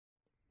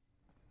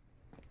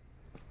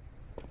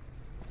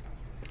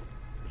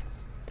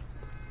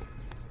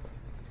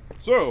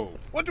So,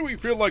 what do we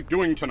feel like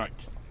doing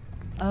tonight?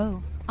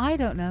 Oh, I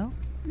don't know.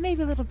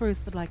 Maybe little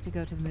Bruce would like to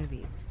go to the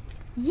movies.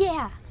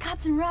 Yeah,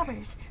 cops and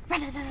robbers.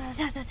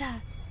 Ra-da-da-da-da-da-da.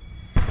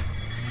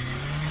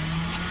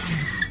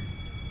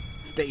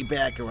 Stay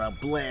back or I'll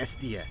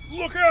blast you.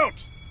 Look out!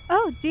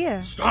 Oh,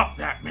 dear. Stop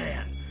that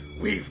man!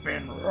 We've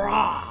been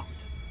robbed!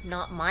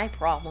 Not my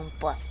problem,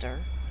 Buster.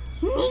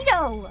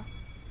 Neato!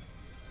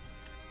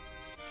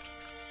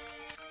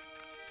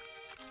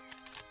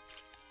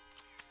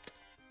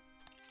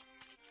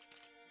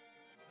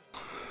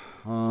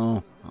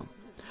 Oh,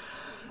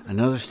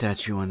 another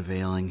statue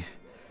unveiling.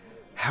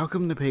 How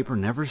come the paper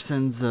never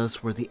sends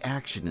us where the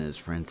action is,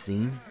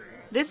 Francine?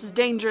 This is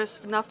dangerous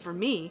enough for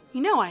me.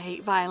 You know I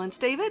hate violence,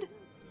 David.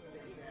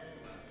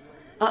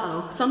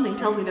 Uh-oh, something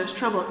tells me there's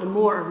trouble at the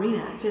Moore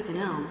Arena at 5th and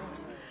Elm.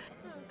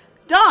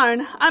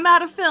 Darn, I'm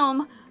out of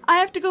film. I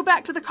have to go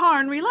back to the car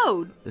and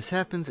reload. This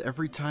happens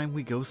every time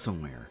we go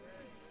somewhere.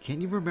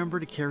 Can't you remember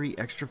to carry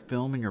extra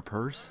film in your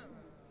purse?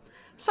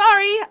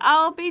 Sorry,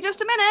 I'll be just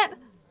a minute.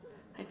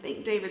 I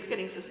think David's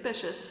getting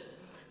suspicious,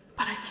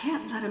 but I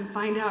can't let him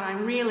find out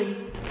I'm really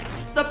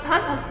the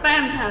Purple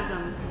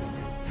Phantasm.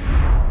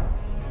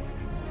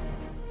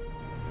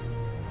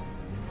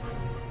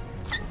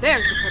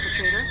 There's the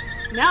perpetrator.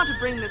 Now to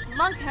bring this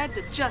lunkhead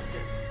to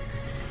justice.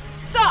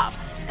 Stop!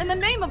 In the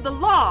name of the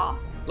law!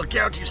 Look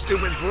out, you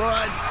stupid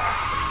broad!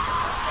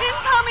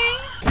 Incoming!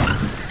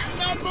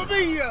 Mamma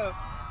mia!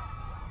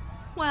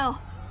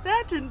 Well,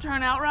 that didn't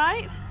turn out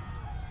right.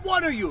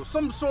 What are you,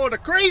 some sort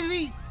of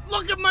crazy?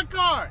 Look at my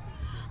car!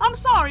 I'm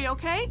sorry,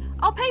 okay?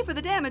 I'll pay for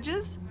the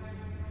damages.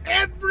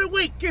 Every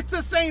week it's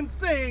the same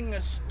thing.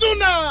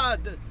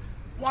 Stunad!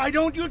 Why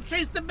don't you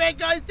chase the bad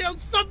guys down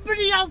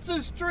somebody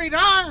else's street,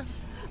 huh?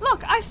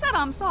 Look, I said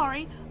I'm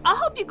sorry. I'll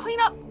help you clean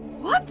up.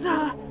 What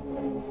the?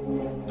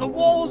 The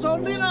walls are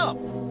lit up.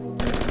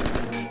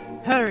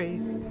 Hurry.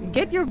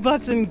 Get your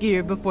butts in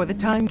gear before the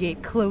time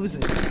gate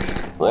closes.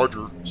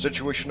 Roger.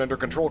 Situation under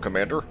control,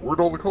 Commander. Where'd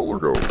all the color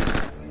go?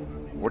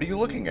 What are you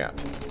looking at?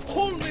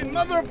 Holy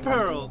Mother of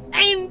Pearl!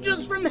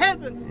 Angels from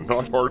heaven!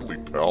 Not hardly,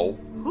 pal.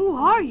 Who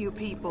are you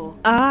people?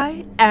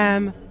 I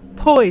am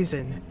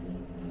Poison.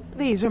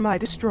 These are my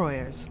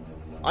destroyers.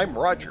 I'm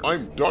Roger.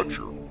 I'm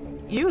Dutcher.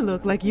 You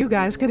look like you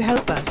guys could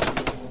help us.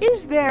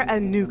 Is there a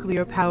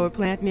nuclear power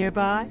plant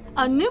nearby?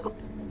 A nuclear...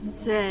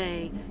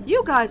 Say,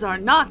 you guys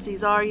aren't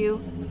Nazis, are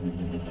you?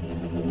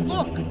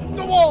 Look!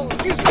 The wall!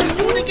 She's gonna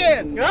do it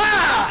again!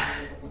 Ah!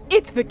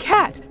 It's the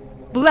cat!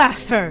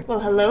 Blast her! Well,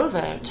 hello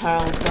there,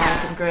 Charles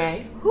Dark and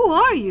Gray. Who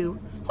are you?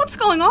 What's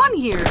going on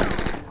here?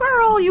 Where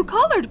are all you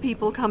colored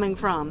people coming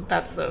from?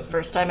 That's the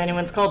first time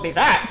anyone's called me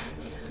that.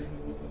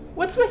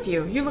 What's with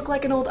you? You look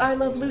like an old I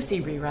Love Lucy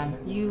rerun.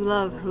 You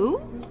love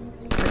who?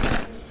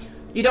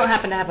 You don't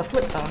happen to have a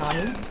flip phone on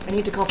you? I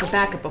need to call for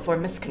backup before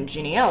Miss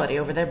Congeniality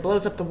over there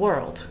blows up the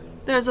world.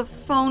 There's a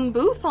phone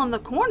booth on the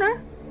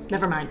corner.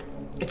 Never mind.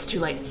 It's too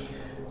late.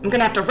 I'm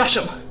gonna have to rush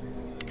him.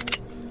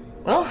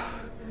 Well,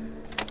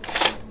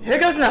 here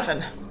goes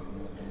nothing.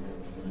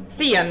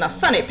 See ya in the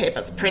funny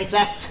papers,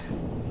 princess.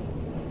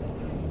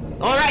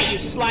 Alright, you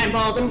slime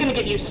balls, I'm gonna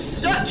give you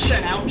such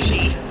an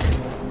ouchie.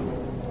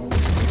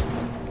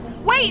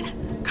 Wait!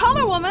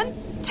 Color woman!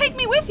 Take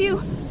me with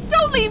you!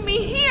 Don't leave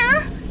me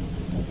here!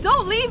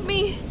 Don't leave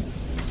me!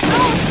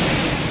 Don't!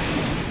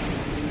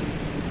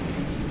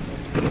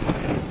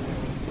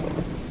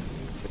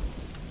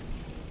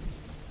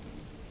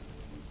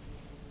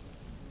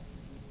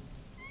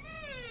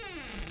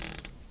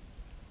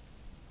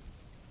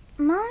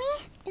 Mommy,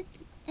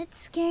 it's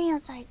scary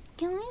outside.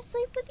 Can we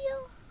sleep with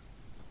you?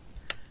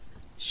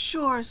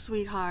 Sure,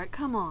 sweetheart,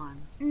 come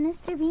on.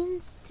 Mr.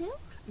 Beans, too?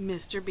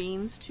 Mr.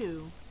 Beans,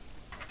 too.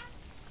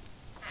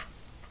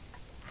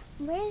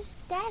 Where's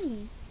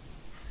Daddy?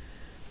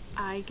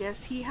 I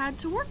guess he had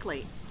to work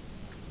late.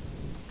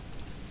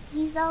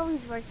 He's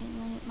always working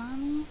late,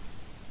 Mommy.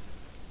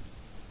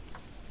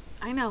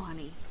 I know,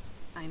 honey.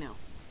 I know.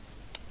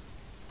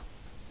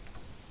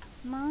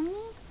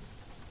 Mommy?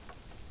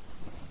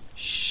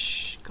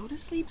 Shh. Go to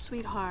sleep,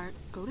 sweetheart.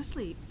 Go to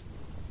sleep.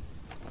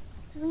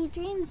 Sweet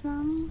dreams,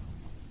 Mommy.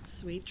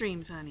 Sweet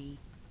dreams, honey.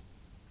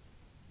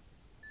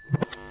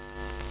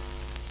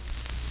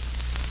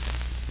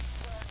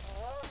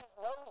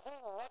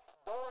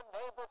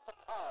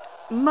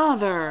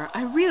 Mother,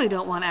 I really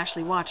don't want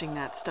Ashley watching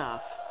that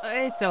stuff.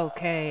 It's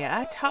okay.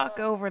 I talk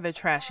over the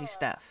trashy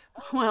stuff.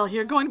 Well,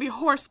 you're going to be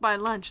hoarse by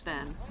lunch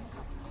then.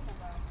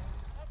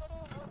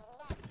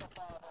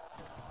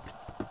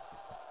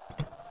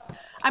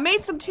 I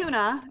made some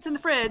tuna. It's in the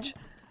fridge.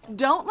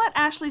 Don't let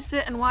Ashley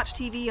sit and watch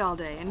TV all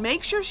day, and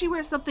make sure she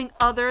wears something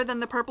other than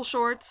the purple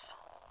shorts.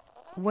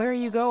 Where are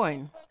you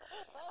going?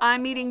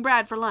 I'm meeting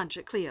Brad for lunch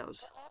at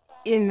Cleo's.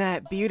 In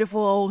that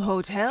beautiful old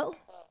hotel?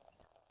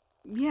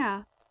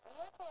 Yeah.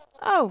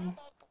 Oh,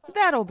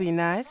 that'll be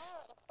nice.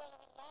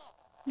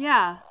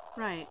 Yeah,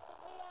 right.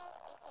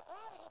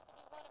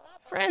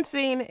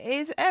 Francine,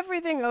 is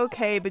everything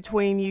okay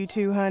between you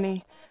two,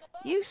 honey?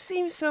 You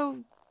seem so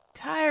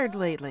tired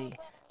lately.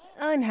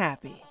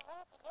 Unhappy.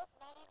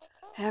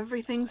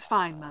 Everything's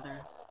fine,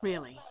 Mother.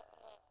 Really.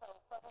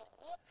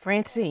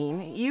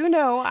 Francine, you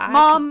know I...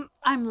 Mom,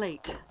 I'm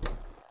late.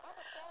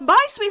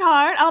 Bye,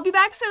 sweetheart. I'll be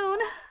back soon.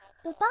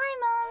 Bye-bye,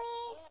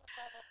 Mommy.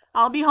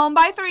 I'll be home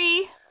by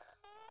 3.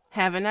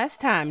 Have a nice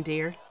time,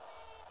 dear.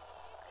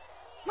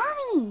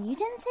 Mommy, you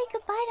didn't say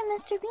goodbye to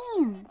Mr.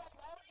 Beans.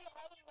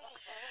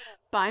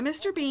 Bye,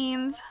 Mr.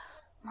 Beans.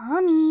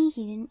 Mommy,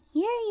 he didn't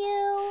hear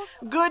you.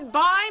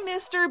 Goodbye,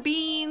 Mr.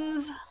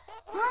 Beans.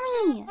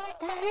 Mommy, that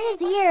hurt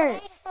his ears.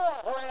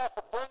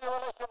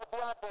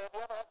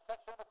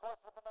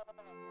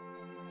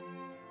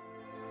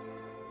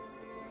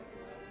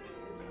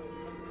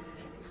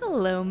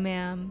 Hello,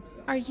 ma'am.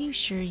 Are you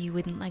sure you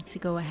wouldn't like to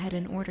go ahead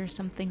and order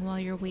something while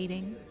you're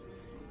waiting?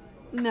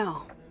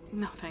 No,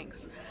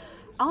 thanks.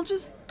 I'll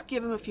just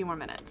give him a few more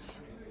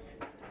minutes.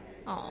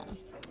 Oh,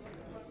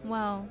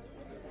 well,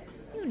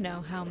 you know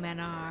how men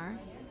are.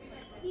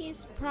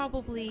 He's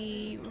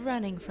probably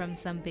running from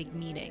some big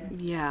meeting.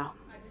 Yeah.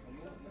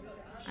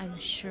 I'm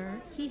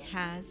sure he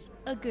has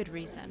a good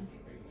reason.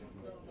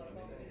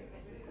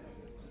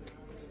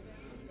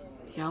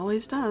 He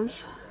always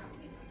does.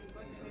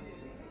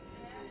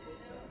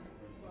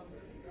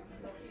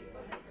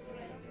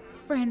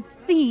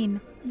 Francine,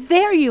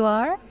 there you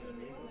are.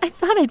 I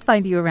thought I'd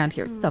find you around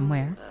here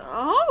somewhere.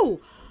 Oh,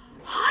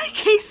 hi,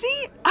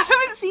 Casey. I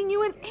haven't seen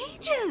you in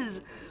ages.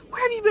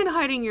 Where have you been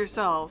hiding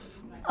yourself?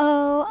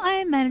 Oh,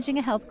 I'm managing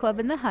a health club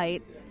in the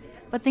Heights.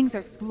 But things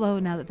are slow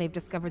now that they've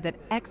discovered that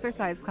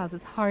exercise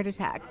causes heart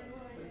attacks.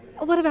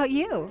 What about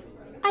you?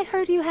 I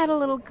heard you had a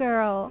little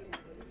girl.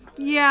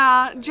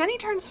 Yeah, Jenny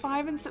turns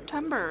 5 in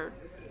September.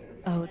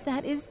 Oh,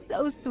 that is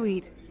so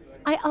sweet.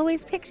 I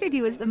always pictured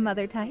you as the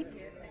mother type.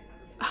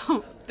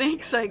 Oh,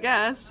 thanks, I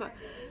guess.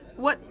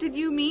 What did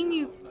you mean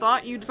you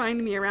thought you'd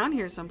find me around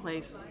here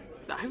someplace?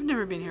 I've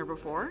never been here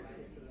before.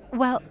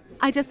 Well,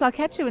 I just saw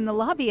Ketchu in the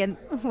lobby and,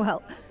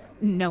 well,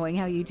 knowing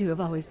how you two have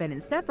always been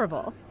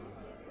inseparable.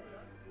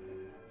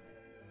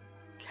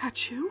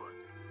 Ketchu?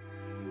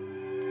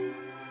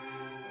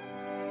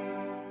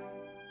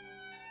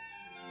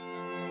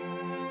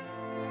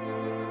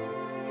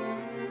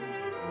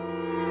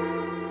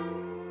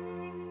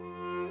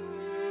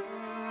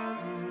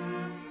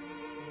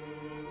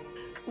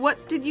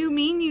 What did you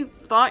mean you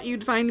thought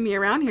you'd find me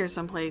around here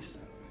someplace?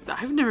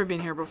 I've never been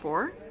here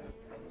before.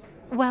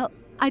 Well,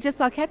 I just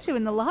saw Ketchu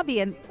in the lobby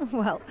and,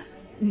 well,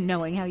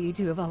 knowing how you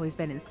two have always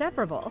been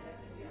inseparable.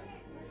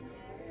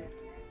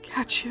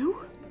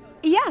 Ketchu?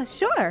 Yeah,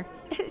 sure.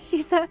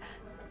 She's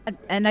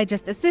and I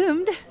just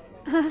assumed.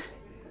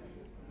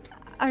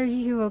 Are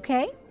you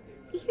okay?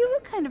 You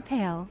look kind of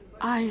pale.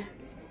 I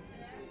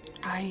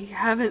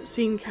haven't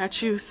seen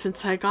Ketchu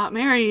since I got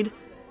married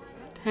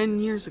 10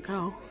 years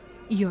ago.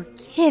 You're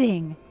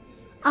kidding.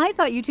 I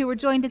thought you two were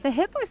joined at the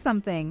hip or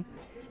something.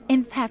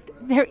 In fact,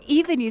 there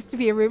even used to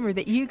be a rumor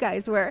that you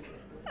guys were,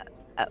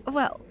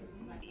 well,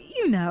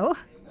 you know.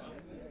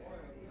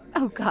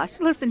 Oh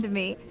gosh, listen to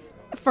me.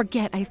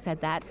 Forget I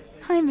said that.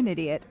 I'm an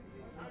idiot.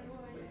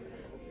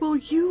 Will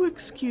you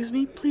excuse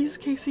me, please,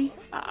 Casey?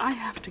 I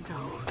have to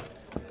go.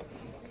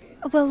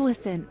 Well,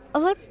 listen,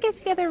 let's get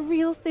together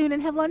real soon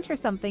and have lunch or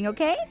something,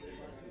 okay?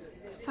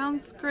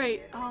 Sounds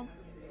great. I'll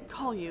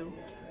call you.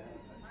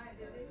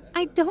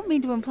 I don't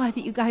mean to imply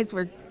that you guys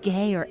were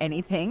gay or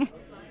anything.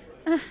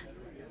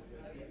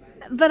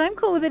 But I'm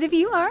cool with it if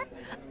you are.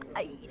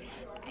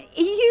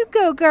 You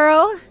go,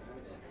 girl.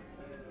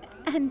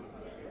 And,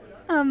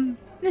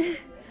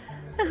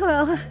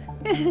 well...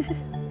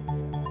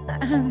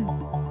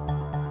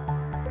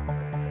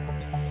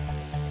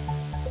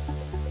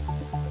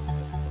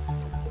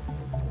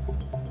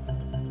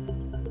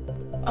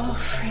 Oh,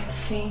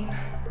 Francine.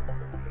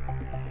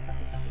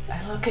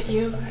 I look at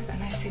you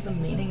and I see the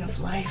meaning of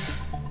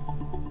life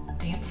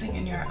dancing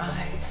in your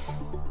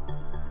eyes.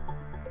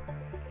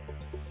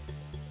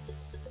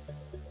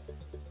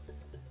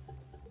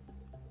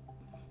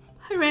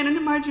 I ran into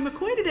Margie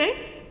McCoy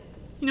today.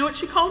 You know what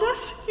she called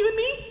us, you and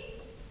me?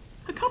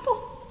 A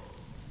couple.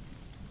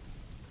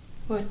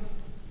 Would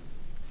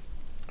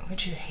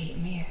you hate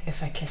me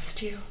if I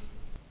kissed you?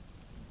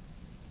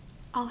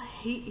 I'll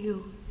hate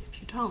you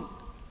if you don't.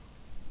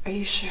 Are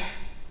you sure?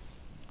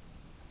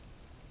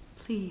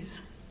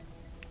 Please,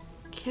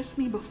 kiss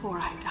me before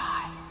I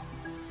die.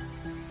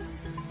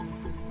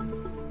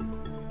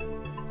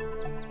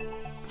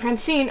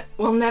 Francine,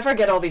 we'll never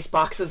get all these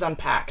boxes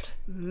unpacked.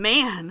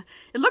 Man,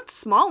 it looked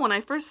small when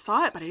I first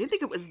saw it, but I didn't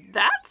think it was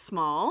that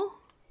small.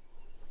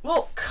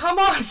 Well, come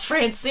on,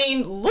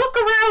 Francine, look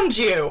around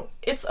you.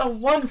 It's a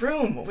one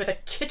room with a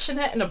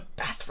kitchenette and a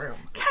bathroom.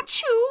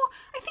 Ketchu,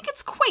 I think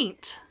it's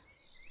quaint.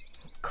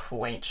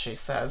 Quaint, she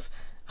says.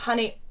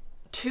 Honey,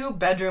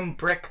 2-bedroom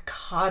brick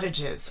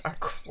cottages are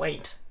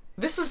quaint.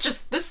 This is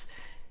just...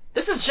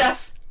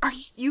 Are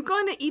you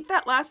going to eat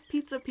that last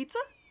pizza?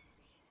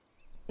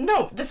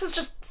 No, this is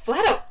just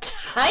flat out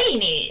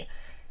tiny.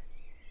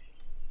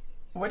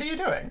 What are you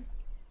doing?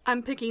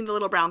 I'm picking the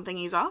little brown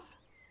thingies off.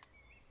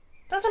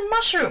 Those are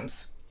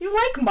mushrooms. You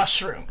like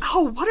mushrooms.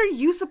 Oh, what are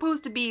you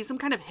supposed to be? Some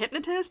kind of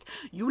hypnotist?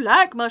 You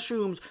like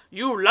mushrooms.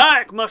 You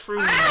like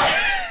mushrooms.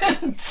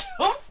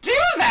 Don't do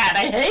that.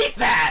 I hate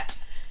that.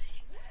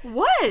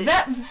 What?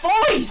 That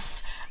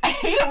voice! I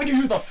hate it when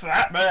you do the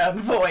fat man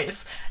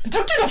voice.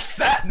 Don't do the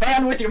fat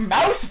man with your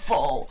mouth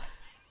full.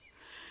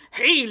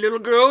 Hey, little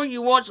girl,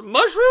 you want some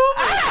mushrooms?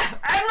 Ah,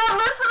 I'm not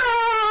listening!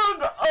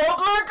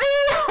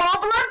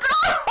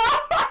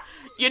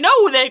 You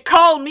know they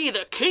call me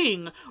the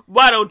king.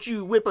 Why don't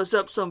you whip us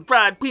up some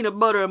fried peanut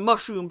butter and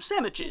mushroom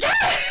sandwiches?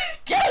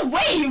 Get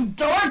away, you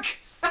dork!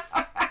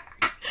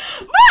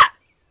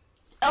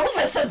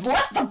 Elvis has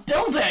left the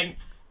building!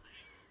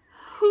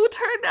 Who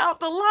turned out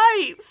the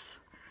lights?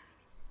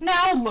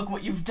 Now look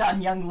what you've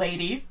done, young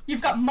lady.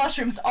 You've got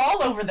mushrooms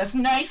all over this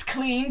nice,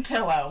 clean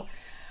pillow.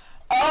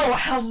 Oh,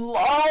 how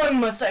long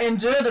must I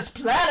endure this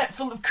planet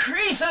full of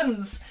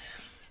cretins?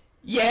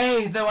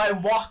 Yea, though I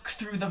walk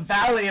through the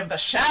valley of the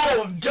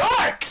shadow of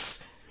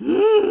dorks!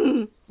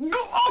 Go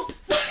up!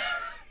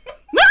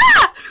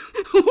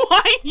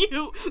 Why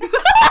you?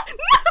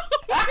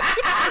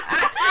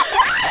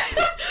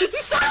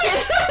 Stop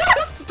it!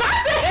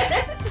 Stop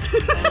it!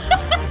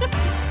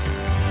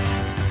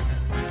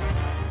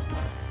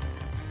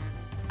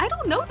 I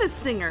don't know this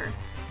singer.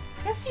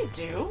 Yes, you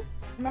do.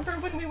 Remember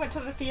when we went to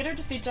the theater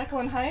to see Jekyll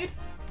and Hyde?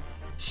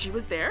 She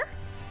was there?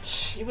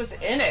 She was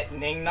in it,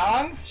 Ning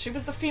Nong. She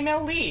was the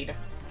female lead.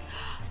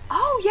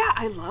 Oh, yeah,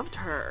 I loved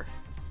her.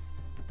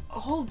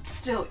 Hold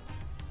still.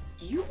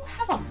 You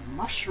have a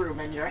mushroom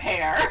in your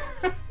hair.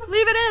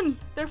 Leave it in.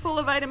 They're full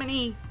of vitamin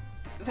E.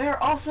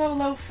 They're also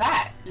low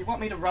fat. You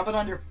want me to rub it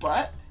on your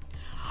butt?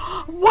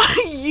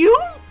 Why, you?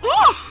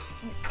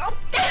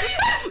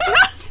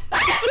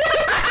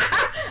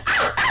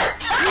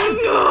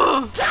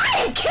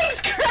 Time,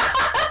 King's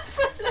Cross!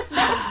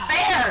 Not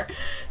fair!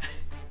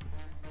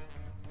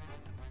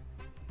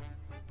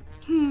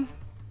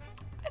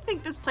 I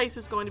think this place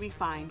is going to be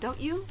fine, don't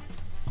you?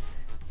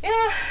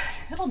 Yeah,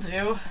 it'll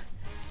do.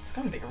 It's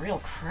going to be real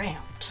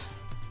cramped.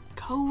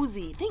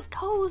 Cozy. Think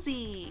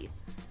cozy.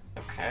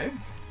 Okay,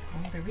 it's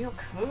going to be real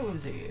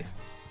cozy.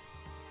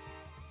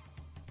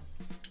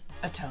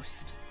 A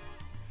toast.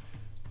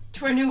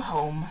 To our new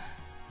home.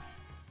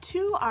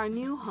 To our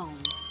new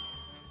home.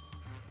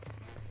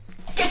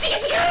 Get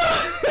you!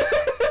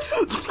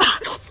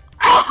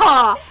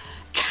 Ah!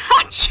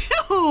 Got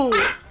you!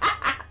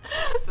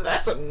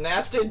 That's a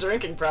nasty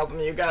drinking problem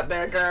you got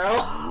there, girl.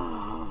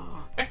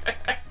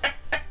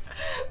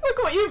 Look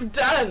what you've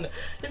done!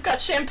 You've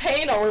got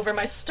champagne all over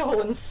my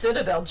stolen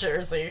Citadel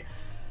jersey.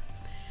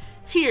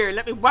 Here,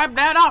 let me wipe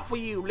that off for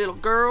you, little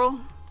girl.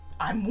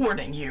 I'm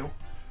warning you.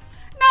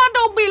 Now,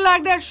 don't be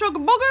like that, sugar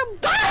booger.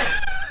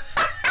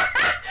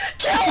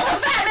 Kill the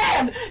fat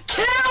man!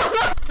 Kill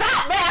the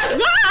fat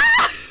man!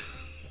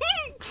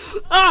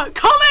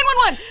 Call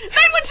 911!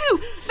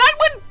 912!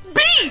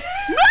 91B!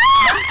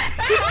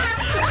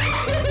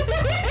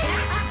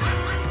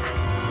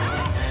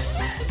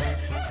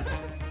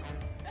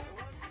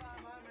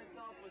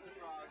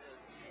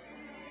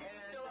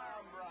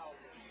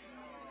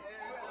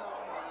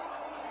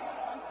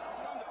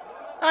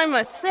 I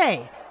must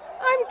say,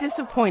 I'm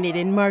disappointed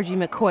in Margie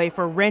McCoy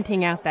for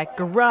renting out that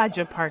garage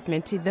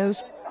apartment to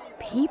those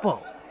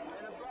people.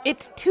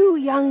 It's 2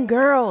 young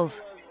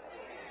girls.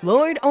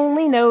 Lord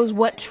only knows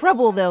what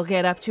trouble they'll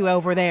get up to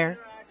over there.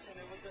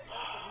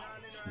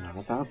 It's none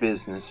of our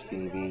business,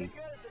 Phoebe.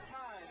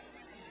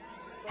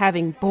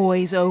 Having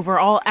boys over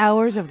all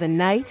hours of the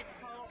night,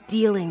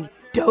 dealing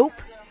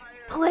dope,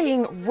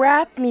 playing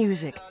rap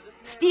music,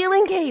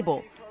 stealing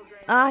cable.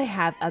 I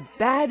have a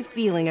bad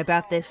feeling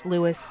about this,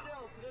 Lewis.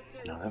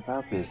 It's none of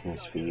our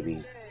business,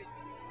 Phoebe.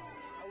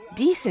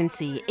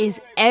 Decency is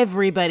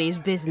everybody's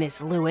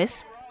business,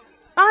 Lewis.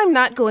 I'm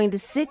not going to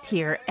sit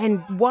here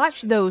and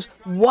watch those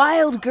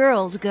wild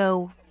girls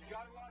go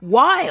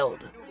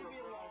wild.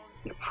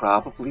 They're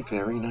probably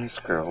very nice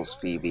girls,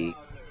 Phoebe.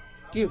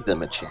 Give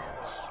them a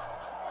chance.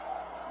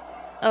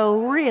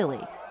 Oh,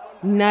 really?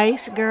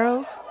 Nice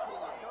girls?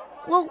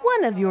 Well,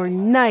 one of your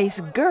nice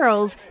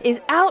girls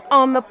is out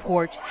on the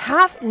porch,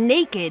 half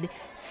naked,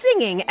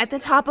 singing at the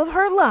top of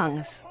her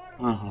lungs.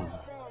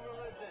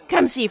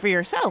 Come see for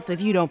yourself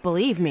if you don't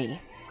believe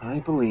me. I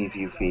believe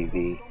you,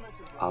 Phoebe.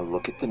 I'll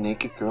look at the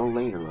naked girl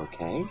later,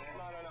 okay?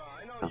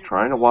 I'm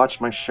trying to watch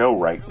my show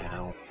right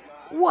now.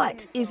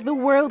 What is the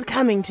world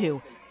coming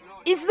to?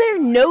 Is there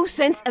no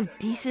sense of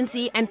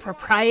decency and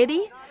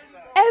propriety?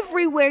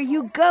 Everywhere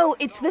you go,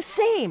 it's the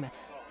same.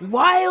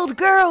 Wild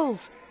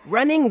girls,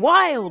 running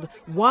wild,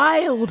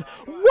 wild,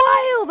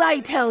 wild,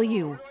 I tell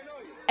you.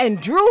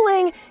 And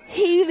drooling,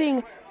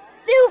 heaving,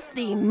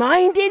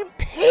 filthy-minded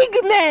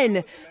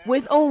pigmen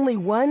with only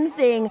one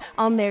thing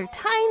on their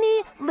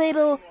tiny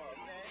little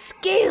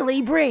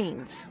scaly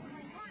brains.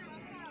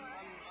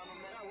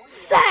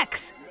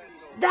 Sex!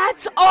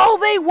 That's all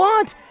they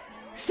want!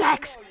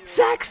 Sex,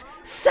 sex,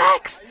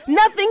 sex!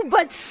 Nothing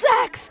but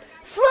sex!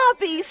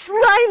 Sloppy,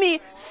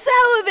 slimy,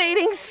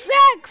 salivating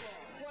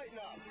sex!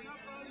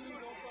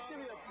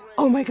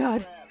 Oh my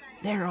God,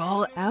 they're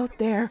all out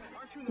there,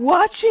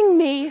 watching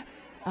me,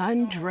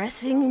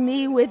 undressing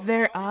me with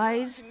their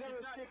eyes,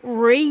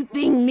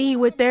 raping me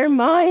with their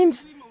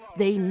minds.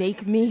 They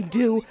make me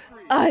do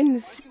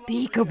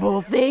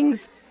unspeakable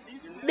things.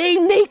 They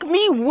make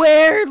me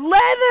wear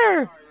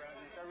leather!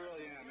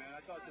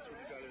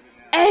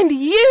 And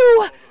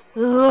you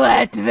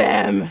let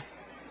them!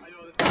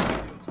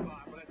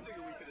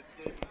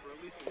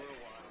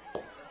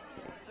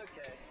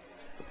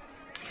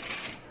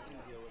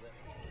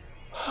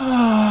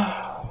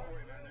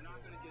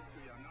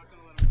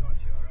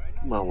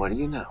 Well, what do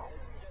you know?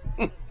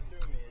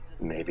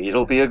 Maybe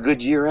it'll be a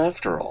good year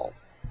after all.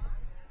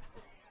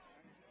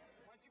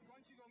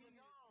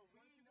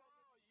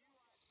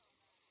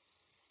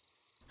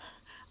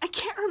 I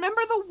can't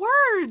remember the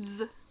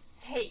words.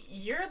 Hey,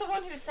 you're the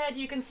one who said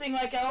you can sing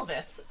like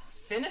Elvis.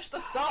 Finish the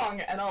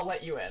song and I'll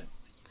let you in.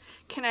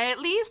 Can I at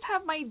least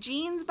have my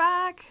jeans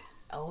back?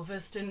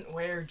 Elvis didn't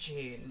wear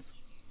jeans.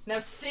 Now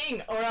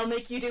sing, or I'll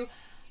make you do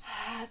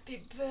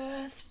Happy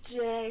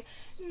Birthday,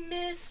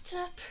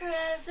 Mr.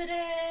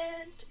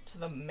 President, to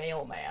the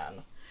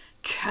mailman.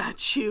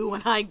 Catch you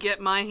when I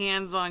get my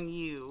hands on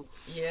you.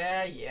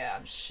 Yeah,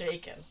 I'm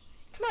shaking.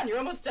 Come on, you're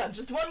almost done.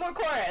 Just one more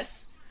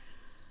chorus.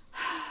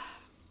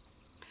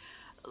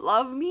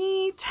 Love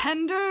me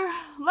tender,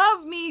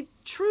 love me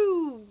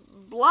true,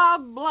 blah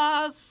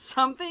blah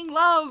something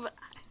love.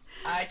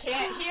 I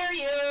can't hear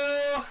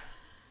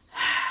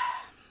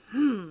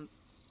you.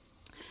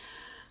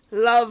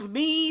 Love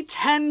me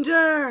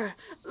tender,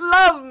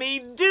 love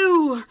me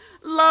do,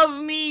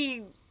 love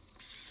me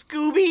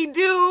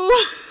Scooby-Doo.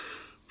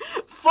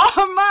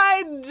 For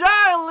my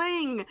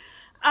darling,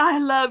 I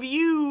love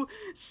you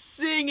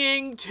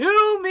singing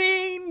to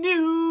me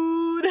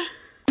nude.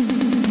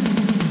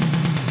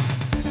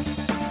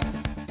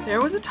 There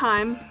was a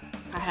time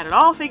I had it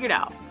all figured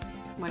out,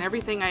 when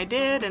everything I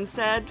did and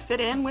said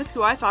fit in with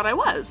who I thought I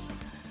was.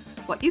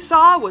 What you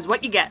saw was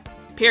what you get,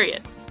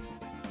 period.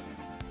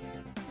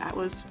 That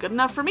was good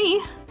enough for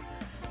me,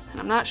 and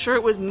I'm not sure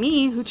it was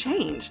me who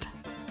changed.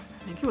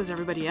 I think it was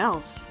everybody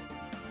else.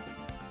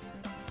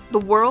 The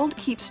world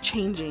keeps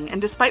changing,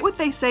 and despite what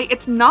they say,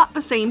 it's not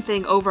the same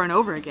thing over and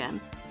over again.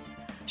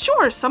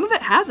 Sure, some of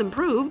it has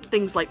improved,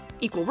 things like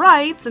equal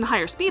rights and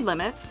higher speed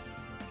limits,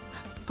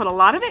 but a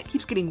lot of it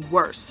keeps getting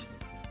worse.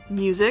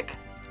 Music,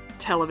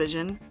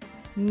 television,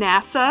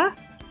 NASA,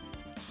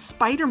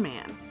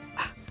 Spider-Man.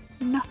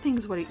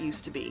 Nothing's what it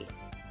used to be.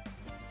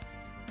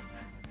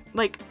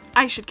 Like,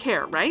 I should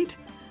care, right?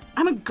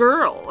 I'm a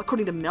girl,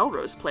 according to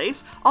Melrose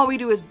Place. All we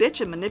do is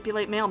bitch and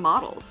manipulate male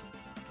models.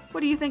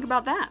 What do you think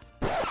about that?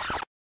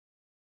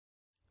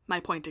 My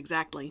point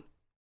exactly.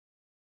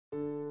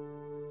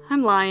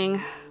 I'm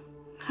lying.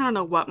 I don't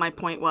know what my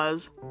point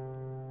was.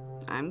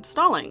 I'm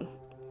stalling.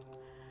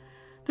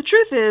 The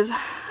truth is,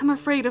 I'm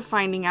afraid of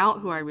finding out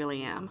who I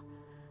really am.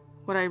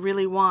 What I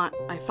really want,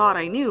 I thought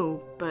I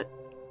knew, but...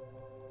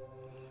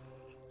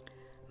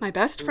 My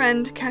best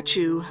friend,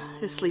 Kachu,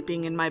 is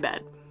sleeping in my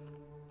bed.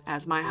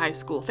 As my high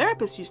school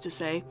therapist used to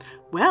say,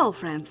 "Well,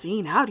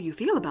 Francine, how do you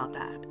feel about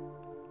that?"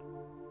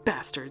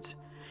 Bastards.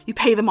 You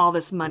pay them all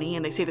this money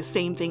and they say the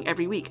same thing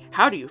every week.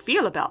 How do you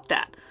feel about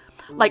that?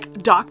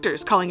 Like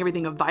doctors calling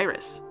everything a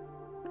virus.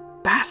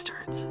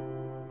 Bastards.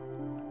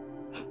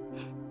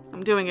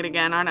 I'm doing it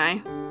again, aren't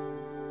I?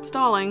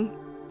 Stalling.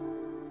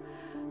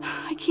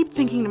 I keep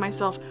thinking to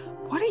myself,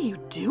 what are you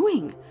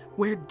doing?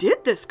 Where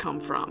did this come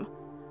from?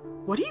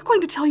 What are you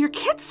going to tell your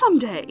kids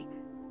someday?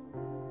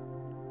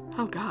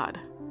 Oh God.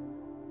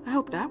 I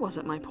hope that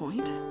wasn't my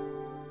point.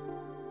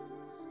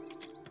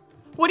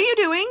 What are you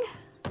doing?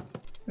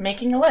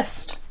 Making a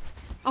list.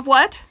 Of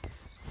what?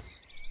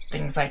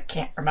 Things I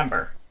can't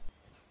remember.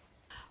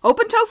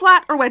 Open toe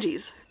flat or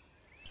wedgies?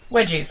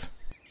 Wedgies.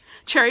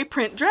 Cherry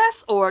print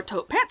dress or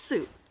taupe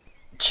pantsuit?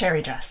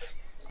 Cherry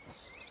dress.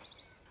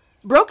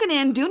 Broken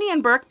in Dooney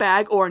and Burke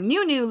bag or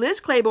new Liz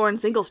Claiborne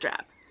single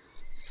strap?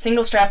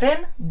 Single strap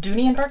in,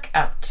 Dooney and Burke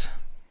out.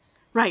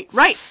 Right.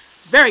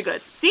 Very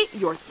good. See,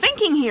 you're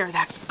thinking here.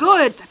 That's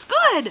good.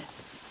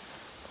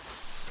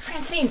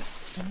 Francine,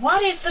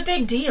 what is the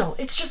big deal?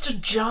 It's just a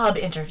job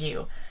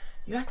interview.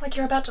 You act like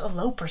you're about to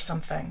elope or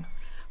something.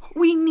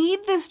 We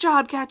need this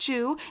job,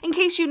 Kachu. In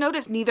case you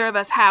notice, neither of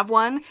us have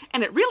one,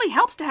 and it really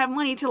helps to have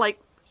money to,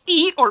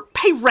 eat or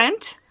pay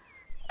rent.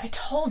 I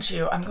told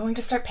you, I'm going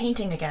to start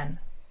painting again.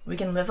 We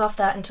can live off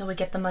that until we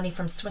get the money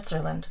from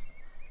Switzerland.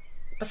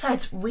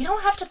 Besides, we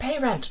don't have to pay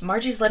rent.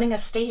 Margie's letting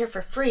us stay here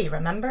for free,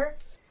 remember?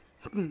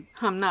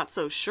 I'm not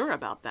so sure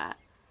about that.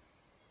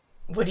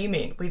 What do you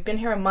mean? We've been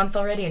here a month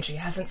already and she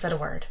hasn't said a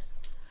word.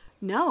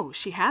 No,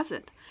 she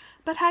hasn't.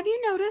 But have you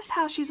noticed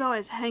how she's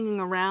always hanging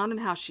around and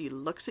how she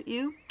looks at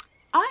you?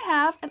 I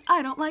have, and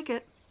I don't like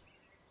it.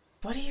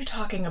 What are you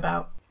talking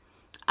about?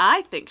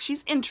 I think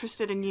she's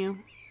interested in you.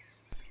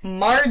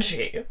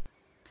 Margie!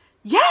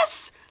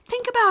 Yes!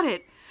 Think about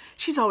it.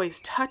 She's always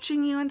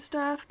touching you and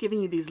stuff,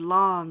 giving you these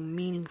long,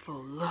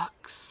 meaningful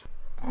looks.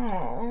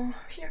 Oh,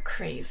 you're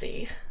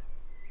crazy.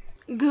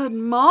 Good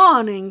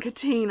morning,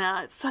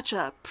 Katina. It's such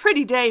a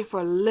pretty day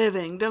for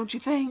living, don't you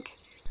think?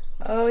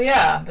 Oh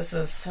yeah, this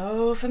is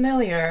so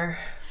familiar.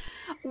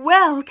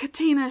 Well,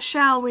 Katina,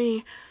 shall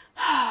we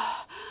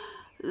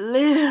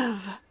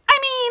live?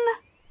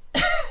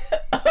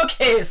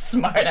 Okay,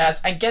 smartass,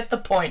 I get the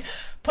point.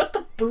 Put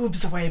the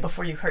boobs away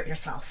before you hurt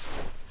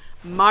yourself.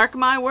 Mark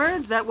my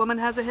words, that woman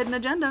has a hidden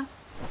agenda.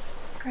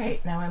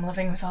 Great, now I'm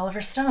living with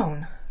Oliver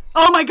Stone.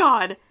 Oh my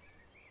god!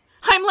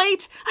 I'm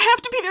late! I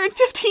have to be there in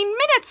 15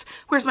 minutes!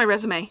 Where's my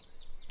resume?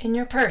 In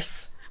your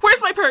purse.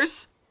 Where's my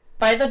purse?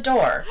 By the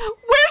door.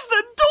 Where's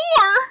the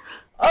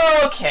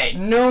door? Okay,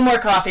 no more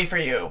coffee for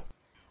you.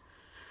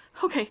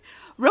 Okay,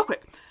 real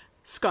quick.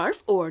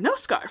 Scarf or no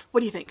scarf?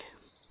 What do you think?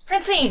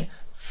 Francine,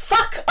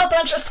 fuck a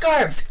bunch of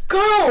scarves.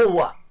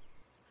 Go!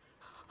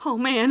 Oh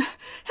man,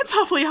 it's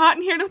awfully hot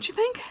in here, don't you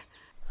think?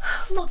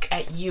 Look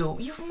at you.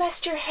 You've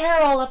messed your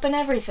hair all up and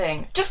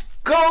everything. Just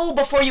go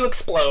before you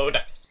explode.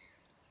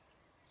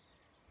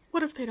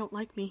 What if they don't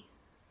like me?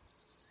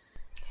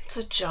 It's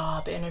a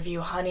job interview,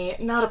 honey,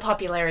 not a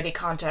popularity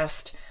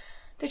contest.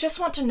 They just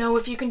want to know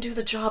if you can do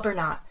the job or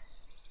not.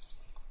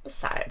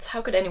 Besides,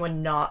 how could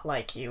anyone not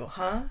like you,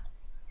 huh?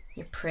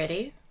 You're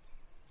pretty.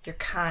 You're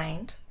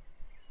kind.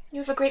 You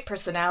have a great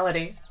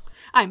personality.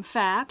 I'm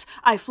fat.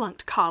 I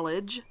flunked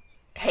college.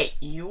 Hey,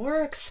 you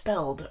were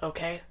expelled,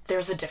 okay?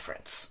 There's a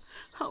difference.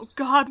 Oh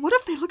God, what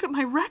if they look at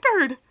my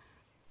record?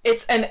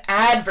 It's an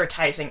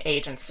advertising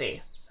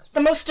agency. The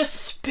most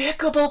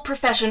despicable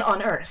profession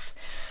on earth.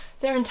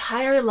 Their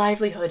entire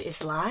livelihood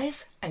is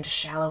lies and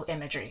shallow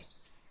imagery.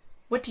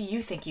 What do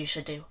you think you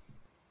should do?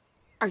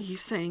 Are you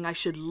saying I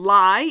should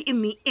lie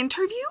in the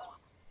interview?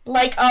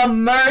 Like a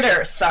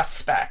murder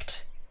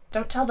suspect.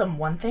 Don't tell them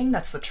one thing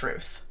that's the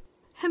truth.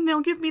 And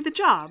they'll give me the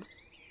job.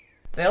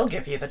 They'll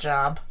give you the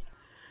job.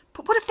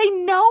 But what if they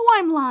know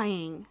I'm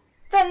lying?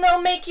 Then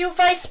they'll make you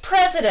vice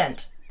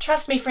president.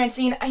 Trust me,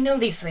 Francine, I know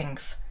these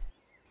things.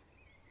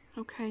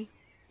 Okay,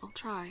 I'll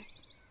try.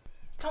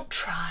 Don't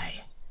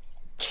try.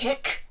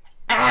 Kick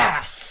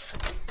ass.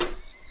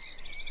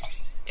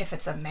 If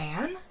it's a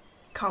man,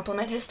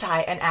 compliment his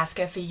tie and ask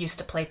if he used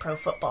to play pro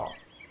football.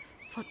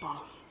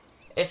 Football.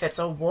 If it's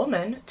a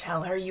woman,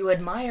 tell her you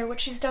admire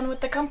what she's done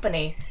with the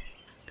company.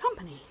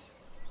 Company?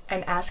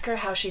 And ask her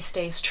how she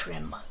stays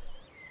trim.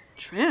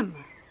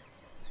 Trim?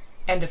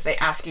 And if they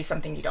ask you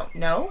something you don't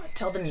know,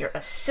 tell them your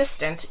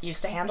assistant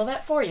used to handle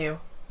that for you.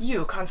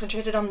 You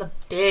concentrated on the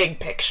big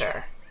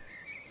picture.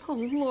 Oh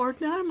Lord,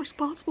 now I'm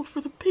responsible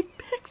for the big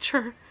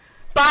picture.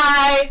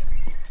 Bye!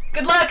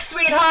 Good luck,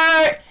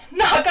 sweetheart!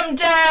 Knock 'em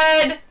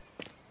dead!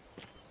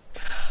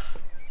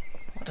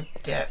 What a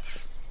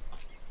ditz.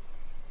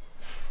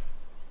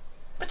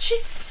 But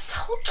she's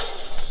so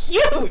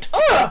cute!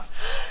 Ugh!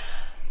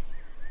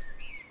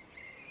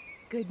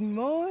 Good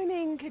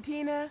morning,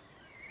 Katina.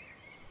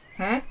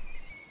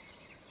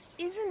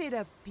 Isn't it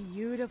a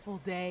beautiful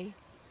day?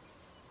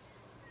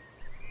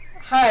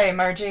 Hi,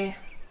 Margie.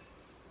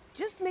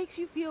 Just makes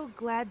you feel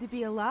glad to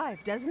be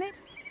alive, doesn't it?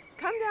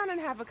 Come down and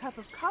have a cup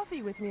of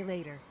coffee with me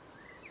later.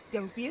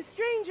 Don't be a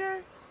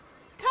stranger.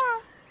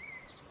 Ta!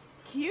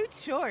 Cute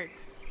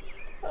shorts.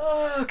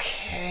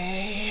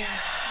 Okay.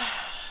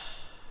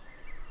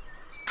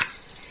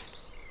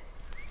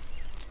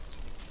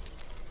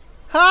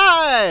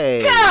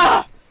 Hi!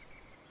 Gah!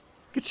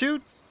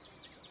 Kachoot!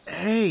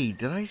 Hey,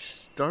 did I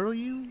startle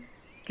you?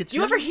 Kachoot?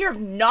 You ever hear of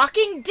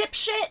knocking,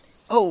 dipshit?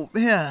 Oh,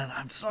 man,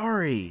 I'm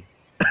sorry.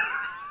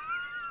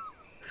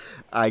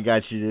 I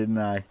got you, didn't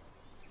I?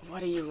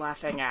 What are you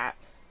laughing at?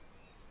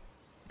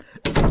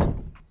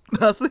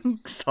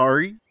 Nothing,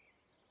 sorry.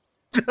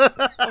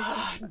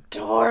 Oh,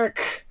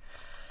 dork.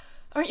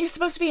 Aren't you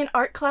supposed to be in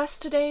art class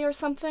today or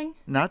something?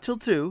 Not till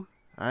 2.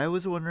 I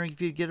was wondering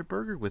if you'd get a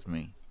burger with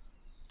me.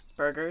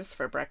 Burgers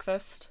for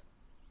breakfast?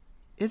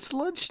 It's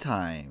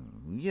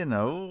lunchtime. You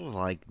know,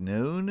 like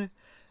noon.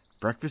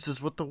 Breakfast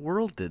is what the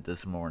world did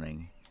this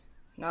morning.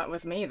 Not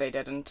with me, they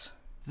didn't.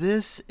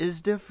 This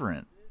is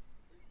different.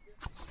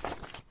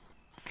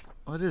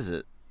 What is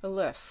it? A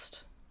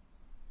list.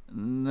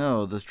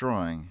 No, this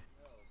drawing.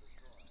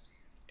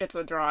 It's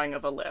a drawing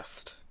of a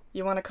list.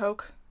 You want a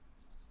Coke?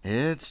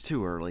 It's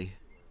too early.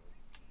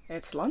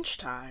 It's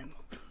lunchtime.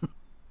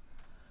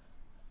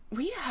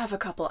 We have a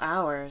couple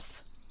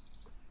hours.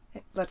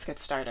 Let's get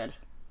started.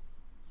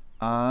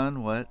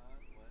 On what?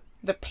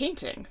 The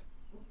painting.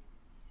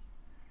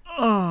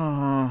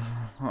 Oh,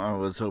 I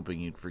was hoping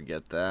you'd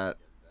forget that.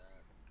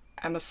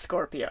 I'm a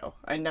Scorpio.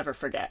 I never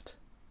forget.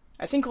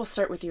 I think we'll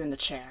start with you in the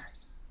chair.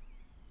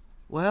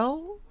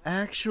 Well,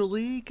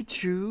 actually,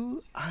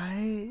 Kachu,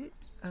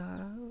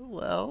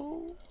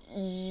 well...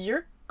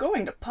 You're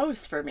going to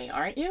pose for me,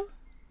 aren't you?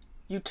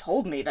 You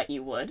told me that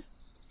you would.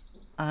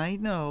 I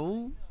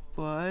know,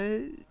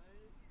 but...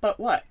 But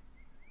what?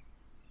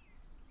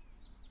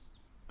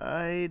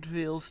 I'd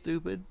feel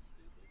stupid.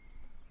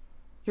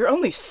 You're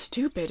only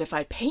stupid if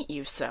I paint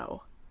you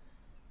so.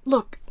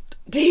 Look,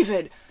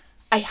 David,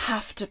 I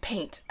have to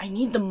paint. I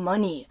need the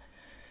money.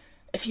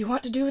 If you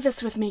want to do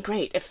this with me,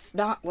 great. If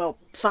not, well,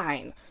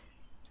 fine.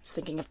 I was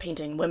thinking of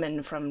painting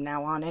women from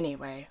now on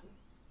anyway.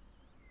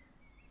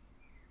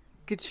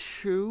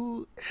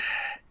 Kachu,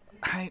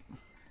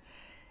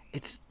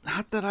 it's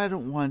not that I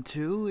don't want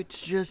to,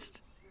 it's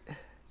just...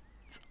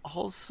 It's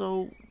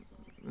also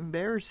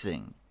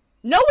embarrassing.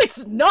 No,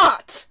 it's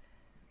not!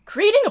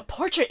 Creating a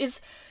portrait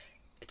it's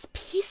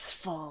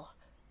peaceful.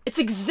 It's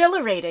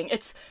exhilarating.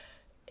 It's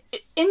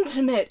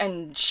intimate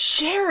and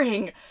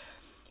sharing.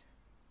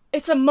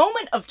 It's a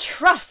moment of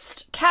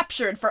trust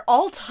captured for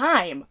all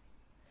time.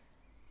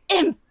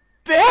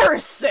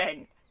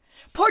 Embarrassing!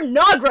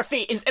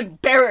 Pornography is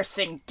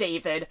embarrassing,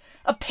 David.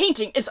 A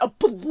painting is a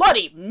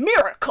bloody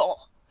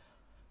miracle.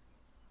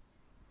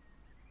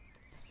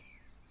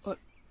 Look,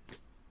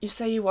 you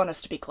say you want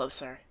us to be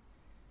closer.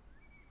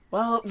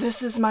 Well,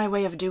 this is my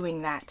way of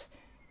doing that.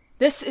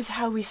 This is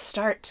how we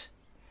start.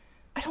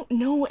 I don't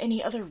know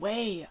any other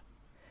way.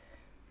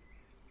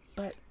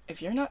 But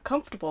if you're not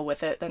comfortable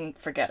with it, then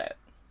forget it.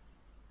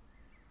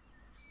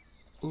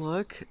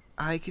 Look,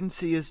 I can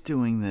see us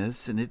doing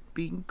this and it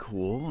being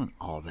cool and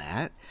all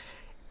that,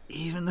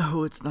 even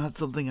though it's not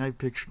something I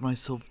pictured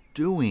myself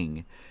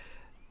doing.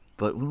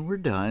 But when we're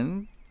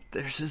done,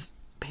 there's this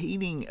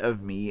painting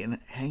of me and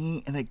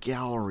hanging in a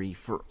gallery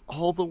for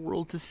all the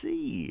world to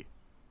see.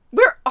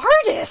 We're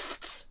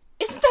artists!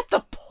 Isn't that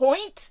the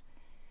point?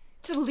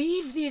 To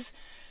leave these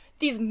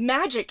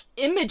magic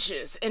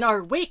images in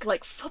our wake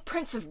like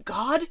footprints of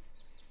God?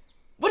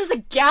 What is a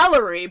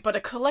gallery but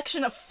a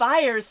collection of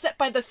fires set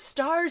by the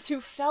stars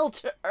who fell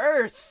to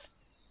earth?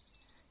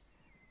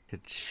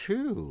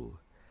 Achoo.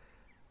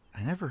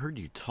 I never heard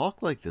you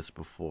talk like this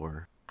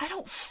before. I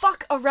don't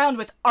fuck around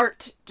with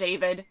art,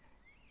 David.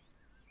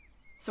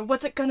 So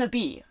what's it gonna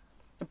be?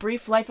 A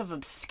brief life of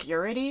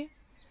obscurity?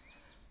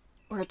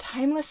 Or a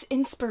timeless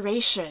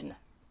inspiration?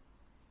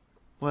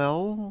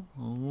 Well,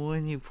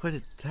 when you put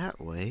it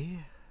that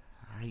way,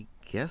 I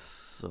guess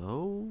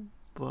so,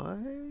 but...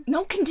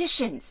 No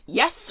conditions,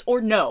 yes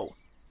or no?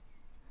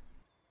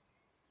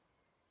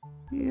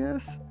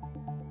 Yes.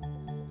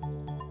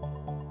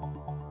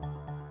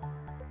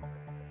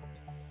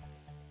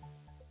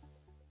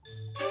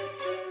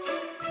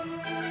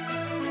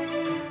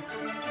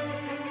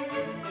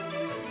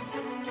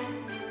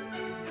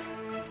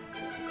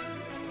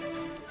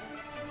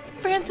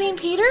 Francine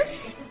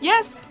Peters?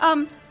 Yes,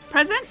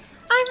 present?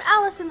 I'm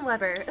Allison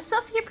Weber,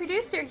 associate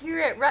producer here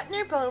at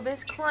Rutner,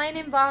 Bobus,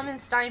 Klein & Baum &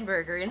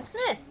 Steinberger in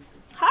Smith.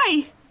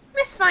 Hi.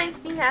 Miss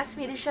Feinstein asked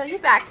me to show you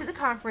back to the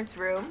conference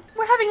room.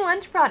 We're having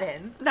lunch brought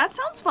in. That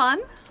sounds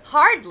fun.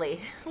 Hardly.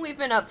 We've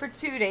been up for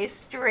 2 days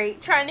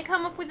straight trying to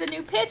come up with a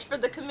new pitch for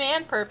the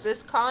Command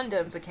Purpose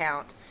Condoms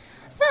account.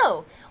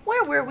 So,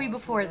 where were we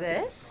before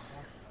this?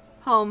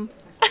 Home.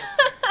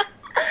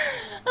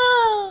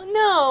 Oh,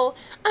 no.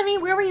 I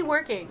mean, where were you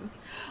working?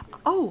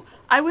 Oh,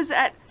 I was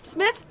at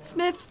Smith,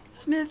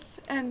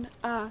 and,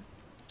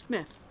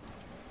 Smith.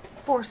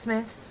 4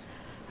 Smiths?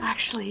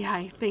 Actually,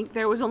 I think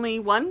there was only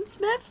one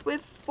Smith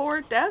with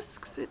 4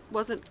 desks. It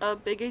wasn't a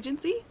big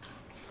agency.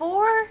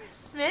 4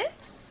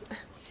 Smiths?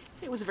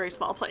 It was a very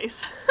small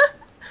place.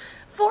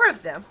 4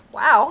 of them?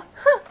 Wow.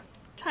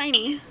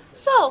 Tiny.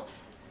 So,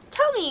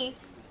 tell me,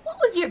 what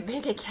was your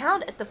big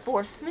account at the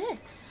 4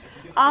 Smiths?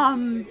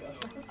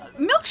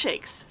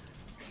 Milkshakes.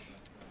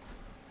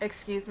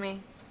 Excuse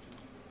me?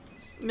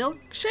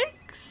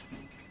 Milkshakes?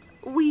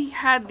 We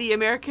had the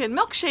American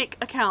Milkshake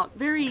account.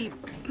 Very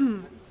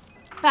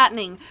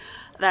fattening.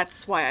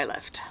 That's why I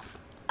left.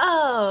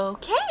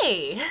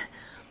 Okay.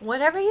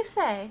 Whatever you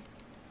say.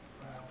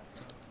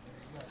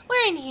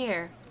 We're in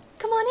here.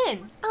 Come on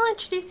in. I'll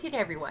introduce you to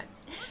everyone.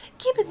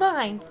 Keep in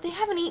mind, they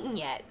haven't eaten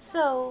yet,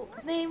 so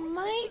they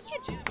might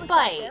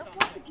bite.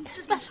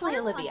 Especially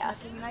Olivia.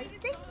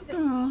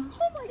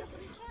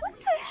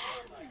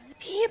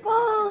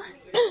 People!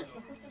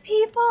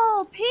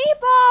 People!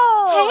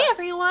 Hey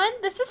everyone,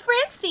 this is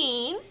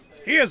Francine.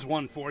 Here's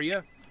one for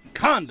you.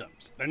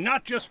 Condoms. They're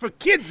not just for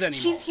kids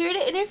anymore. She's here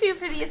to interview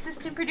for the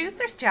assistant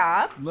producer's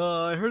job.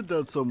 Nah, I heard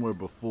that somewhere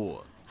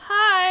before.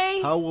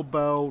 Hi. How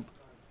about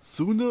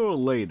sooner or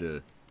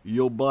later,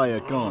 you'll buy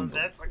a condom?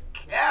 That's a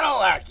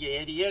Cadillac, you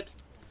idiot.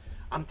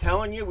 I'm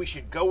telling you, we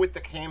should go with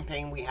the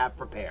campaign we have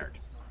prepared.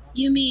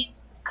 You mean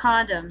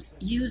condoms,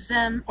 use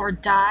them or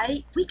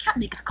die? We can't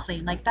make a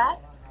claim like that.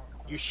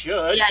 You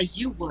should. Yeah,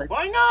 you would.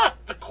 Why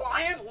not? The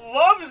client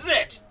loves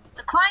it.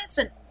 The client's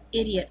an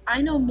idiot.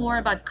 I know more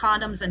about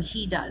condoms than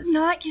he does.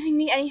 Not giving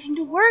me anything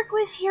to work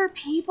with here,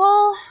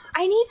 people.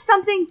 I need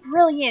something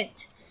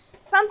brilliant.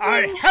 Something...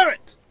 I have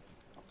it!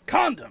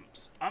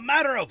 Condoms. A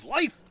matter of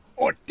life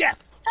or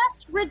death.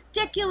 That's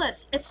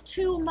ridiculous. It's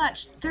too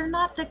much. They're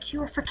not the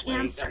cure for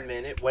cancer.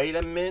 Wait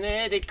a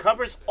minute. It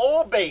covers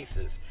all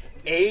bases.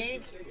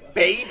 AIDS,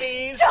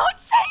 babies... Don't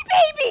say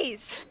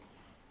babies!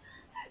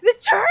 The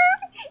term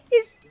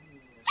is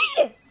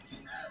fetus,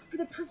 for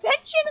the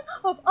prevention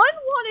of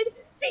unwanted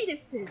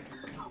fetuses.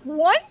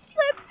 One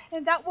slip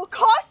and that will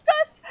cost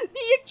us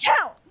the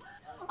account.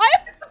 I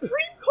have the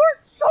Supreme Court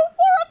so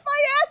far up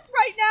my ass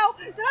right now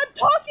that I'm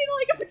talking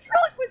like a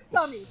ventriloquist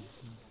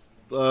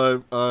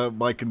dummy.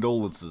 My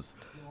condolences.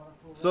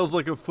 Sounds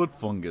like a foot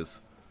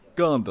fungus.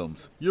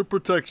 Condoms, your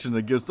protection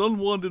against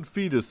unwanted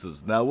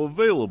fetuses, now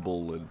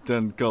available in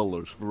 10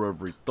 colors for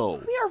every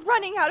toe. We are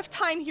running out of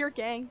time here,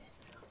 gang.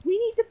 We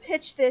need to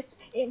pitch this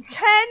in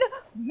 10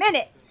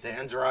 minutes.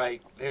 Dan's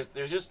right.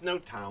 There's just no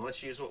time.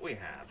 Let's use what we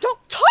have.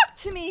 Don't talk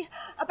to me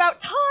about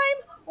time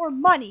or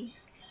money.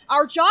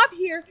 Our job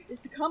here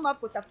is to come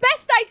up with the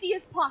best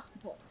ideas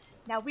possible.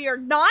 Now, we are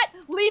not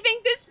leaving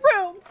this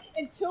room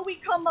until we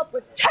come up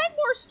with 10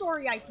 more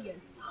story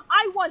ideas.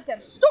 I want them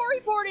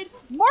storyboarded,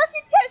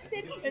 market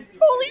tested, and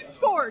fully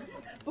scored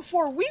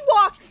before we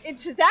walk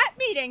into that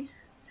meeting.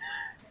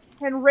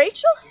 And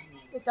Rachel,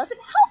 it doesn't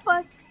help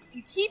us if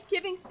you keep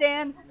giving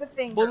Stan the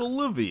finger. But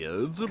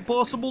Olivia, it's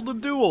impossible to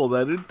do all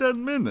that in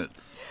 10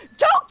 minutes.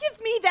 Don't give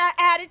me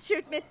that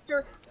attitude,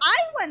 mister. I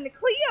won the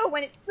Clio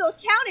when it still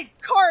counted,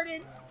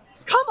 Carden.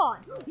 Come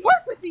on,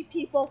 work with me,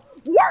 people.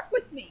 Work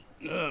with me.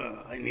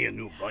 I need a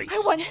new vice. I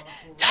want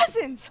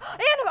dozens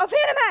of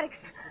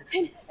animatics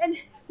and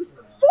with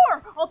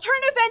 4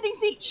 alternative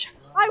endings each.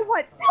 I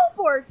want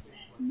billboards,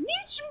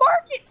 niche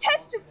market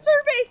tested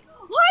surveys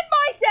on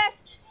my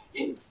desk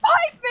in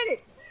 5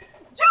 minutes.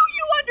 Do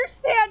you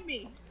understand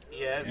me?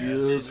 Yes,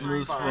 Miss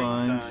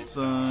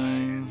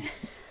Feinstein.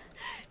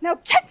 Now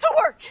get to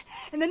work,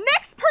 and the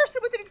next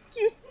person with an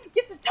excuse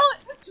gets to tell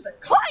it to the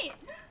client.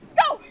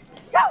 Go,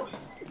 go,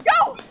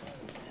 go!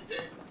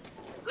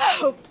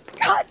 Oh,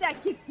 God,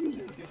 that gets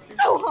me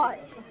so hot.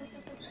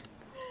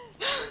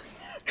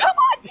 Come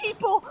on,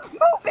 people,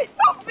 move it,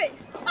 move it.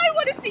 I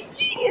want to see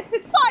genius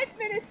in 5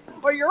 minutes,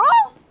 or you're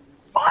all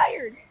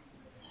fired.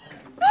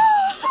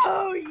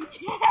 Oh,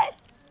 yes.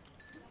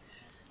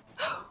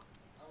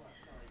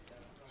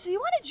 So you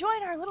want to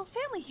join our little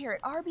family here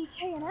at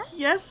RBKNS?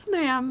 Yes,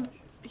 ma'am.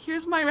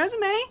 Here's my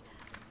resume.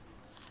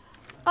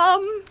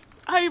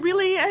 I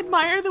really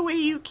admire the way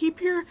you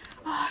keep your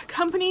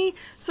company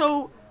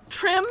so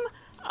trim.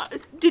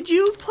 Did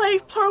you play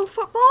pro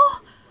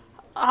football?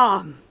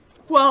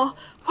 Well,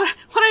 what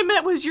I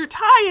meant was your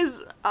tie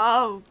is,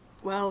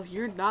 well,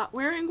 you're not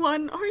wearing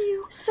one, are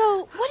you?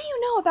 So, what do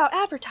you know about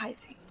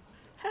advertising?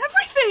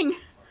 Everything!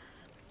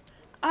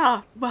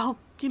 Well,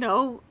 you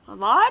know, a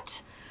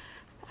lot.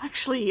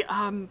 Actually,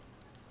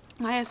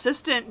 my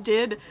assistant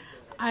did.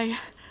 I,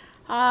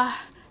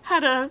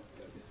 had a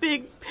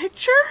big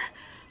picture.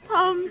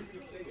 I'm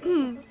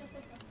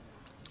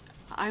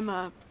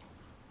a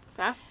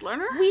fast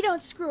learner. We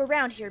don't screw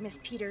around here, Miss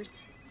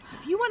Peters.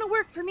 If you want to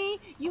work for me,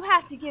 you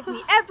have to give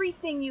me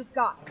everything you've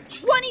got.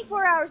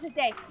 24 hours a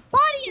day,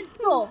 body and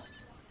soul.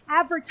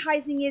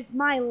 Advertising is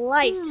my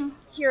life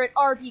here at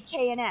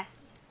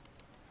RBKNS.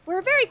 We're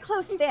a very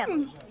close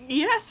family.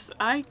 Yes,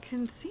 I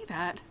can see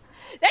that.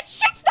 That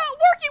shit's not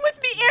working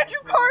with me,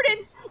 Andrew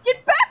Carden!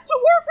 Get back to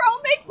work or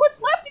I'll make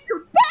what's left of your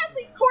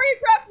badly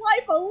choreographed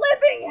life a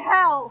living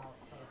hell!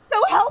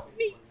 So help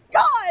me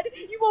God,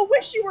 you will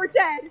wish you were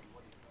dead!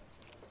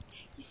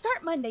 You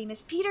start Monday,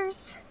 Miss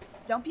Peters.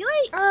 Don't be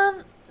late.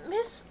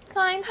 Miss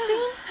Feinstein?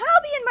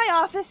 I'll be in my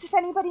office if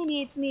anybody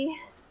needs me.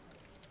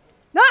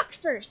 Knock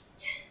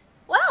first.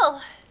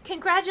 Well,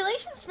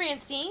 congratulations,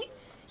 Francine.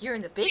 You're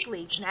in the big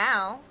leagues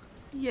now.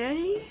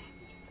 Yay.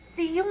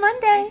 See you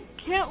Monday.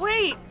 Can't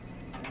wait.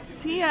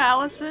 See ya,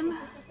 Allison.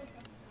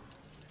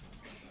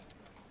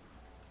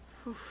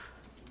 Oof.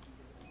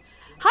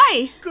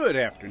 Hi. Good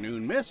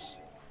afternoon, miss.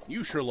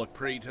 You sure look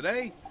pretty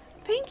today.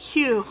 Thank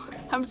you.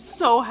 I'm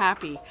so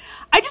happy.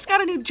 I just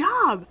got a new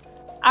job.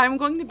 I'm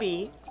going to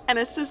be an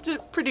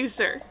assistant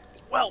producer.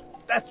 Well,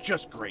 that's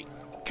just great.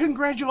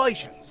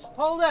 Congratulations.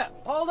 Hold up.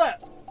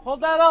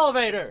 Hold that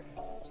elevator.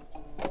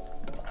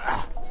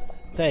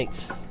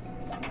 Thanks.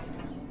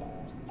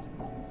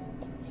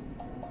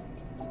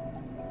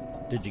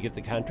 Did you get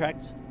the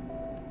contracts?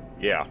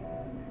 Yeah.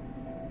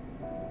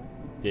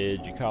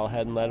 Did you call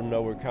ahead and let them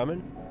know we're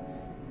coming?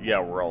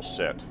 Yeah, we're all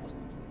set.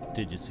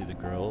 Did you see the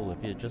girl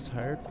Olivia just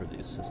hired for the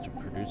assistant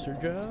producer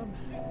job?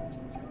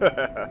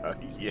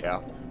 Yeah.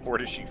 Where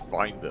does she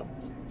find them?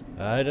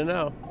 I don't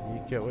know.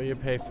 You get what you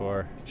pay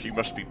for. She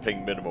must be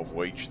paying minimum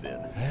wage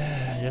then.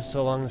 Just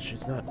so long as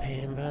she's not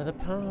paying by the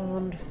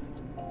pound.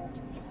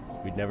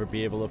 We'd never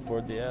be able to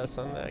afford the ass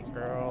on that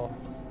girl.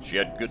 She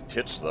had good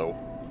tits, though.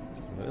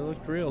 They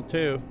looked real,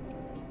 too.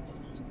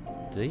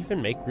 Do they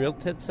even make real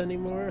tits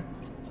anymore?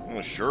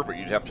 Well, sure, but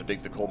you'd have to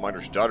take the coal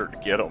miner's daughter to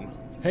get them.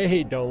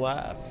 Hey, don't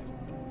laugh.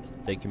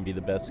 They can be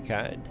the best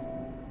kind.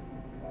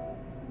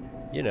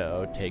 You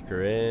know, take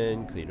her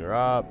in, clean her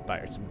up, buy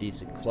her some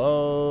decent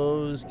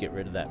clothes, get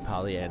rid of that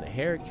Pollyanna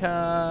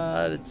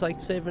haircut. It's like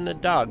saving a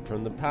dog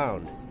from the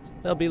pound.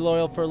 They'll be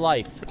loyal for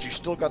life. But you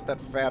still got that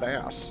fat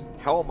ass.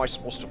 How am I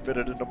supposed to fit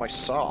it into my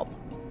Saab?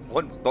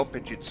 One bump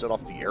and you'd set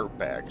off the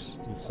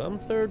airbags. In some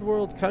third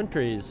world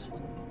countries,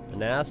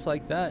 an ass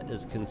like that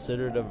is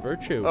considered a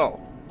virtue. Oh,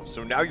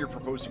 so now you're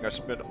proposing I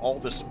spend all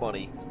this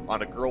money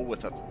on a girl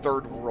with a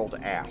third world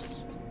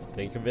ass.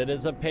 Think of it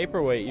as a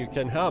paperweight you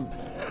can hump.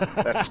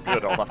 That's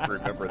good, I'll have to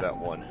remember that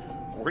one.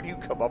 Where do you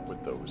come up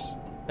with those?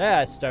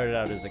 I started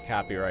out as a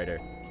copywriter.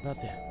 About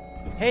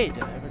that. Hey,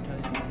 did I ever tell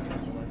you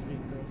about the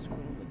lesbian girl school,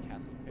 the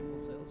Catholic pickle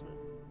salesman?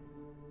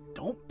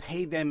 Don't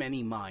pay them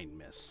any mind,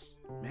 miss.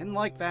 Men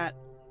like that,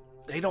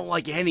 they don't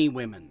like any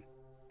women.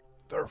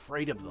 They're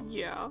afraid of them.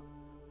 Yeah.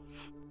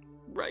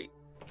 Right.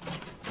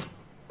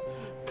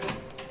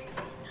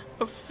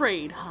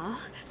 Afraid, huh?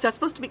 Is that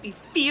supposed to make me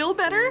feel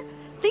better?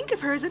 Think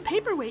of her as a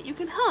paperweight you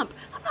can hump.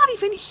 I'm not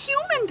even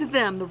human to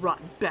them, the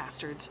rotten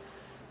bastards.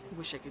 I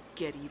wish I could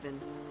get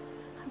even.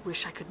 I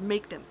wish I could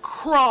make them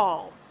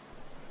crawl.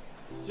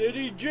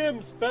 City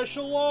Gym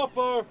special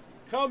offer.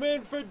 Come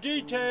in for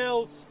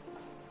details.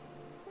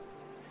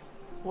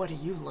 What are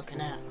you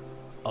looking at?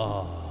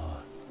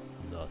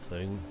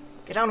 Nothing.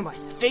 Get out of my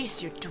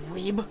face, you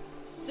dweeb.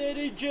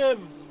 City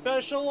Gym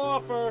special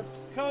offer.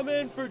 Come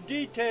in for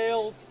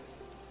details.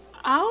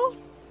 I'll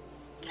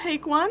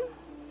take one.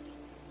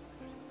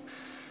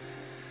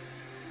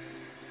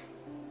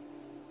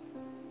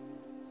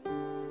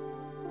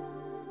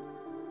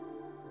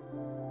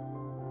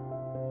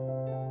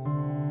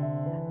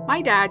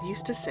 My dad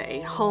used to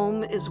say,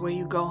 home is where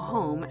you go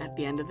home at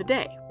the end of the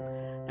day.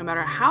 No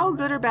matter how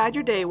good or bad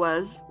your day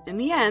was, in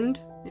the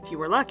end, if you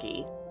were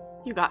lucky,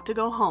 you got to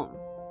go home.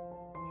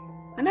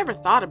 I never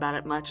thought about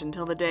it much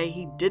until the day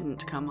he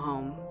didn't come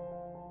home.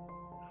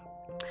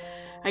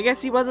 I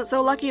guess he wasn't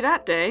so lucky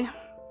that day.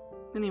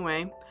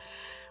 Anyway,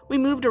 we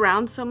moved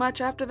around so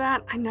much after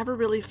that, I never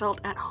really felt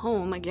at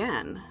home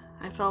again.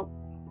 I felt,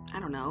 I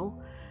don't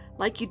know,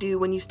 like you do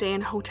when you stay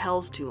in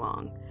hotels too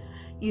long.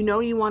 You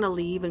know you want to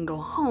leave and go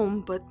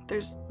home, but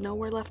there's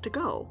nowhere left to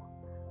go.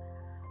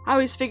 I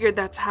always figured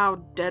that's how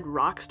dead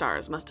rock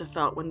stars must have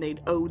felt when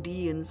they'd OD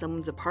in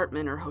someone's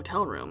apartment or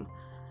hotel room.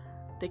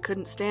 They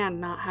couldn't stand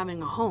not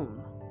having a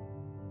home.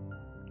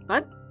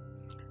 But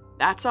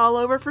that's all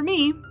over for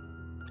me.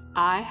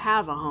 I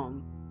have a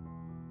home.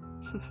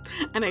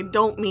 And I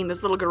don't mean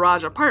this little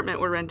garage apartment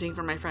we're renting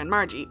for my friend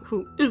Margie,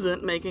 who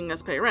isn't making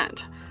us pay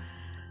rent.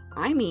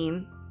 I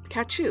mean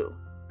Kachu.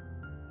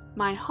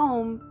 My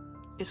home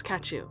is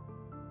Kachu.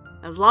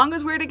 As long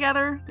as we're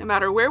together, no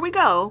matter where we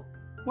go,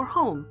 we're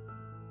home.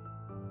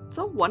 It's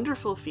a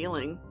wonderful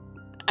feeling,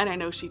 and I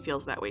know she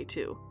feels that way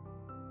too.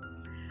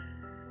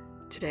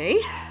 Today,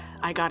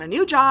 I got a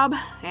new job,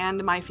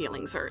 and my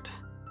feelings hurt.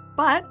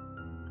 But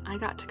I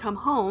got to come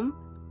home,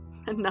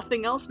 and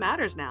nothing else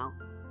matters now.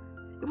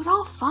 It was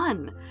all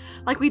fun.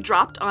 Like we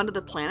dropped onto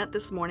the planet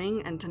this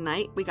morning, and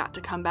tonight we got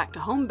to come back to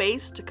home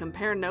base to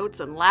compare notes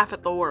and laugh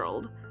at the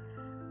world.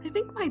 I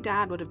think my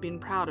dad would have been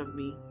proud of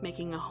me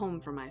making a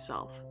home for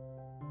myself.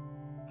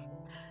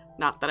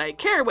 Not that I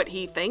care what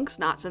he thinks,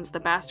 not since the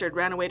bastard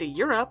ran away to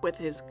Europe with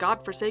his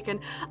godforsaken,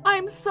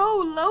 "I'm so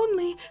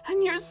lonely,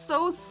 and you're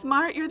so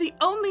smart, you're the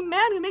only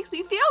man who makes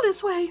me feel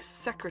this way,"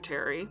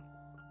 secretary.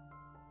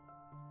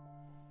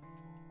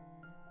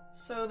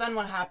 So then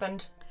what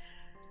happened?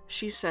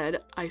 She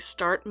said, "I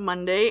start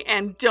Monday,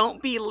 and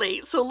don't be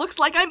late, so looks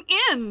like I'm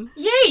in."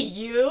 Yay,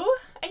 you!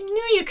 I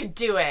knew you could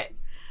do it.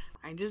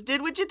 I just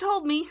did what you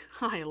told me.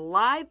 I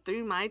lied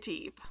through my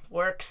teeth.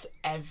 Works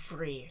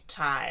every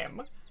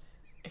time.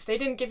 If they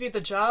didn't give you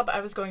the job,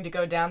 I was going to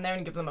go down there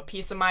and give them a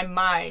piece of my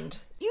mind.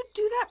 You'd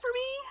do that for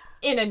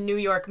me? In a New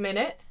York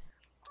minute.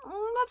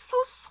 Oh, that's so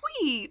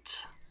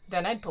sweet.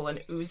 Then I'd pull an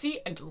Uzi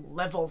and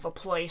level the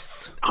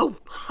place. Oh,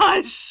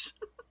 hush!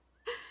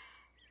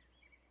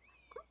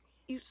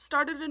 You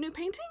started a new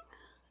painting?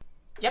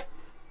 Yep.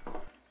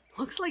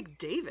 Looks like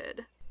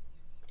David.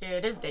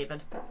 It is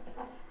David.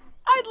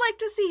 I'd like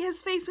to see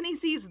his face when he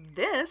sees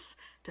this.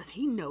 Does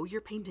he know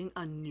you're painting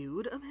a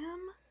nude of him?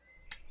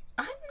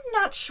 I'm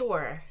not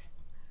sure.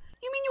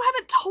 You mean you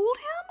haven't told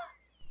him?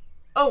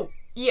 Oh,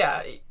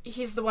 yeah,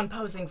 he's the one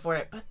posing for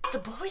it, but the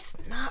boy's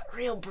not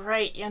real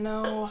bright, you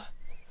know.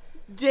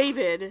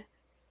 David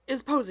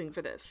is posing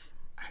for this.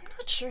 I'm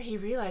not sure he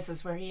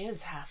realizes where he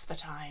is half the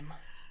time.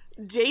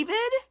 David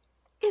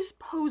is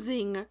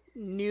posing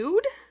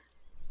nude?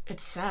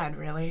 It's sad,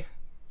 really.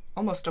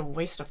 Almost a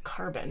waste of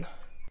carbon.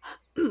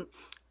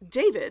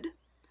 David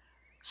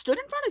stood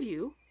in front of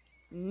you,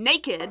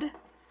 naked,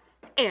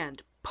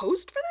 and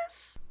posed for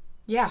this?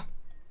 Yeah,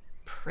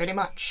 pretty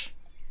much.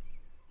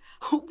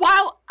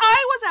 While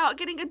I was out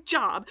getting a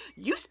job,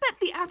 you spent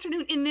the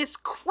afternoon in this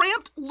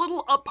cramped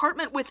little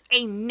apartment with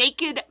a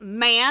naked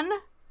man?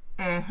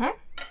 Mm-hmm.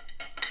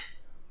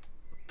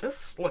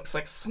 This looks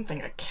like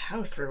something a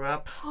cow threw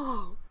up.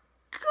 Oh,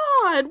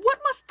 God, what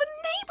must the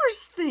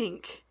neighbors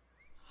think?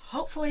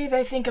 Hopefully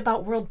they think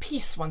about world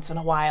peace once in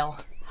a while.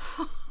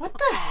 What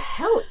the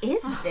hell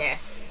is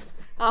this?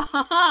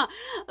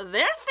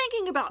 They're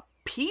thinking about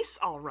peace,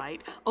 all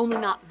right. Only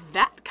not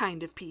that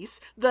kind of peace.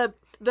 The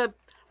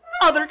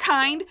other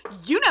kind,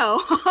 you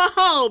know.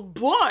 Oh,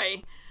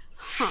 boy.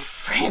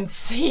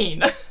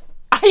 Francine,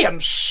 I am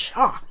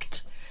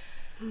shocked.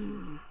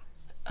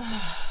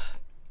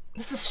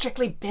 This is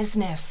strictly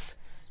business.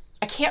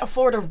 I can't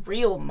afford a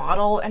real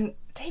model, and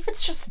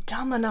David's just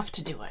dumb enough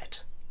to do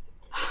it.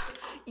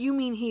 You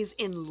mean he's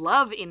in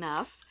love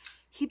enough?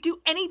 He'd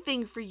do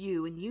anything for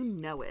you, and you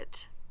know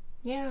it.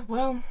 Yeah,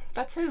 well,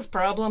 that's his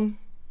problem.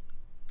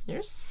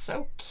 You're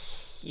so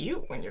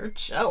cute when you're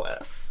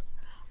jealous.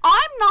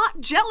 I'm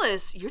not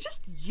jealous. You're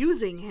just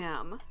using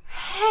him.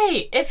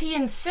 Hey, if he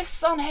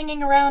insists on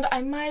hanging around,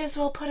 I might as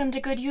well put him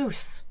to good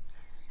use.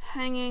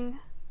 Hanging?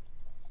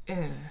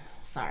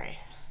 Sorry.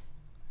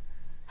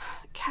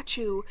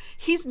 Kachu,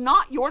 he's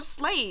not your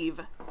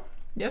slave.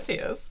 Yes, he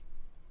is.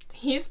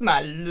 He's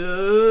my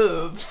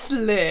love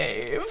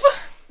slave.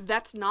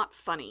 That's not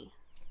funny.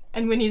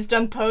 And when he's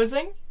done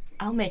posing,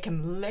 I'll make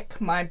him lick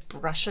my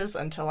brushes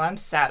until I'm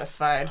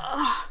satisfied.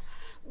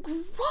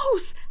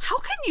 Gross! How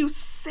can you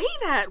say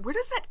that? Where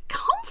does that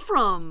come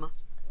from?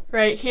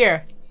 Right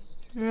here.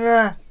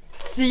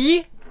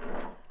 See?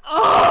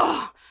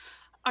 Ugh!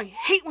 I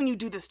hate when you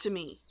do this to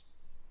me.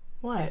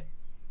 What?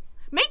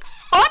 Make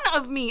fun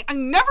of me! I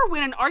never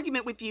win an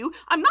argument with you.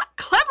 I'm not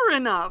clever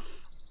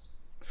enough.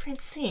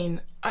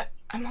 Francine,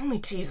 I'm only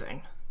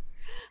teasing.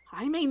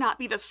 I may not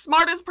be the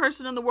smartest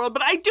person in the world,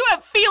 but I do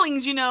have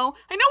feelings, you know.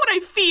 I know what I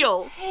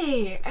feel.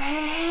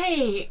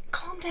 Hey,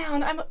 calm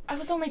down. I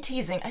was only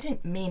teasing. I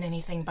didn't mean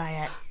anything by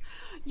it.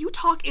 You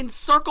talk in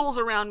circles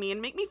around me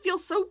and make me feel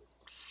so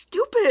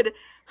stupid.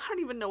 I don't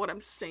even know what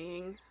I'm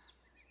saying.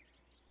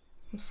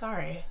 I'm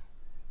sorry.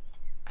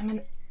 I'm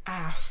an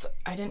ass.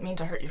 I didn't mean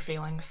to hurt your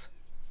feelings.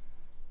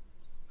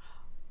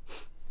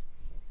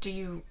 Do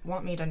you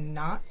want me to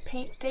not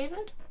paint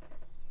David?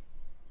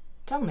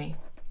 Tell me.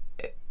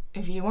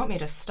 If you want me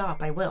to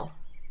stop, I will.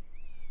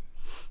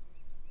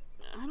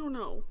 I don't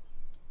know.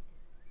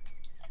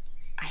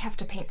 I have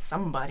to paint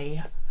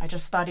somebody. I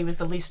just thought he was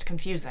the least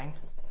confusing.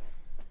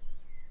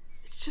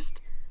 It's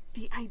just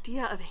the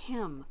idea of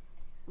him,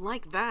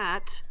 like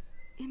that,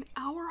 in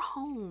our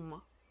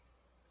home.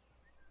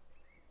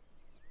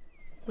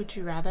 Would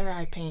you rather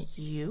I paint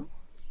you?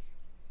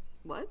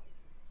 What?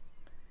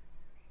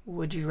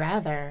 Would you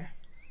rather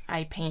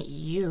I paint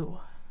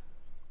you?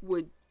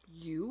 Would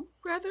you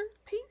rather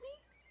paint me?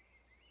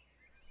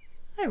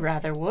 I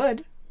rather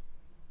would.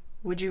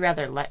 Would you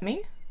rather let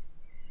me?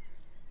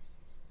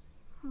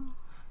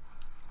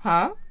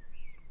 Huh?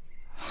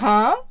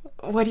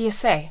 What do you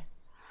say?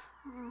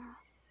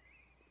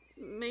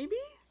 Maybe?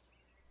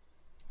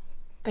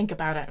 Think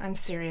about it. I'm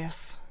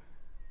serious.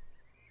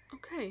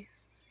 Okay.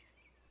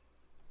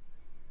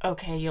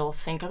 Okay, you'll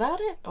think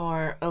about it?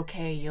 Or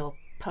okay, you'll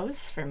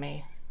pose for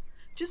me?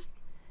 Just...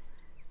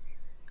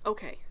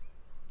 okay.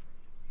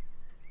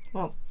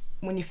 Well,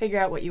 when you figure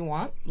out what you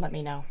want, let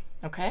me know,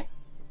 okay?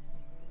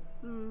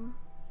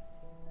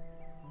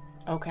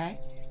 Okay?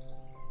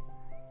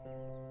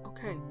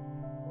 Okay.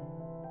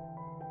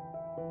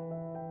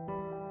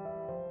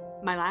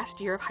 My last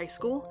year of high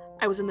school,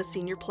 I was in the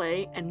senior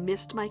play and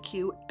missed my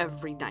cue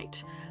every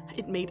night.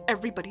 It made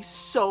everybody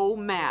so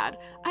mad.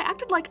 I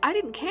acted like I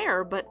didn't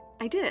care, but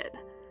I did.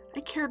 I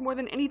cared more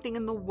than anything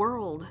in the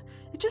world.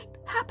 It just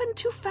happened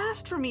too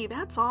fast for me,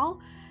 that's all.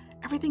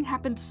 Everything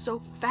happened so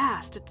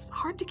fast, it's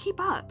hard to keep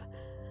up.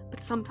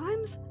 But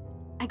sometimes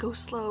I go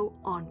slow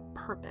on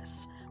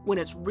purpose. When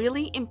it's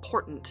really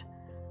important,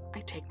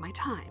 I take my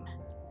time.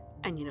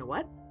 And you know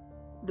what?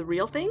 The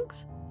real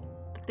things,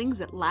 the things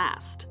that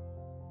last,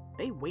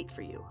 they wait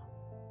for you.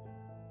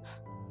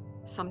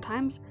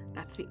 Sometimes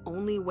that's the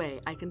only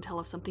way I can tell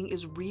if something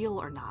is real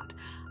or not.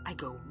 I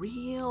go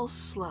real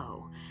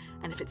slow,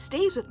 and if it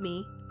stays with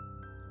me,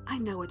 I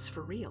know it's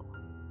for real.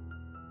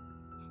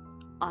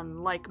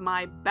 Unlike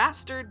my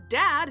bastard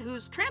dad,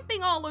 who's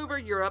tramping all over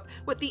Europe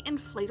with the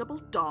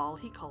inflatable doll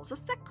he calls a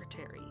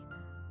secretary.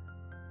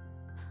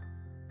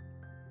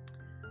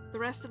 The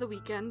rest of the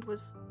weekend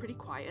was pretty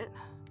quiet.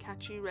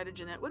 Catchy read a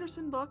Jeanette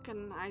Witterson book,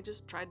 and I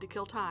just tried to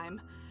kill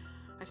time.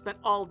 I spent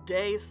all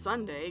day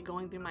Sunday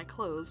going through my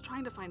clothes,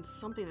 trying to find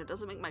something that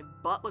doesn't make my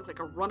butt look like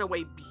a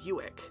runaway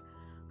Buick.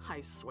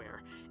 I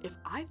swear, if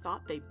I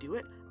thought they'd do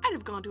it, I'd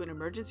have gone to an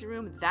emergency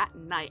room that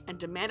night and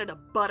demanded a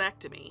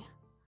buttectomy.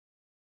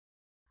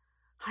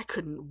 I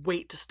couldn't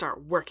wait to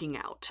start working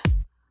out.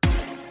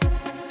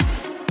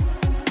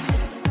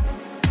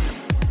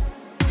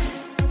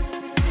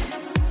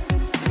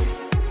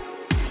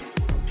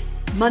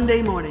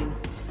 Monday morning,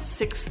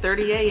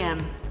 6:30 a.m.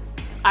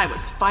 I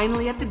was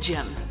finally at the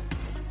gym.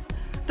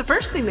 The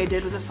first thing they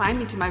did was assign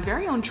me to my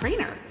very own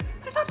trainer.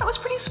 I thought that was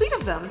pretty sweet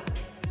of them.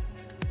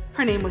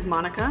 Her name was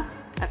Monica.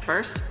 At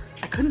first,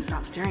 I couldn't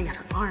stop staring at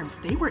her arms.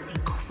 They were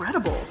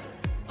incredible.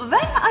 Then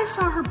I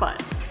saw her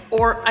butt.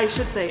 Or I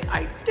should say,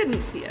 I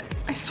didn't see it.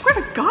 I swear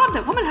to God,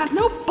 that woman has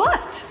no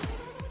butt.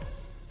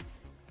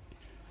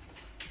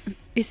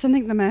 Is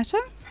something the matter?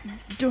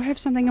 Do I have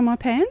something in my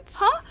pants?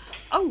 Huh?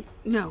 Oh,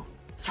 no.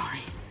 Sorry.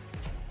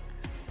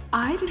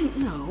 I didn't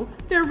know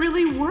there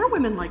really were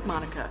women like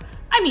Monica.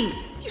 I mean,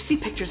 you see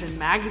pictures in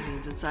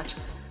magazines and such,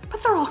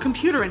 but they're all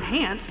computer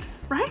enhanced,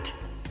 right?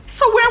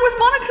 So where was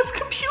Monica's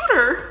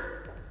computer?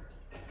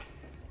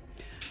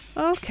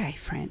 Okay,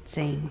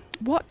 Francine.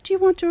 What do you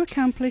want to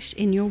accomplish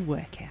in your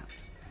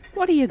workouts?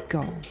 What are your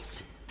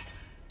goals?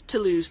 To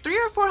lose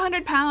 300 or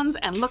 400 pounds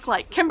and look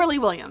like Kimberly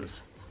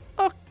Williams.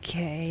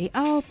 Okay,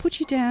 I'll put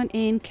you down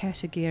in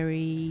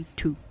category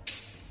 2.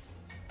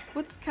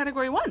 What's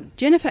category 1?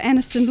 Jennifer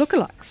Aniston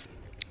lookalikes.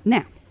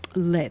 Now,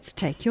 let's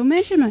take your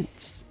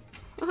measurements.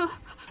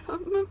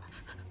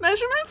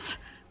 Measurements?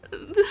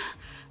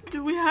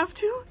 Do we have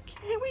to?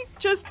 Can't we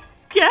just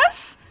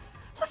guess?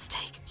 Let's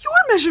take your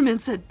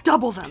measurements and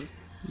double them.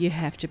 You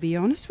have to be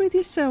honest with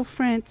yourself,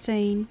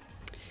 Francine.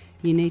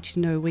 You need to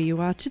know where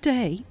you are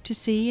today to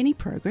see any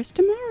progress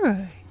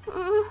tomorrow.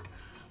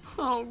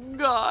 Oh,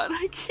 God,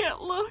 I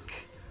can't look.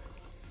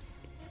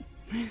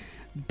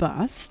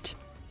 Bust.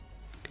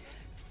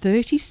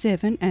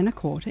 37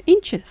 1/4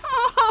 inches.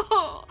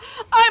 Oh,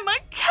 I'm a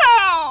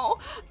cow!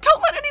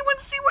 Don't let anyone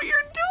see what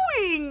you're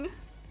doing!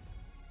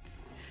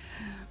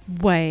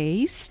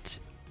 Waist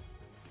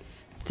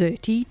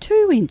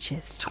 32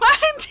 inches.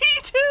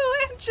 22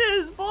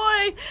 inches!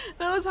 Boy,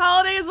 those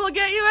holidays will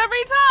get you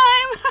every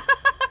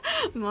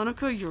time!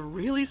 Monica, you're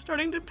really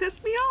starting to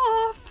piss me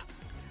off.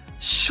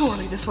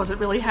 Surely this wasn't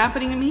really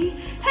happening to me.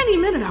 Any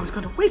minute I was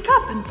going to wake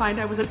up and find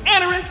I was an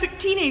anorexic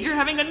teenager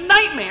having a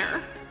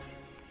nightmare.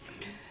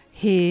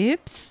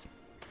 Hips.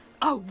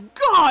 Oh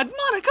God,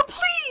 Monica,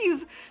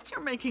 please! You're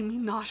making me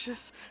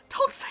nauseous.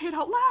 Don't say it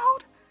out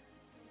loud.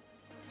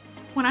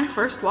 When I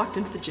first walked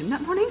into the gym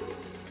that morning,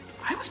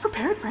 I was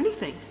prepared for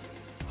anything.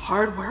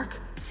 Hard work,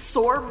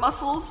 sore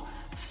muscles,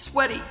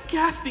 sweaty,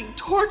 gasping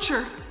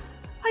torture.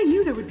 I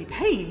knew there would be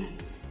pain.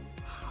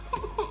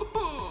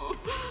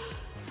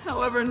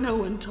 However, no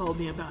one told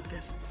me about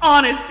this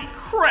honesty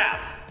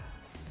crap.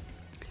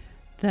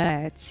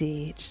 That's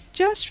it.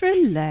 Just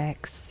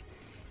relax.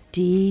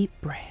 Deep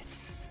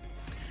breaths.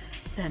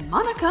 Then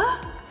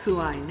Monica, who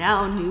I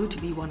now knew to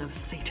be one of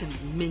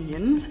Satan's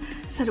minions,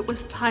 said it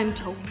was time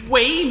to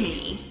weigh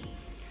me.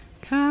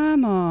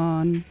 Come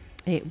on.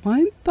 It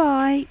won't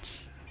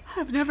bite.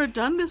 I've never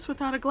done this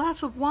without a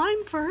glass of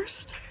wine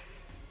first.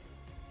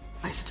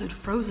 I stood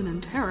frozen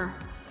in terror,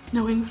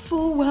 knowing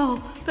full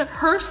well that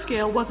her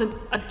scale wasn't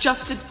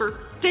adjusted for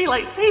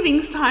daylight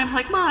savings time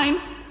like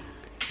mine.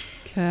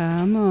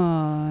 Come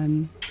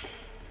on.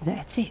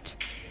 That's it.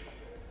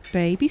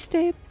 Baby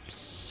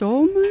steps.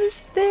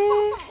 Almost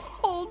there.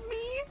 Hold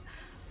me.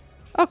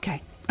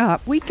 Okay,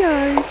 up we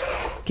go.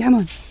 Come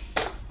on.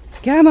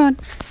 Come on.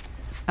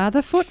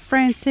 Other foot,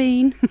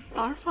 Francine.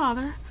 Our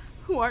Father,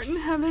 who art in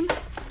heaven.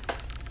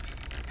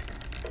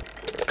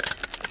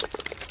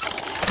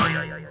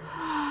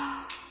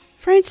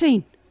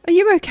 Francine, are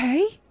you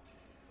okay?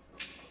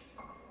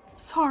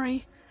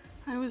 Sorry,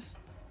 I was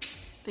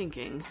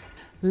thinking.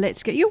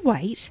 Let's get your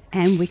weight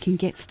and we can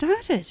get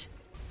started.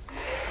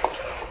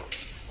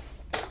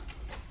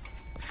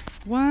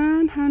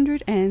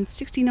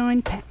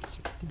 169 pounds.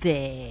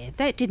 There,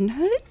 that didn't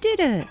hurt, did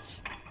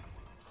it?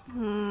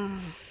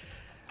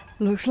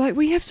 Looks like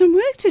we have some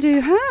work to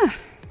do, huh?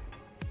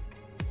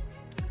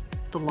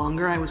 The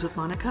longer I was with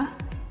Monica,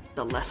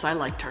 the less I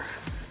liked her.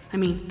 I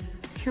mean,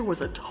 here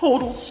was a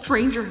total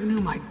stranger who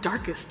knew my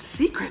darkest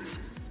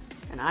secrets,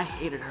 and I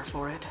hated her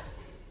for it.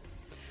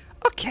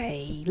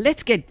 Okay,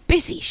 let's get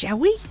busy, shall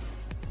we?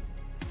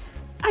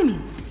 I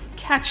mean,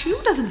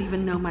 Kachu doesn't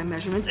even know my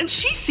measurements, and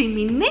she's seen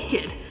me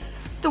naked.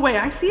 The way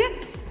I see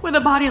it, with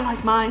a body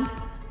like mine,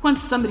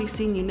 once somebody's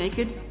seen you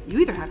naked, you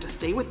either have to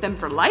stay with them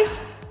for life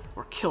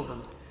or kill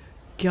them.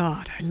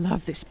 God, I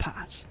love this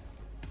part.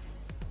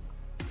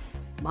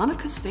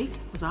 Monica's fate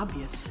was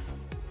obvious.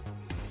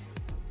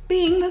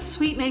 Being the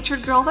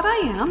sweet-natured girl that I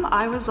am,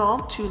 I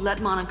resolved to let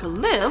Monica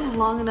live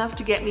long enough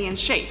to get me in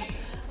shape.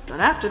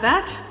 But after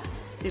that,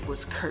 it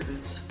was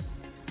curtains.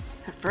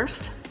 At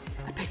first,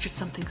 I pictured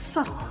something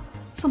subtle,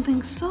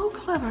 something so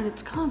clever in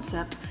its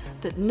concept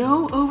that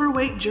no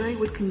overweight jury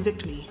would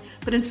convict me,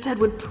 but instead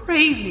would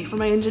praise me for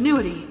my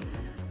ingenuity.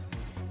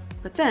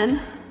 But then,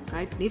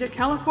 I'd need a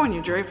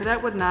California jury for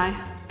that, wouldn't I?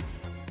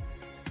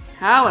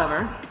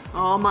 However,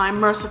 all my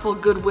merciful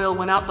goodwill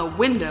went out the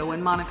window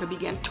when Monica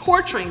began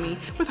torturing me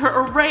with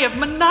her array of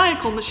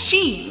maniacal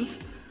machines.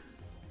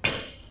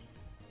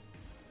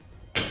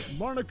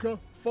 Monica,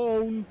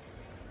 phone.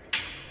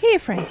 Here,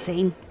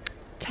 Francine.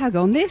 Tug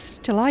on this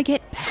till I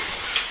get back.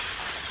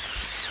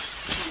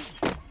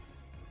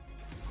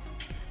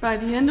 By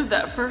the end of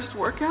that first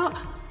workout,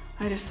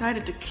 I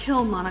decided to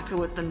kill Monica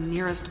with the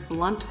nearest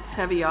blunt,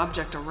 heavy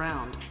object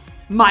around.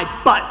 My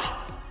butt!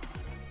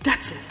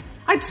 That's it.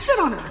 I'd sit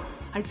on her.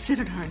 I'd sit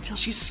on her until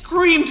she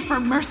screamed for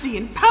mercy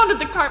and pounded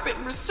the carpet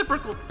in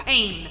reciprocal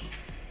pain.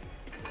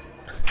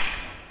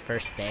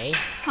 First day?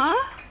 Huh?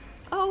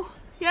 Oh,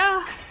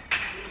 yeah.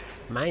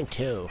 Mine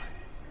too.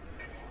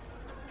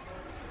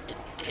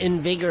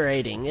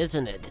 Invigorating,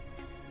 isn't it?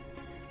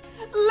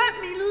 Let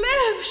me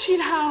live,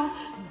 she'd howl.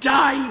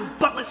 Die, you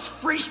buttless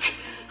freak!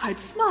 I'd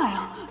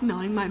smile,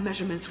 knowing my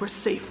measurements were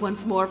safe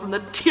once more from the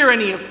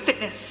tyranny of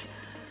fitness.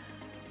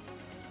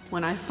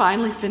 When I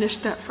finally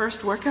finished that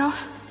first workout,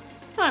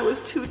 I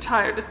was too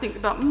tired to think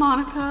about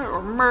Monica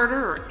or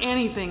murder or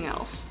anything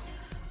else.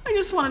 I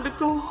just wanted to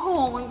go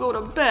home and go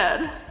to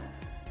bed.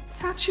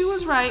 Kachu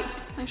was right.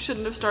 I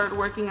shouldn't have started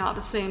working out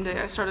the same day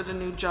I started a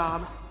new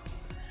job.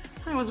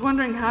 I was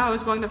wondering how I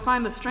was going to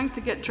find the strength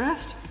to get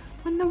dressed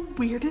when the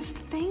weirdest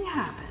thing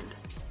happened.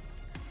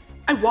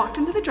 I walked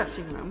into the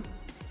dressing room,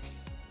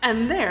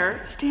 and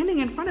there, standing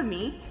in front of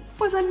me,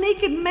 was a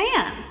naked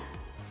man.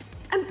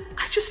 And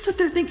I just stood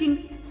there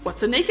thinking,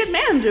 what's a naked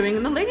man doing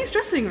in the ladies'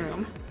 dressing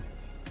room?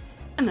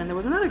 And then there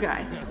was another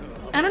guy,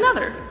 and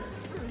another.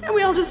 And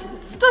we all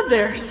just stood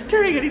there,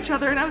 staring at each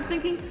other, and I was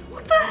thinking,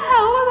 what the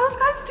hell are those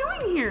guys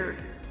doing here?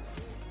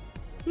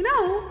 You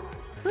know,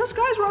 those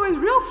guys were always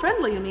real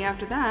friendly to me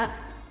after that.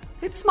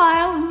 They'd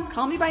smile and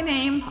call me by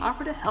name,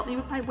 offer to help me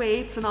with my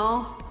weights and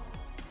all.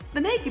 The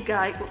naked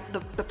guy,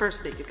 the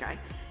first naked guy,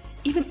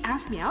 Even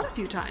asked me out a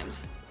few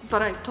times,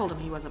 but I told him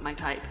he wasn't my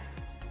type.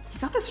 He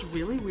got this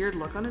really weird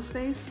look on his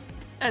face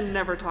and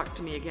never talked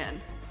to me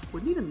again.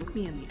 Wouldn't even look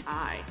me in the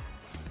eye.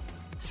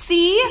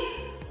 See?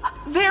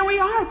 There we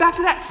are, back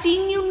to that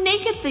seeing you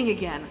naked thing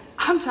again.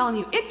 I'm telling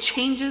you, it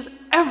changes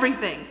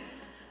everything.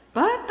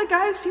 But the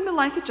guys seem to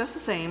like it just the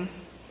same.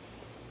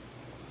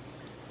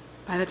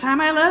 By the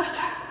time I left,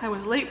 I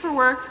was late for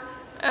work.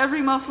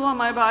 Every muscle on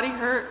my body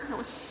hurt. I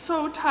was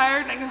so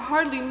tired I could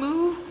hardly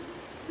move.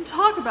 And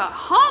talk about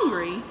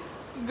hungry.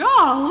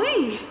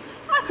 Golly,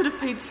 I could have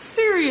paid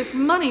serious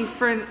money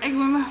for an egg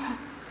muffin.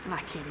 And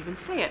I can't even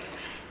say it.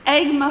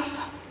 Egg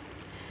muffin.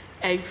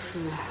 Egg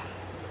food.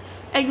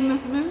 Egg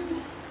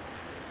muffin.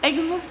 Egg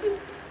muffin.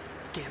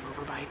 Damn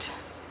overbite.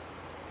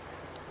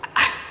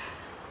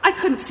 I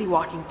couldn't see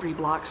walking 3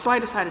 blocks, so I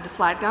decided to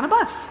flag down a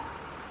bus.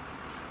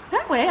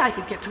 That way I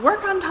could get to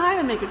work on time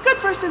and make a good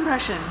first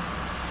impression.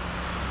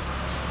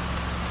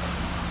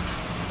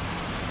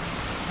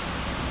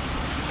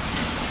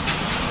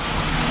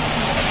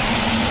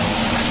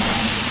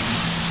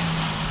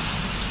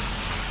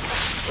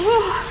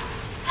 Ooh,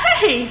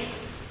 hey!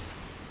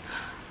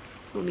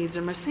 Who needs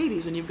a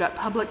Mercedes when you've got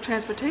public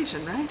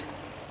transportation, right?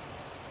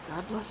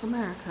 God bless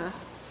America.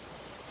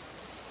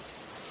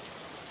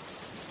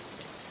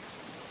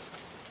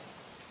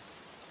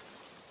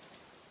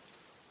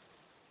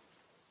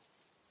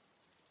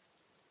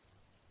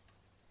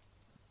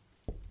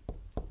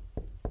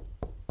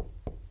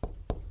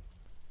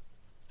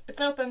 It's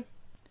open.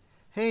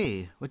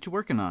 Hey, what you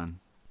working on?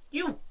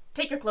 You,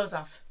 take your clothes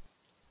off.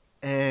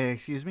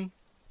 Excuse me?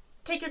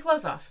 Take your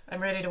clothes off. I'm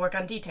ready to work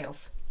on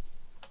details.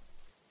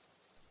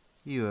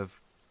 You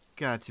have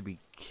got to be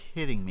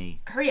kidding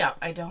me. Hurry up,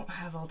 I don't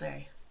have all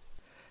day.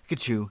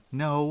 Kachu,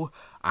 no,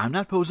 I'm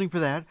not posing for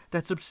that.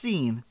 That's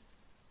obscene.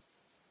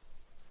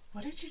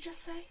 What did you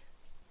just say?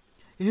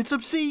 It's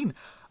obscene.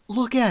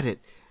 Look at it.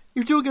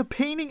 You're doing a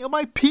painting of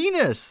my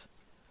penis.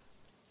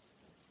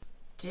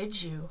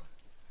 Did you,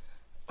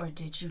 or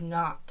did you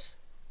not,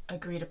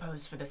 agree to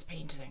pose for this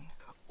painting?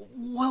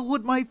 What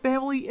would my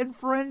family and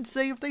friends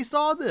say if they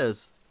saw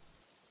this?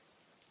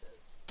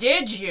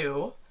 Did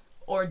you,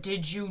 or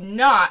did you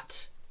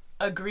not,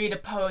 agree to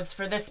pose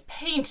for this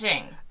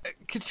painting?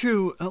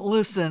 Kachu,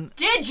 listen.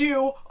 Did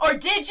you, or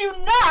did you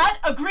not,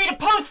 agree to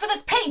pose for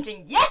this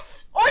painting?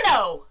 Yes or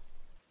no?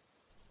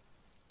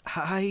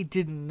 I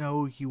didn't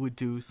know you would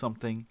do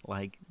something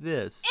like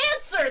this.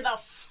 Answer the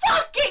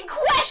fucking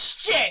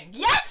question!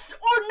 Yes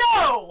or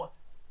no?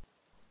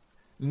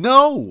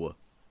 No!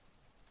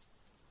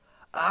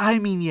 I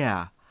mean,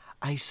 yeah,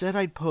 I said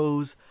I'd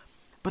pose,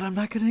 but I'm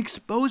not going to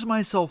expose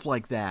myself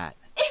like that.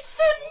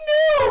 It's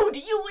a nude,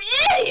 you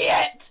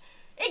idiot!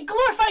 It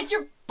glorifies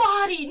your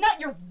body, not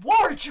your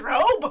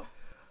wardrobe!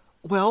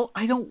 Well,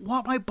 I don't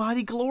want my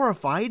body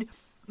glorified.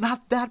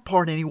 Not that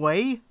part,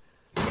 anyway.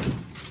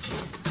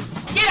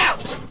 Get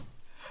out!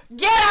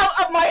 Get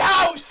out of my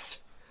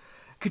house!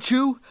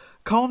 Kachu,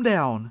 calm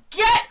down.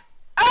 Get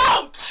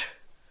out!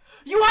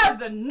 You have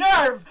the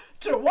nerve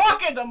to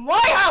walk into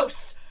my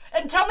house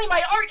and tell me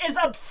my art is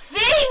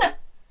obscene?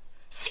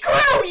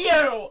 Screw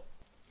you!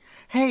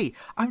 Hey,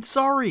 I'm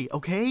sorry,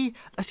 okay?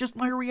 That's just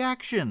my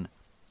reaction.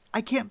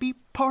 I can't be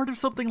part of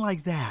something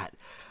like that.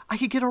 I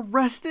could get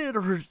arrested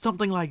or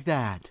something like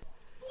that.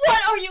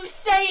 What are you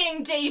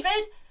saying,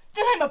 David?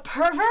 That I'm a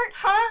pervert,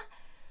 huh?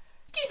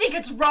 Do you think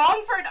it's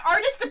wrong for an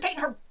artist to paint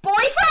her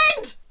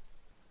boyfriend?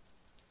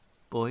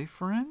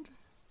 Boyfriend?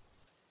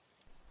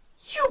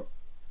 You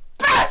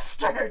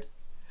bastard!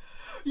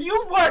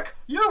 You work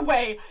your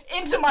way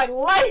into my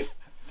life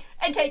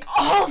and take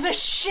all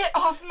this shit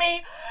off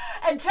me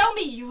and tell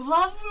me you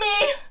love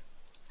me.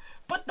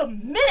 But the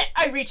minute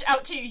I reach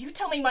out to you, you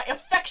tell me my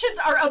affections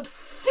are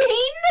obscene?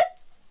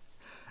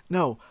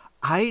 No,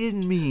 I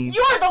didn't mean...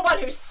 You're the one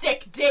who's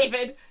sick,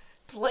 David,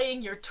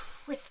 playing your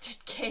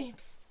twisted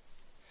games.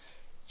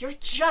 You're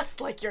just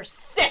like your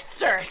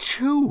sister.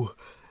 Kachu,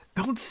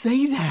 don't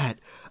say that.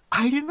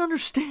 I didn't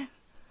understand.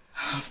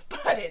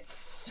 But it's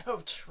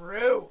so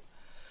true.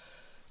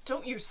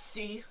 Don't you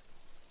see?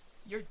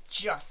 You're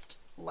just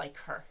like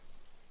her.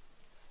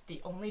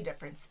 The only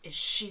difference is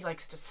she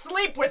likes to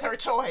sleep with her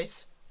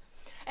toys.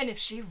 And if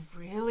she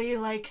really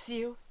likes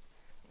you,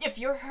 if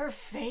you're her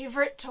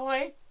favorite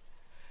toy,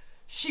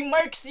 she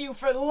marks you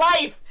for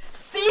life.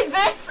 See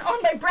this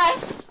on my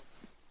breast?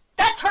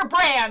 That's her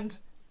brand.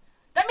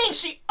 That means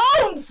she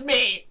owns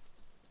me.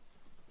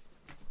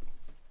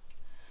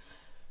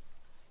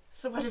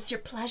 So what is your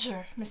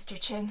pleasure, Mr.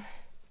 Chin?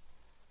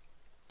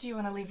 Do you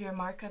want to leave your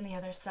mark on the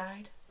other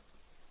side?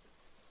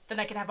 Then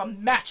I can have a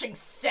matching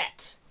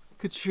set.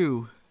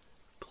 Kachu,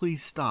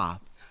 please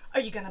stop. Are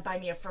you gonna buy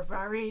me a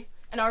Ferrari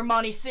and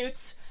Armani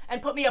suits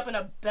and put me up in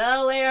a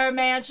Bel Air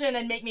mansion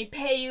and make me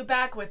pay you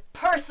back with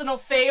personal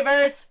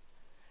favors?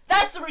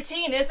 That's the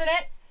routine, isn't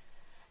it?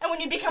 And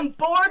when you become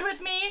bored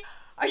with me,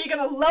 are you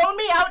gonna loan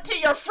me out to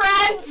your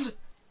friends?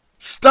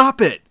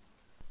 Stop it!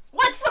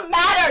 What's the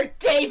matter,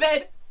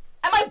 David?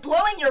 Am I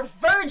blowing your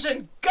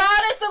virgin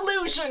goddess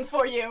illusion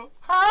for you,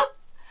 huh?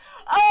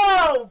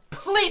 Oh,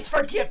 please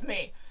forgive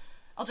me.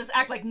 I'll just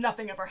act like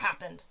nothing ever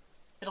happened.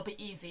 It'll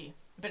be easy.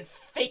 I've been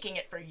faking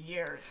it for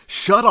years.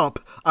 Shut up!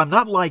 I'm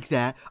not like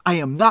that. I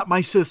am not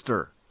my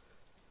sister.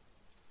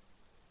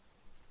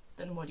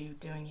 Then what are you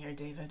doing here,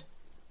 David?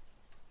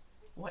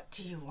 What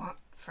do you want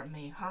from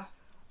me, huh?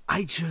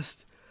 I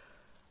just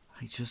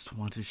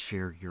want to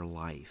share your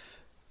life.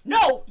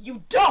 No,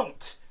 you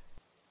don't!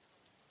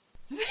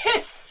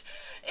 This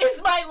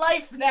is my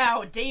life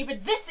now,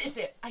 David. This is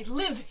it. I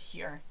live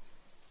here.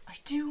 I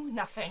do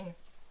nothing.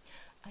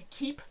 I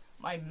keep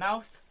my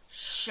mouth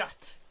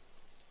shut.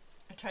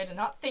 I try to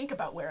not think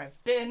about where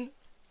I've been,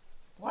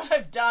 what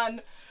I've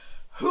done,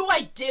 who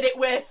I did it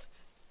with.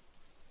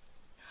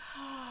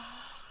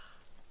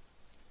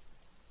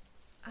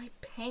 I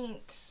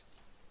paint.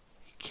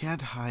 You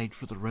can't hide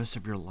for the rest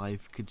of your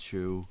life,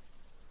 Kachu.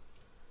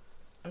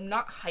 I'm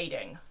not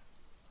hiding.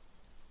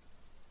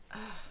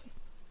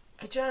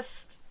 I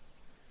just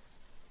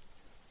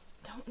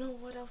don't know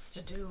what else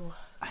to do.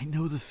 I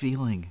know the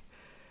feeling.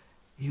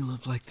 You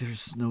live like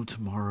there's no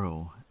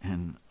tomorrow,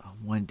 and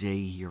one day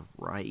you're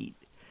right,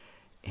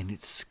 and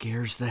it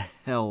scares the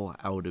hell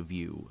out of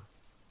you.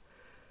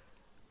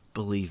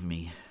 Believe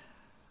me,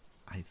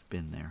 I've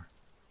been there.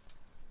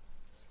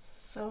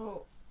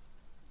 So,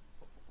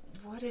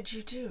 what did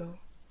you do?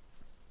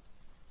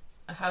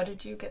 How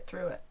did you get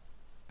through it?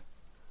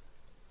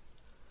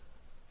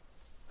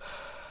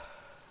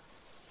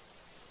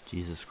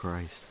 Jesus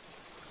Christ.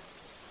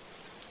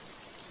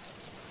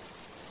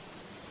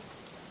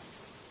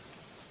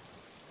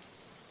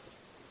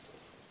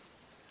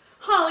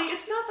 Holly,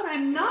 it's not that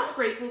I'm not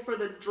grateful for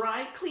the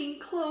dry, clean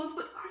clothes,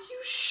 but are you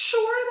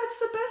sure that's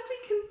the best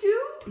we can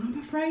do? I'm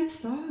afraid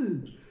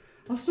so.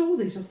 I saw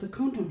this off the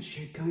condom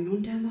shoot going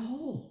on down the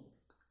hall.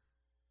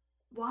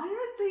 Why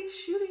aren't they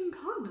shooting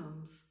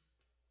condoms?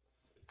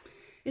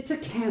 It's a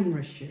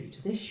camera shoot.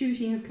 They're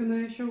shooting a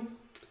commercial.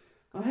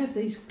 I'll have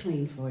these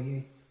cleaned for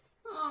you.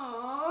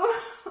 Aww.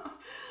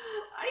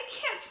 I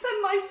can't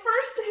spend my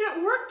first day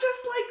at work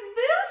just like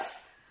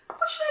this.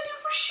 What should I do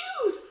for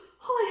shoes?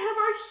 All I have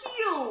are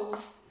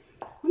heels.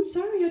 I'm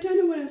sorry, I don't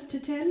know what else to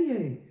tell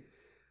you.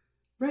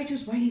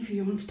 Rachel's waiting for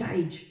you on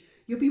stage.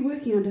 You'll be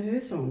working under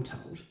her, so I'm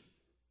told.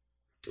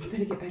 I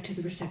better get back to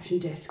the reception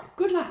desk.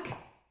 Good luck.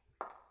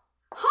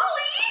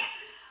 Holly!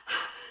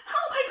 How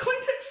am I going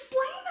to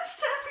explain this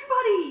to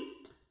everybody?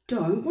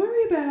 Don't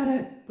worry about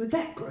it. With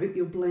that group,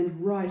 you'll blend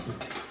right in.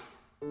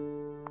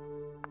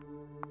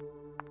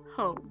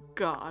 Oh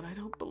God, I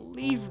don't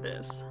believe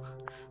this.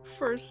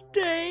 First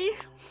day,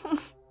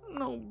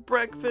 no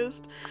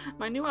breakfast,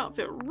 my new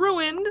outfit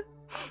ruined.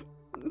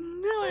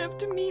 Now I have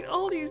to meet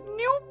all these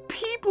new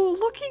people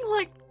looking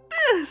like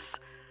this.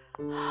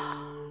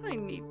 I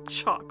need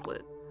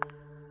chocolate.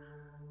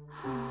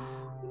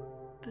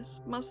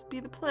 This must be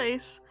the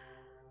place.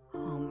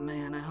 Oh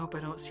man, I hope I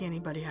don't see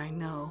anybody I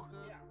know.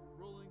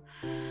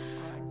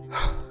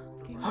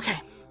 Okay,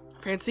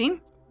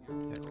 Francine,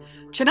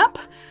 chin up,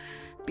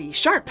 be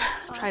sharp,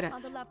 try to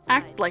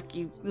act like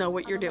you know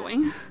what you're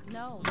doing.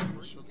 No,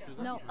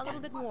 a little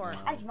bit more.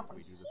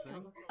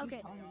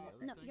 Okay,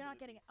 no, you're not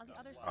getting it. On the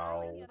other side,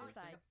 on the other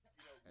side.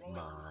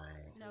 My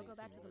No, go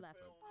back to the left.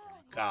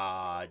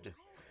 God.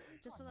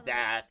 Just a little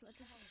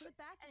That's bit.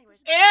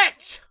 Back.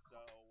 it!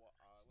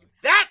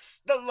 That's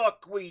the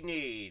look we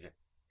need.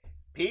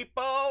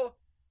 People,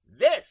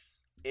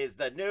 this is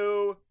the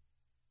new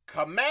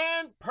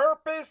Command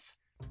Purpose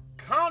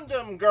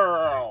Condom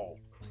Girl.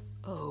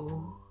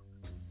 Oh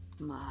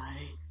my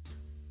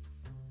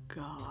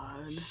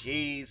God.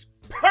 She's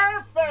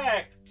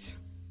perfect!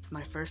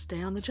 My first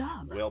day on the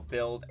job. We'll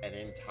build an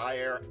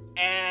entire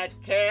ad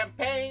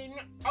campaign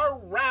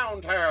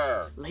around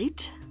her.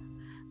 Late,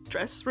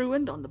 dress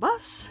ruined on the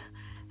bus,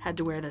 had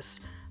to wear this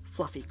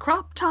fluffy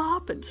crop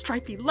top and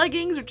stripy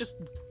leggings, or just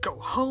go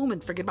home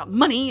and forget about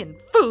money and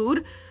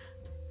food.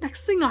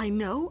 Next thing I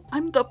know,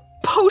 I'm the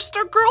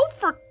poster girl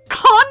for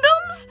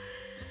condoms?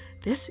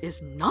 This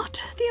is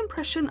not the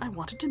impression I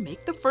wanted to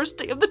make the first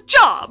day of the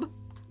job.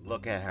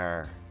 Look at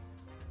her.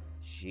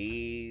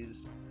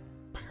 She's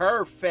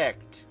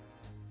perfect.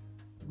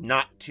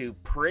 Not too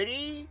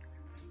pretty,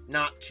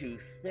 not too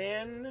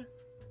thin,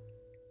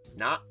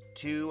 not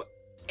too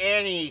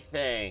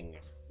anything.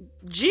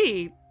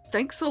 Gee,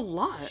 thanks a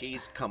lot.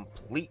 She's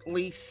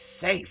completely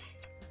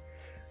safe.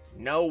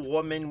 No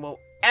woman will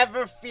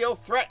ever feel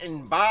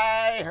threatened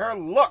by her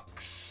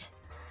looks.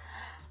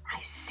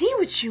 I see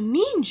what you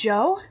mean,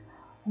 Joe.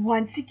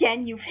 Once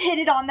again, you've hit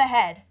it on the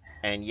head.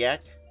 And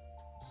yet,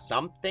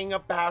 something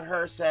about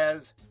her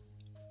says,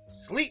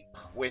 sleep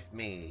with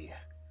me.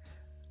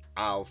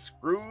 I'll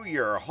screw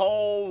your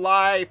whole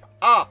life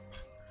up.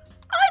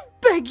 I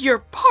beg your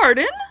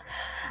pardon?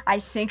 I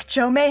think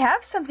Joe may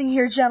have something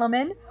here,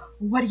 gentlemen.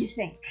 What do you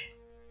think?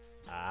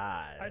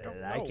 I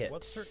don't like know. it.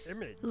 What's her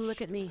image?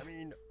 Look at me. I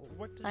mean,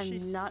 what does she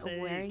I'm not say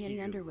wearing to any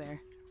you?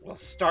 underwear. We'll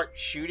start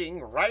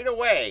shooting right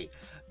away.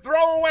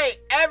 Throw away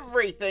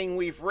everything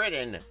we've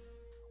written.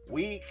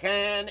 We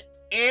can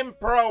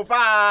improvise.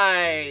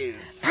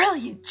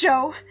 Brilliant,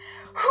 Joe.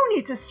 Who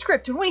needs a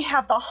script when we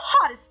have the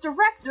hottest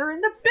director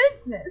in the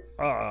business?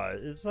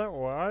 Is that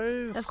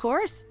wise? Of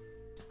course.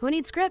 Who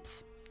needs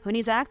scripts? Who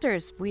needs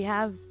actors? We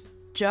have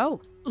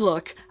Joe.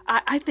 Look,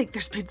 I think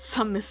there's been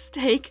some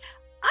mistake.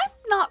 I'm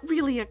not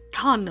really a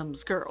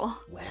condoms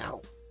girl.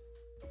 Well,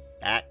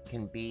 that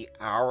can be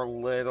our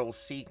little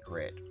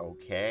secret,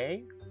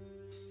 okay?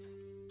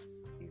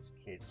 These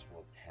kids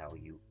will tell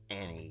you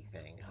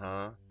anything,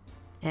 huh?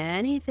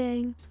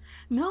 Anything.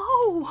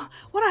 No,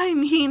 what I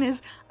mean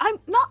is, I'm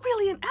not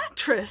really an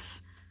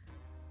actress.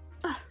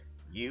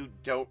 You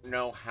don't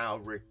know how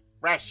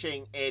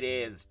refreshing it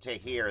is to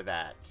hear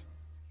that.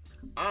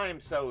 I'm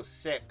so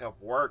sick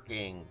of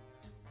working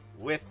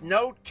with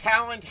no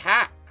talent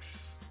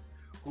hacks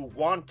who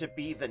want to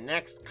be the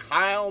next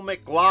Kyle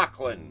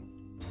MacLachlan.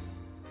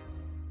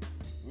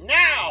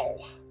 Now,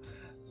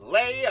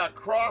 lay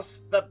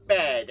across the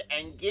bed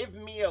and give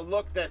me a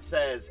look that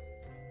says,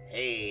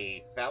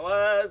 "Hey,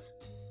 fellas,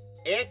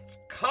 it's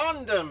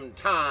condom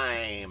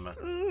time."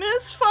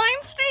 Miss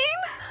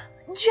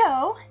Feinstein?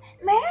 Joe,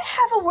 may I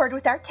have a word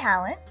with our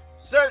talent?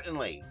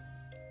 Certainly.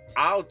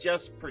 I'll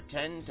just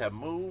pretend to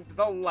move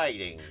the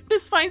lighting.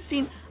 Miss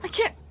Feinstein, I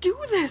can't do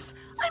this.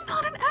 I'm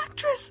not an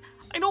actress.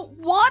 I don't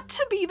want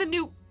to be the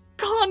new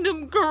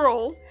condom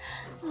girl.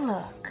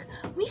 Look,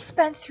 we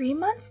spent 3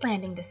 months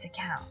landing this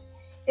account.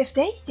 If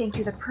they think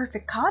you're the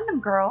perfect condom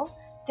girl,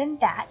 then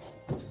that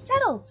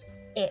settles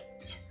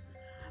it.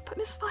 But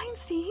Miss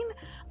Feinstein,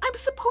 I'm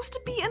supposed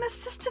to be an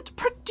assistant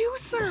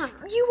producer.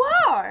 You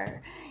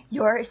are.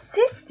 You're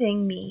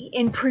assisting me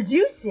in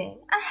producing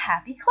a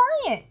happy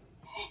client.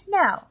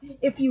 Now,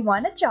 if you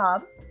want a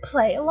job,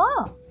 play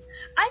along.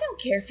 I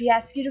don't care if he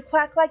asks you to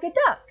quack like a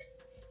duck.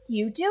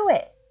 You do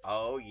it.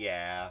 Oh,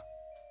 yeah.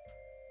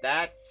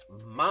 That's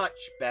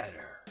much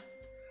better.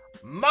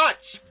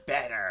 Much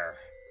better.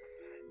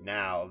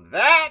 Now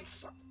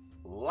that's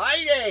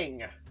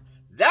lighting.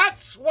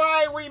 That's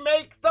why we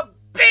make the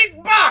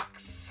big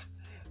bucks.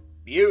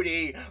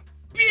 Beauty.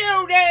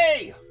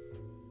 Beauty!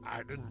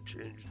 I didn't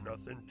change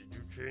nothing. Did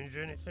you change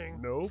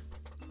anything? Nope.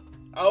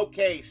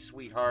 Okay,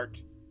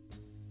 sweetheart.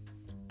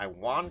 I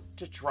want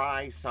to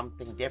try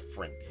something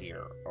different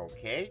here,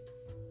 okay?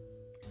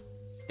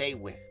 Stay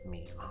with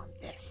me on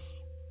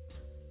this.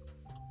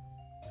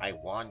 I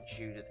want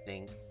you to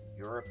think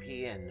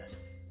European.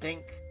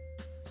 Think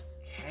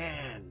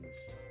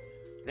Cannes.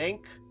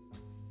 Think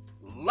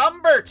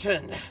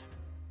Lumberton.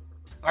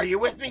 Are you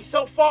with me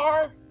so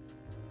far?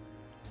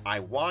 I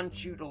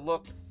want you to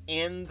look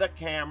in the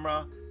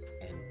camera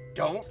and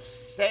don't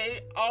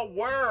say a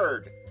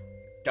word.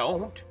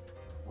 Don't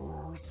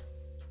move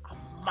a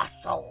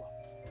muscle.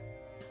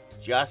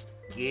 Just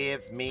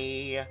give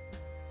me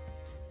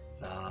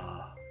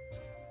the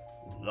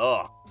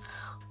look.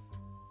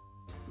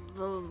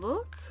 The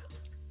look?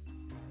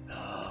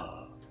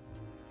 The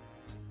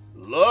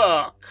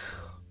look.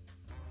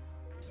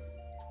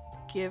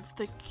 Give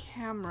the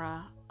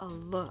camera a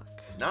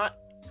look. Not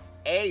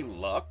a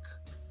look.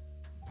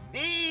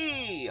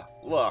 The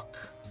look.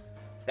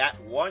 That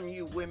one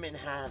you women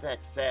have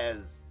that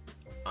says,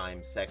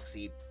 "I'm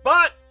sexy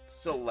but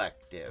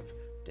selective,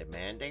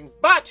 demanding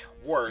but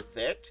worth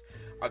it,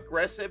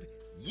 aggressive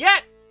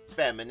yet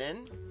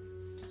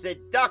feminine,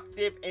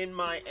 seductive in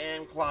my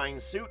Anne Klein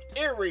suit,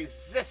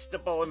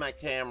 irresistible in my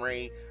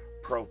Camry,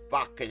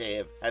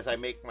 provocative as I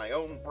make my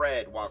own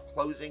bread while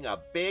closing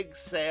a big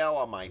sale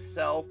on my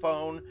cell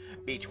phone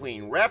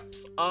between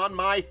reps on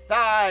my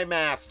Thigh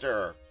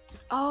Master."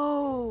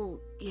 Oh,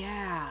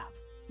 yeah.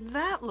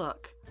 That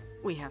look.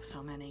 We have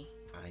so many.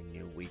 I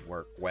knew we'd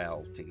work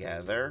well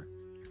together.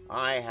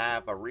 I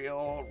have a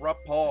real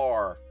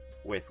rapport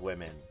with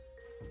women.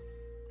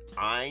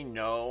 I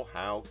know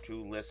how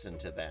to listen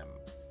to them.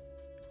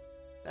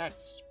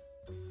 That's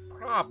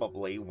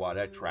probably what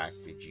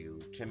attracted you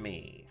to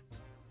me.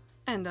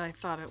 And I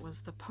thought it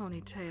was the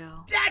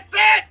ponytail. That's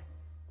it!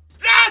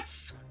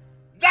 That's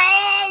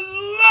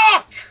the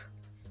look!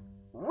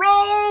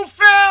 Roll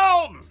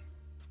film!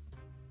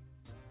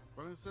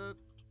 What is that?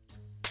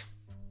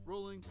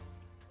 Rolling.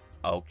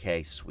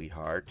 Okay,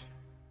 sweetheart.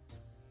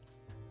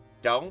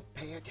 Don't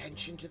pay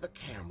attention to the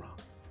camera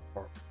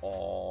or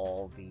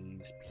all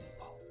these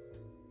people.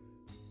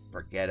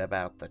 Forget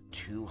about the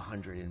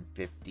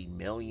 250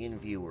 million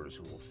viewers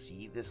who will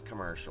see this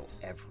commercial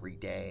every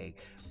day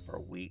for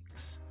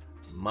weeks,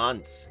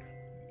 months,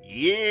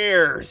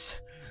 years.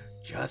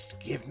 Just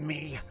give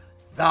me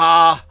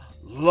the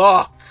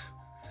look.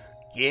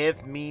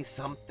 Give me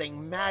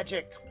something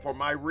magic for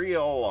my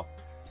reel.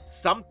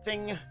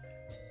 Something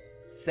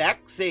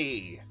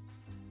sexy.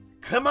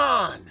 Come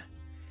on.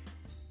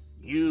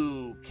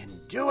 You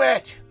can do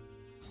it.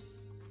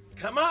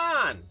 Come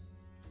on.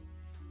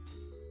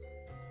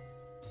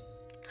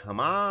 Come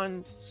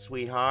on,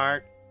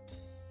 sweetheart.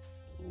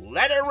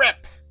 Let it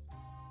rip.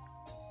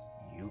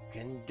 You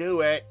can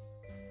do it.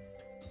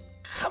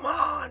 Come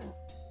on.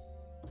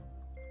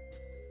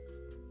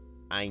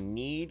 I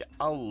need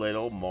a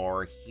little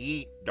more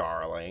heat,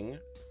 darling.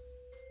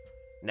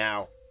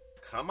 Now,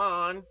 come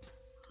on.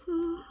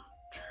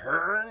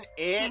 Turn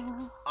it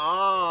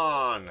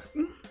on.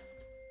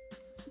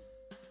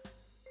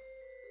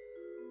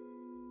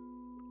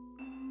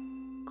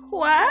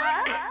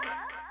 Quack?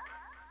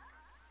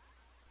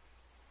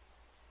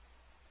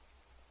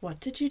 What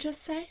did you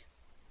just say?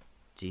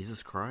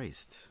 Jesus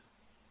Christ.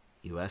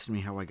 You asked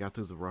me how I got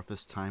through the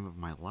roughest time of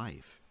my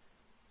life.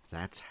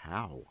 That's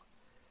how.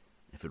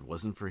 If it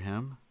wasn't for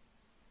him,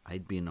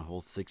 I'd be in a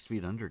whole 6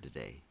 feet under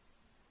today.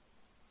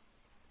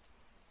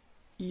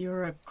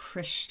 You're a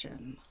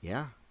Christian.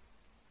 Yeah,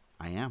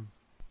 I am.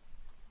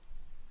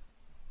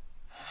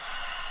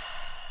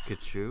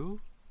 Kachu?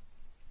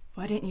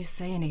 Why didn't you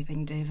say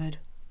anything, David?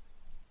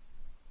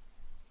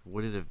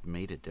 Would it have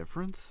made a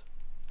difference?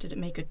 Did it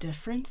make a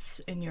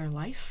difference in your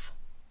life?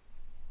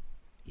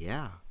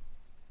 Yeah.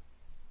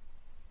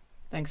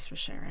 Thanks for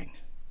sharing.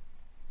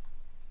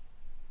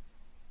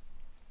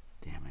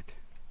 Damn it.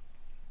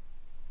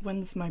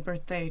 When's my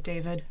birthday,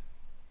 David?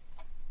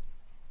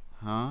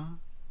 Huh?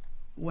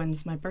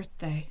 When's my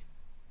birthday?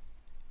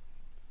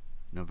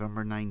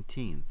 November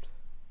 19th.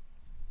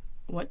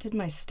 What did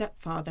my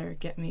stepfather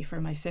get me for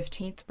my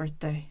 15th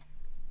birthday?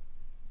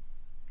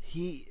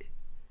 He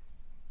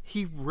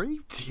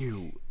raped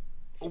you.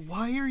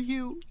 Why are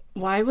you...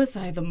 Why was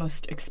I the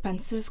most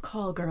expensive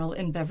call girl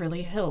in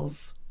Beverly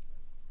Hills?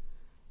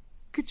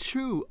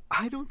 Kachu,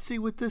 I don't see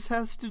what this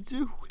has to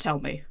do. Tell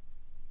me.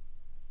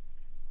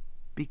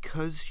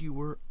 Because you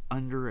were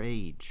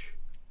underage.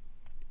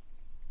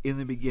 In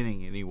the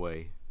beginning,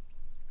 anyway.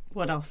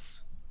 What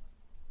else?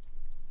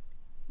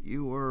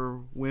 You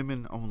were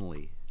women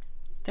only.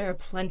 There are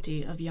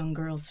plenty of young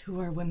girls who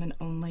are women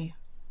only.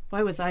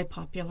 Why was I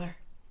popular?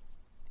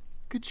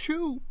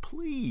 Kachu,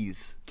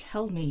 please.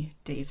 Tell me,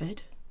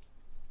 David.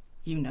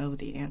 You know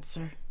the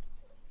answer.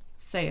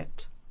 Say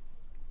it.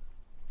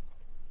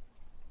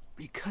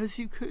 Because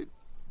you could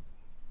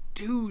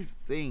do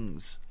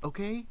things,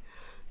 okay?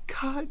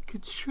 God,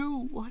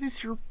 Kachu, what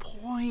is your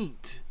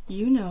point?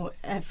 You know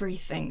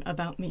everything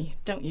about me,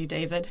 don't you,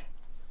 David?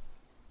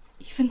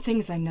 Even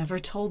things I never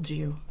told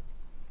you.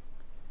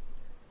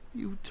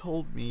 You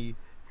told me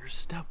your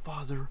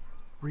stepfather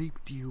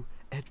raped you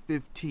at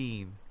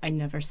 15. I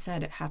never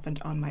said it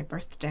happened on my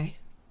birthday.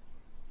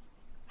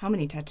 How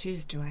many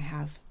tattoos do I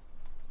have?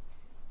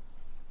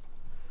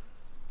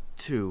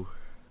 2.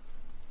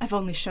 I've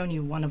only shown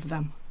you one of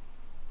them.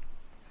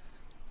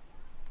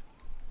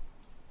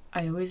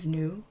 I always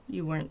knew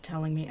you weren't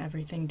telling me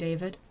everything,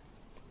 David.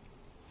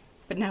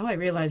 But now I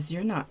realize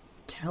you're not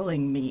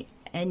telling me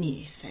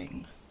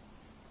anything.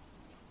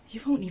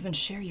 You won't even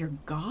share your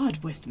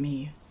God with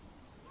me.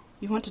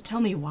 You want to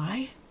tell me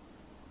why?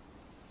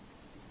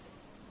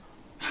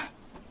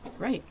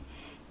 Right.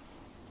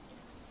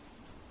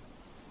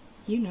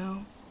 You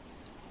know,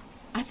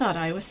 I thought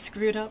I was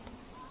screwed up,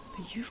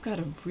 but you've got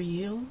a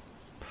real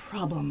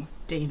problem,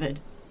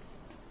 David.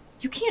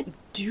 You can't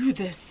do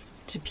this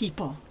to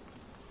people.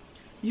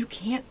 You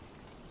can't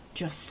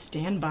just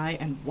stand by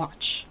and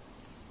watch.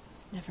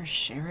 Never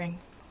sharing,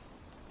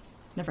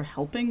 never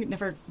helping,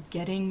 never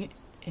getting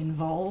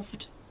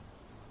involved.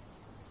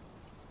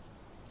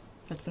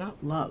 That's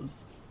not love.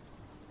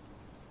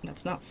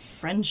 That's not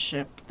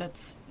friendship.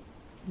 That's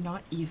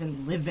not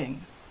even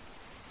living.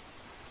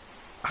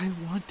 I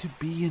want to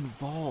be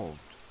involved.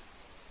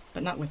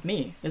 But not with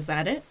me. Is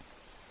that it?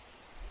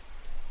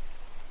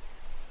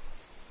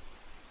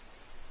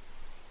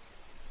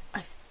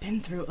 I've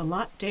been through a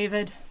lot,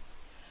 David.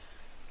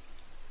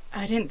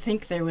 I didn't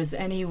think there was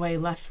any way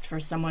left for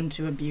someone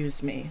to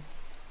abuse me.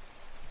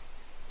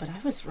 But I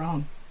was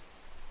wrong.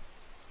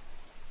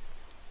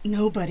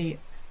 Nobody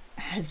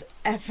has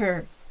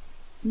ever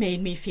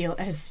made me feel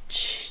as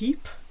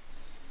cheap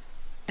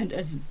and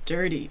as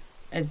dirty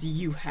as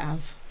you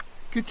have.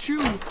 Kachu,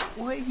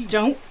 wait.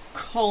 Don't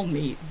call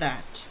me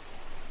that.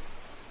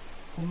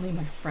 Only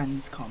my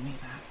friends call me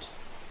that.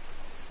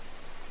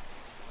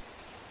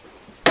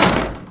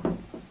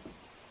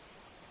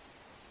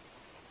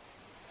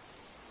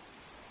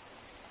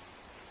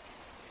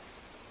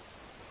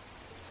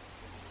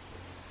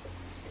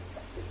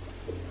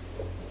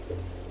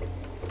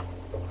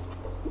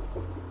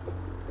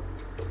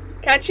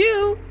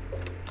 Kachu!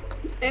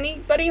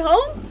 Anybody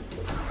home?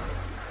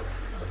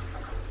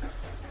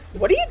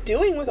 What are you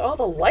doing with all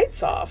the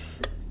lights off?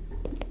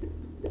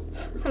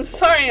 I'm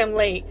sorry I'm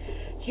late.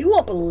 You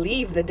won't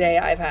believe the day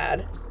I've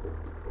had.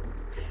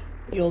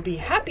 You'll be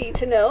happy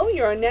to know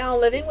you're now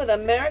living with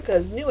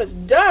America's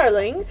newest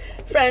darling,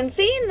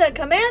 Francine the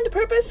Command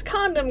Purpose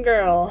Condom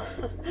Girl.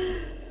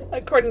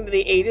 According to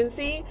the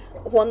agency,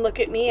 one look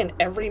at me and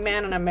every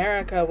man in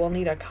America will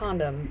need a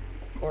condom.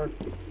 Or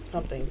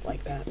something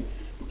like that.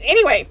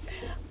 Anyway,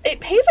 it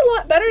pays a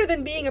lot better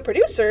than being a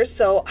producer,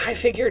 so I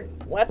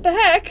figured, what the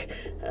heck,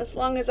 as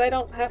long as I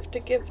don't have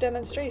to give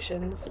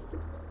demonstrations.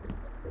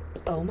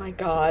 Oh my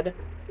god,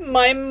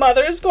 my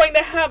mother's going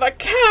to have a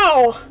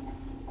cow!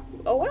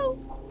 Oh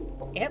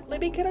well, Aunt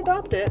Libby can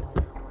adopt it.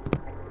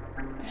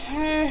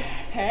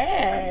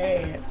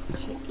 Hey,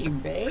 cheeky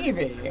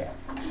baby.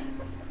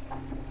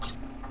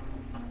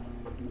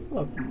 You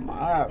look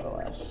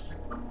marvelous.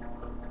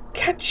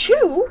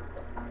 Kachu?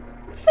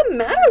 What's the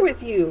matter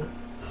with you?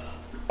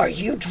 Are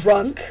you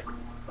drunk?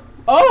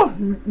 Oh,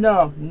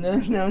 no,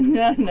 no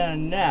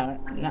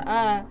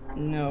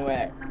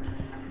way.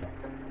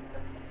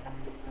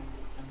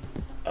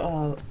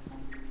 Oh,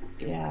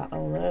 yeah, a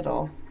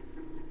little.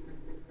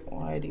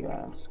 Why do you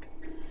ask?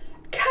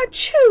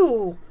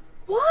 Kachu!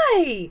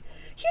 Why?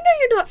 You know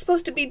you're not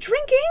supposed to be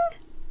drinking.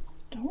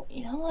 Don't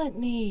yell at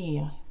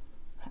me.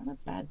 I had a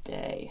bad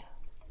day.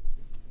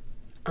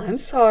 I'm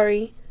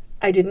sorry.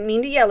 I didn't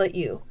mean to yell at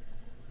you.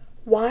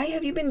 Why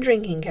have you been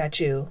drinking,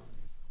 Kachu?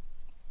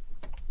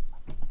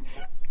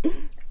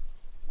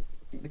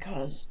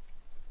 Because.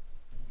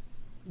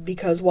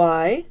 Because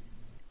why?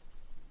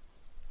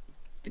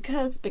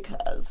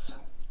 Because.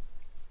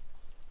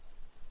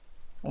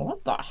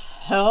 What the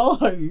hell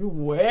are you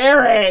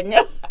wearing?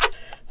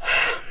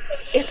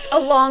 It's a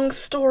long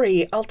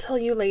story. I'll tell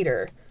you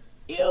later.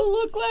 You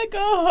look like a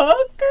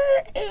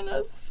hooker in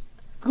a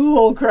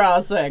school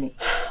crossing.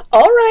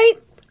 All right,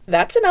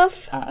 that's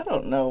enough. I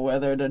don't know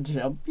whether to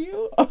jump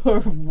you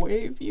or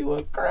wave you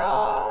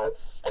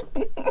across.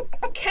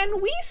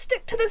 Can we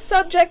stick to the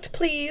subject,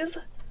 please?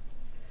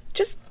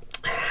 Just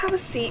have a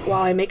seat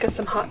while I make us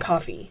some hot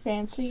coffee.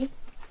 Francie,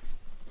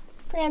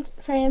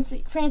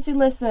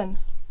 listen.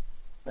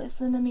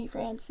 Listen to me,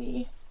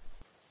 Francie.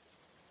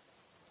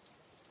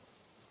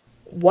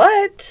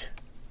 What?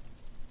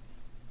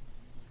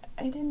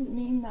 I didn't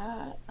mean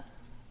that. I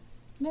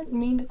didn't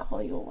mean to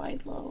call you a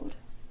wide load.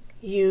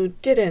 You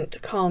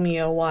didn't call me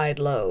a wide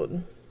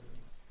load.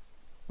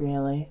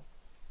 Really?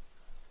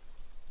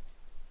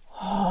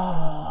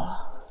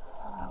 Oh,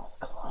 that was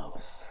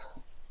close.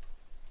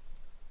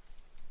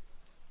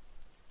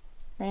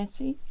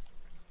 Francie?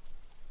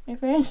 Hey,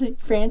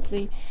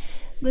 Francie,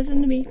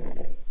 listen to me.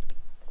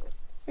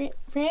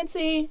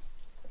 Francie?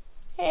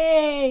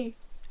 Hey!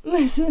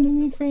 Listen to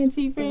me,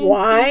 Francie.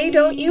 Why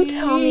don't you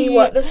tell me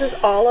what this is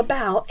all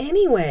about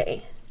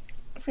anyway?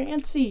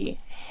 Francie.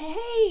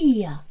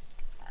 Hey!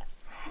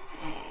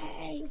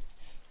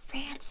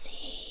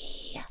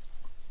 Francie.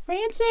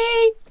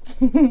 Francie.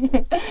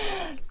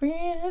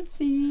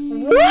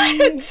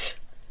 What?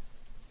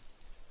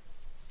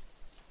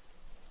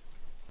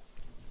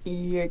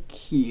 You're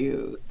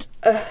cute.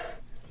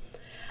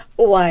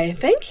 Why,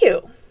 thank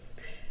you.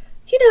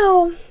 You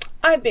know,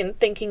 I've been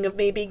thinking of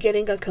maybe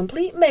getting a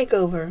complete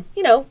makeover.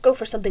 You know, go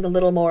for something a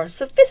little more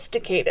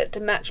sophisticated to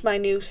match my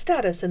new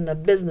status in the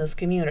business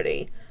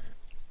community.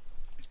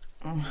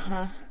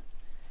 Uh-huh.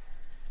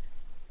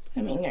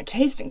 I mean, your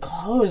taste in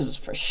clothes is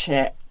for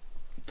shit,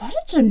 but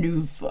it's a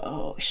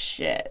nouveau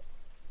shit.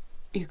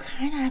 You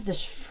kind of have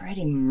this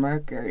Freddie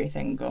Mercury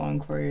thing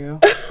going for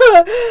you.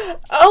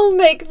 I'll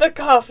make the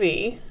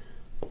coffee.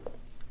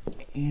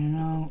 You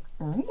know,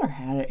 rumor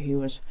had it he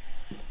was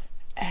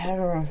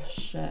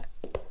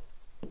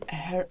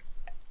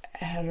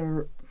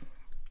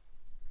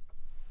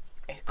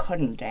he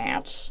couldn't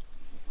dance.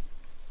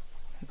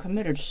 He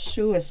committed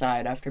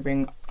suicide after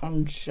being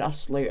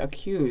unjustly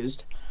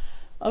accused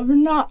of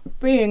not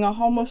being a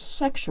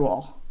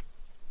homosexual.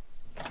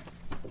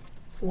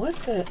 What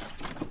the...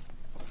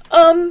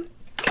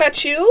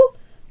 Kachu?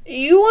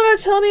 You want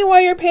to tell me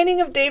why your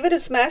painting of David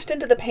is smashed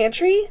into the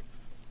pantry?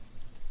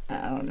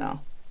 I don't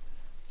know.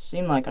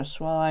 Seemed like a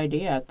swell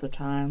idea at the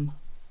time.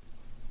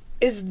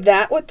 Is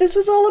that what this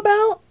was all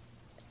about?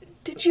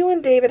 Did you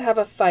and David have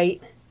a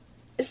fight?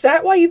 Is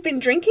that why you've been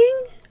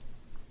drinking?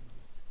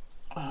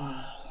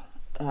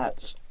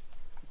 That's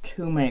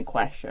too many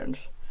questions.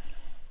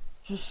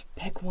 Just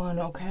pick one,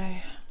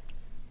 okay?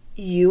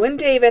 You and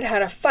David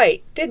had a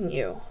fight, didn't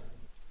you?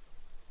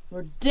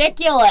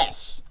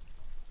 Ridiculous!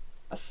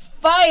 A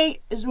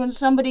fight is when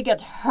somebody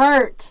gets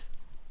hurt.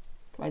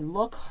 Do I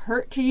look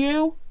hurt to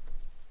you?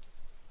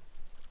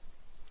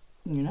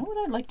 You know what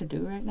I'd like to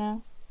do right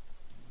now?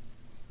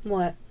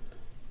 What?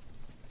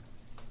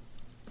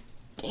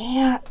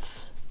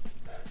 Dance.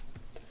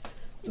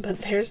 But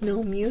there's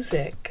no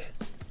music.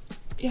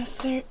 Yes,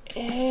 there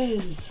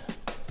is.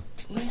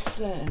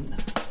 Listen.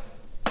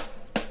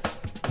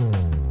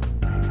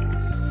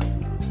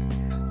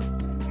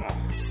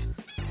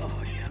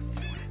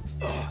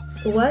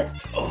 What?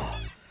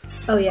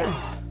 Oh, yeah.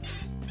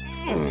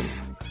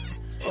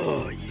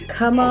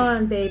 Come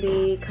on,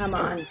 baby. Come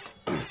on.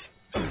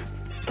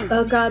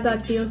 Oh, God,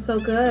 that feels so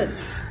good.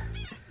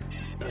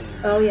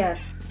 Oh,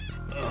 yes.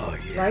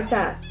 Like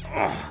that.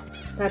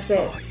 That's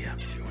it.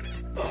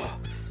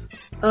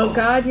 Oh,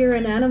 God, you're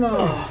an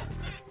animal.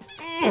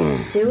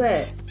 Do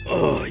it.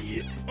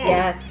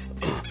 Yes.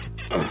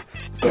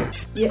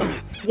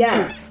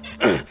 Yes.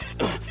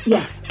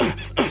 Yes.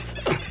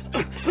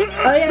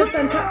 Oh, yes,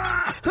 I'm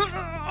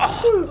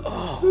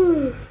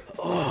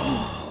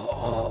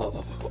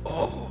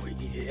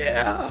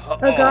yeah.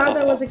 Oh, God,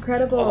 that was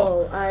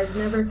incredible. I've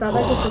never felt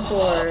like this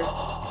before.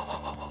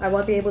 I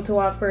won't be able to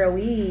walk for a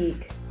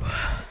week.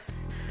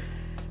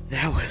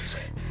 That was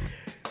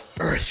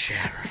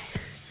earth-shattering.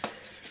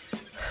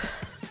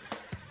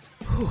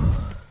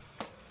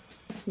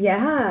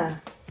 Yeah.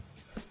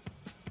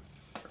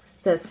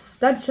 The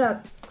stud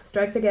chuck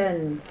strikes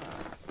again.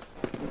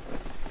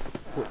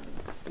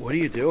 What are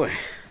you doing?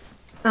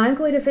 I'm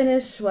going to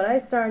finish what I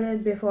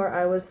started before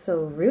I was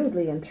so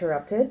rudely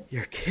interrupted.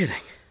 You're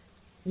kidding.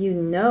 You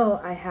know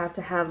I have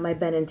to have my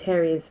Ben and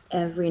Terry's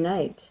every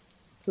night.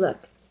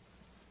 Look.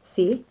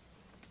 See?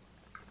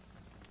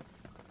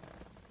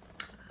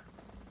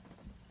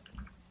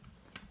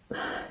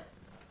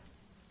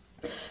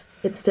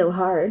 It's still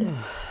hard.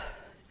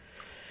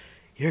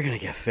 You're gonna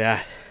get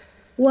fat.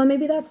 Well,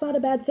 maybe that's not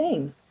a bad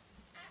thing.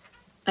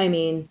 I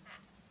mean,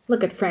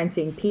 look at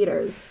Francine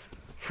Peters.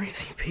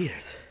 Francine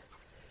Peters?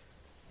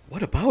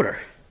 What about her?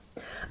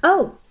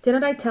 Oh,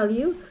 didn't I tell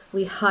you?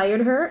 We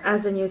hired her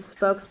as a new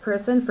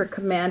spokesperson for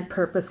Command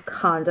Purpose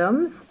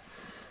Condoms.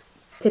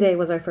 Today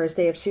was our first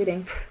day of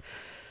shooting.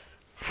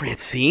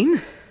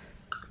 Francine?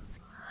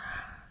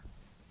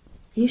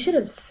 You should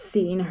have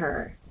seen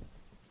her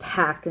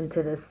packed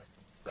into this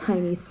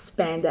tiny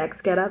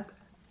spandex getup.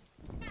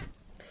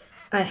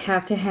 I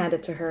have to hand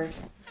it to her.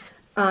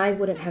 I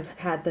wouldn't have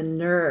had the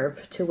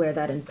nerve to wear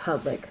that in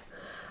public.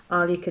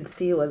 All you could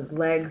see was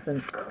legs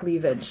and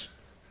cleavage.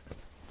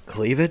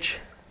 Cleavage?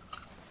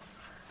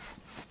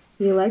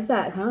 You like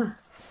that, huh?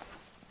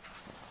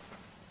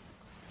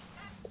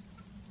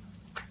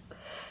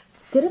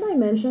 Didn't I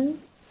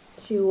mention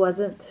she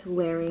wasn't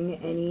wearing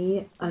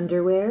any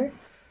underwear?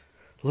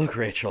 Look,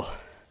 Rachel,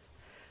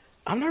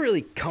 I'm not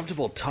really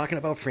comfortable talking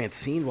about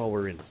Francine while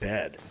we're in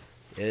bed.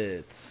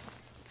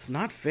 It's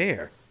not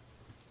fair.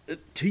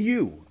 To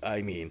you,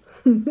 I mean.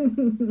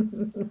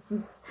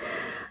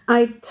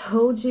 I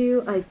told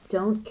you I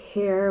don't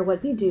care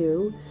what we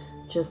do,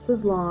 just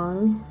as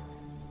long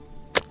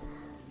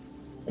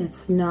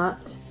it's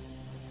not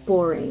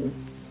boring.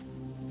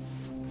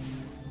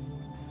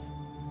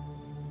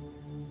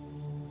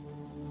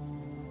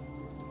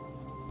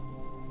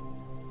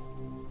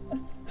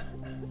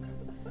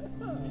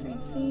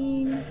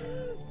 Francine.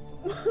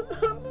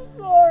 I'm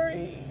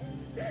sorry.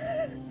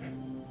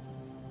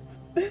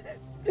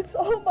 It's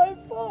all my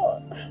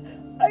fault.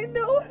 I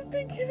know I've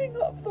been giving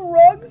off the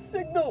wrong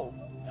signals.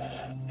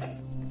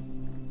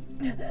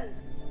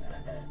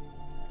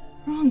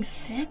 Wrong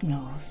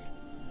signals?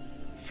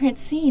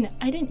 Francine,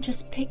 I didn't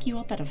just pick you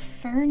up at a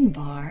fern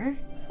bar.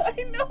 I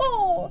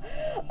know,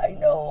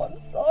 I'm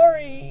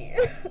sorry.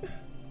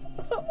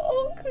 I'm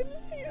all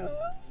confused.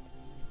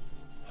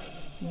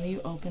 Will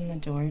you open the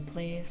door,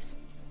 please?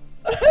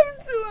 I'm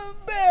too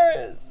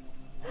embarrassed.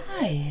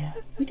 Hi,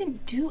 we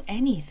didn't do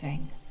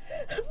anything.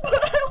 But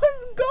I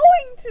was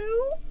going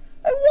to.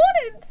 I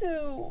wanted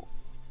to.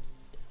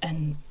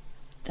 And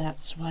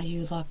that's why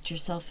you locked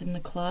yourself in the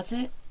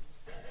closet?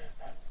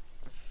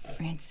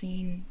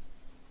 Francine,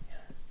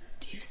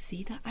 do you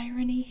see the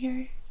irony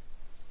here?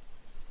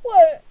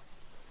 What?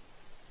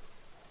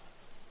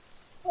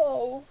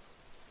 Oh.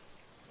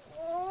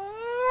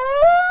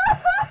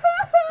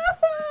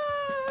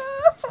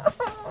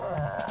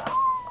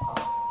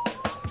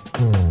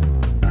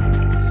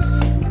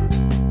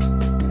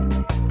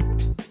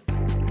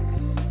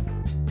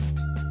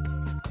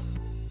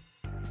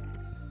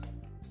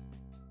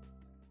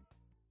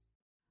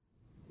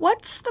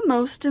 What's the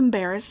most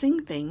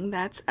embarrassing thing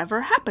that's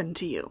ever happened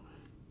to you?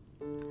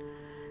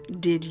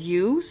 Did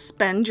you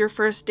spend your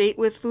first date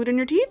with food in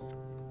your teeth?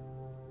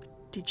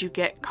 Did you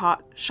get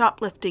caught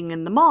shoplifting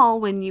in the mall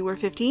when you were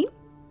 15?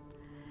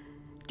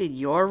 Did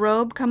your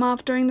robe come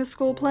off during the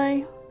school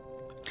play?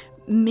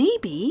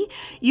 Maybe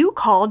you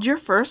called your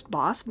first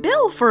boss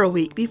Bill for a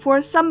week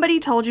before somebody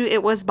told you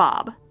it was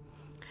Bob.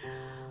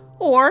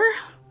 Or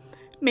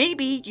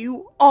maybe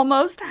you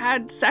almost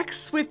had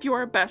sex with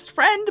your best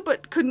friend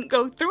but couldn't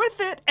go through with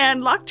it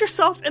and locked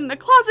yourself in the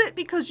closet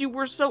because you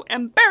were so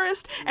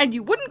embarrassed and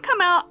you wouldn't come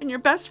out, and your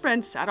best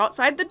friend sat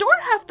outside the door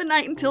half the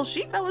night until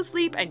she fell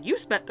asleep, and you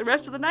spent the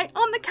rest of the night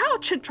on the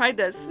couch and tried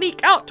to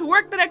sneak out to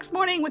work the next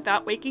morning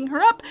without waking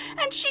her up,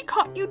 and she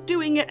caught you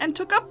doing it and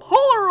took a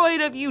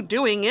Polaroid of you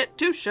doing it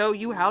to show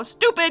you how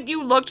stupid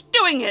you looked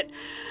doing it.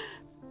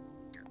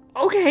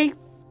 Okay,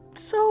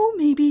 so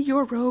maybe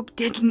your robe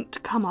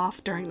didn't come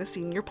off during the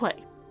senior play.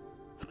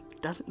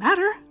 Doesn't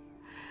matter,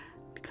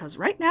 because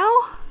right now,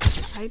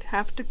 I'd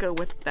have to go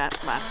with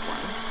that last one.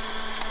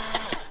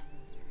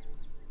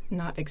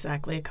 Not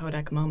exactly a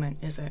Kodak moment,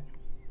 is it?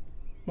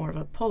 More of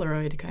a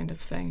Polaroid kind of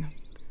thing.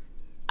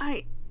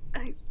 I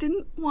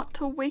didn't want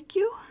to wake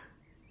you.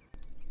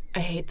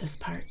 I hate this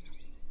part.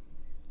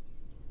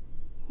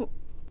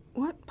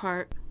 What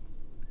part?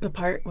 The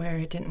part where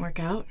it didn't work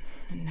out,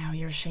 and now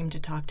you're ashamed to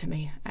talk to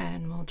me,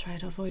 and will try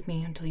to avoid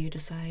me until you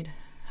decide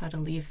how to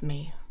leave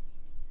me.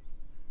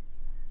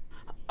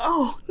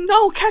 Oh,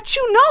 no, Kat,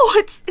 you know,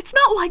 it's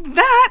not like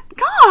that.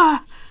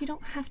 Gah! You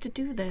don't have to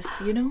do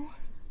this, you know?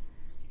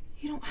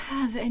 You don't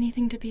have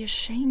anything to be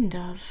ashamed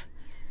of.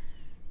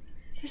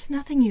 There's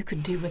nothing you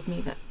could do with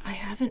me that I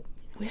haven't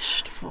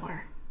wished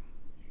for.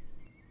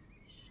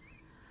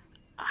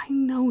 I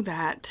know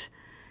that.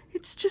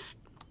 It's just,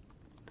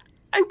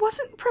 I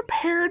wasn't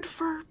prepared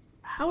for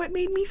how it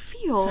made me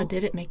feel. How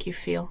did it make you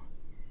feel?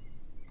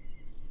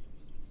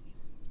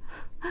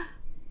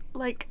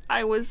 Like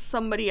I was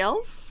somebody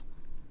else?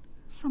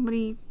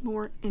 Somebody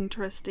more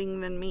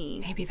interesting than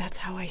me. Maybe that's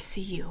how I see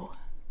you.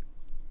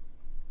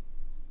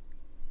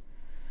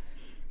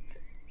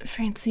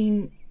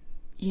 Francine,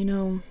 you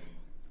know,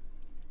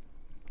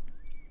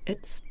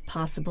 it's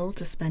possible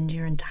to spend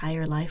your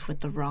entire life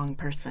with the wrong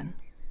person.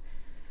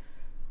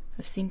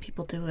 I've seen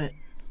people do it.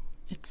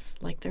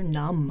 It's like they're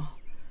numb.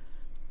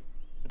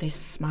 They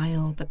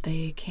smile, but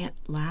they can't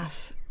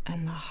laugh,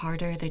 and the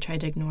harder they try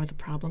to ignore the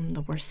problem,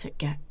 the worse it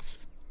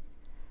gets.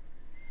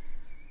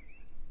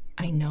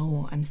 I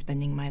know I'm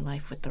spending my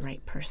life with the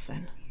right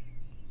person.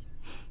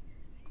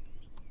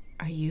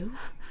 Are you?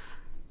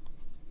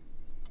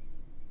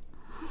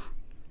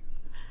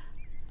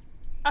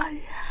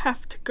 I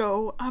have to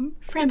go. I'm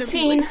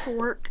Francine. gonna be late for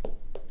work.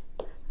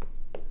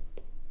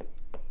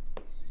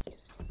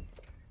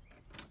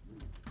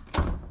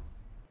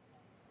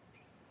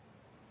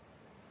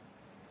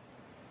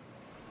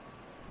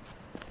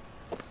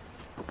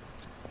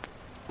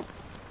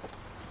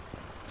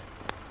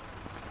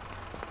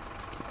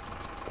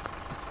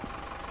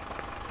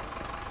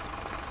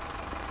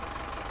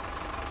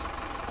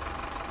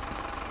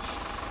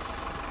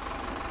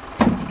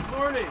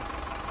 Morning.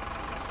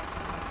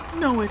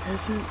 No, it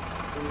isn't.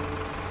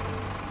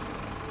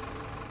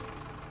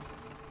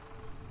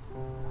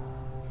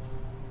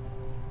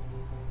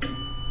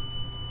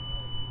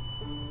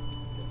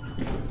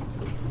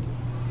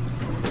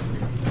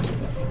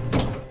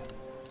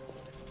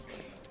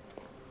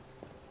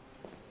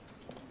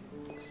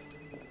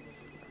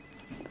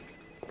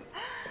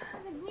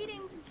 The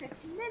meeting's in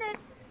 15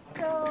 minutes,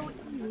 so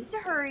you need to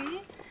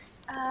hurry.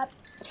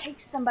 Take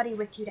somebody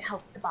with you to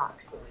help with the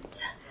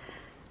boxes.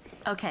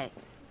 Okay,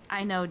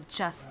 I know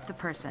just the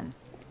person.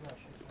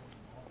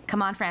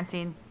 Come on,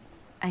 Francine.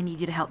 I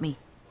need you to help me.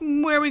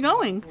 Where are we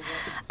going?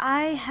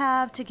 I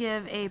have to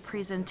give a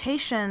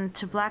presentation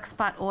to Black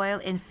Spot Oil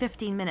in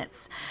 15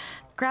 minutes.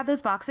 Grab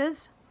those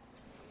boxes.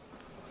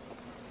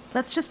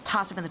 Let's just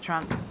toss them in the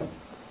trunk.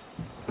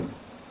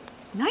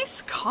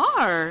 Nice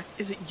car.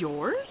 Is it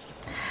yours?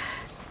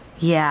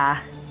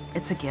 Yeah,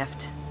 it's a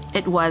gift.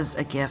 It was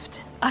a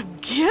gift. A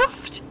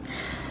gift?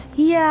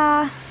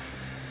 Yeah.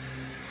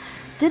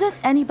 Didn't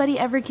anybody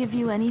ever give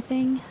you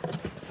anything?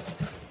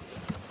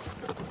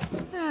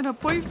 I had a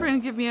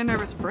boyfriend give me a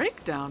nervous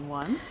breakdown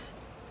once.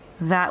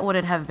 That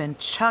wouldn't have been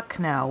Chuck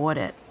now, would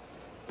it?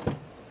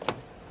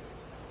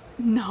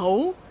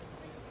 No.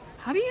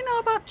 How do you know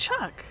about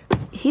Chuck?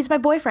 He's my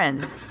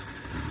boyfriend.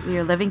 We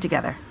are living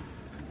together.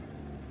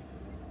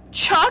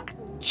 Chuck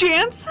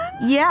Jansen?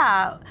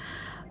 Yeah.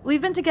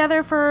 We've been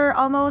together for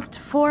almost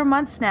 4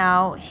 months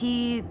now.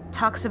 He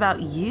talks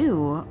about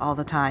you all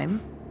the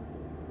time.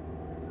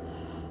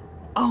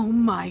 Oh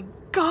my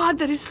god,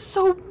 that is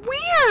so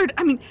weird!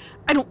 I mean,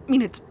 I don't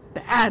mean it's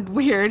bad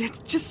weird. It's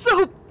just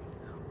so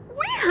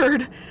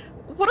weird.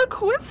 What a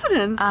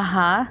coincidence.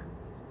 Uh-huh.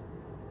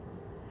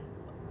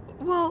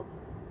 Well,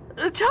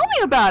 tell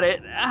me about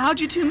it. How'd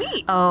you two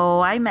meet?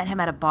 Oh, I met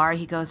him at a bar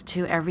he goes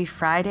to every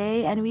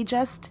Friday, and we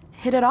just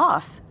hit it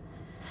off.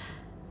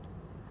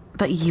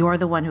 But you're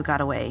the one who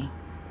got away.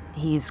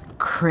 He's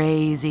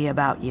crazy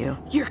about you.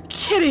 You're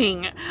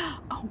kidding.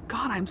 Oh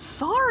god, I'm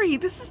sorry.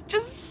 This is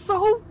just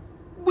so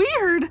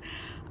weird.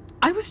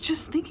 I was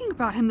just thinking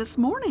about him this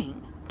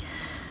morning.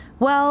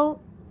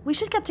 Well, we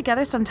should get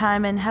together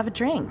sometime and have a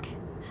drink.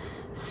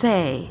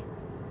 Say,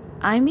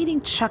 I'm meeting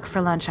Chuck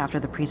for lunch after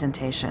the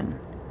presentation.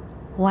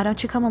 Why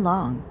don't you come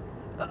along?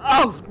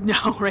 Oh,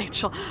 no,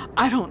 Rachel.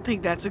 I don't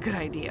think that's a good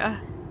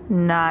idea.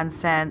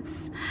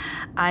 Nonsense.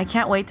 I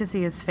can't wait to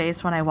see his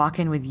face when I walk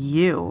in with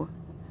you.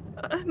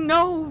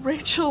 No,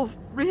 Rachel,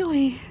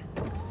 really.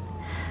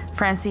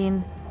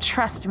 Francine,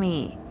 trust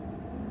me.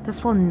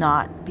 This will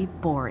not be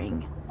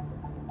boring.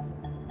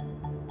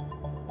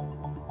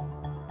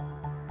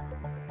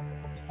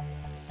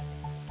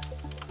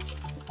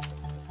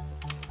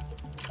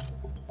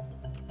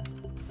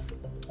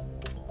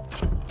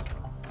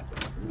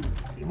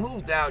 He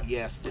moved out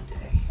yesterday.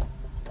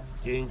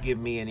 Didn't give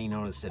me any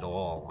notice at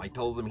all. I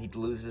told him he'd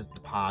lose his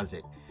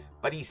deposit,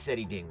 but he said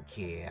he didn't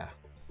care.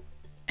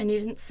 And you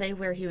didn't say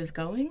where he was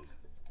going?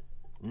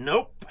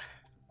 Nope.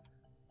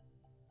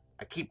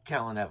 I keep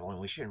telling Evelyn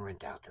we shouldn't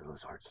rent out to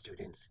those art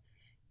students.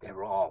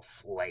 They're all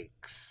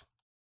flakes.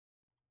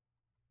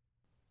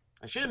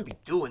 I shouldn't be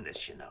doing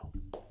this, you know.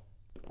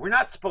 We're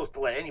not supposed to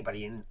let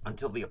anybody in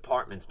until the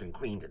apartment's been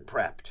cleaned and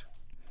prepped.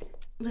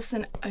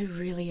 Listen, I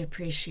really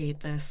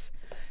appreciate this.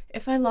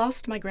 If I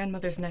lost my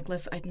grandmother's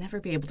necklace, I'd never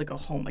be able to go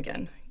home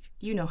again.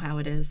 You know how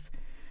it is.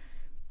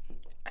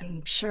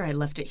 I'm sure I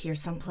left it here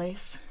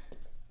someplace.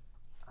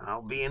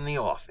 I'll be in the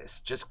office.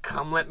 Just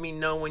come let me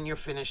know when you're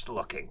finished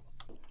looking.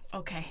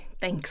 Okay,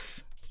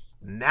 thanks.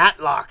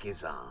 Matlock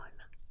is on.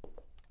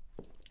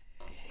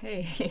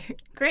 Hey,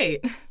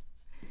 great.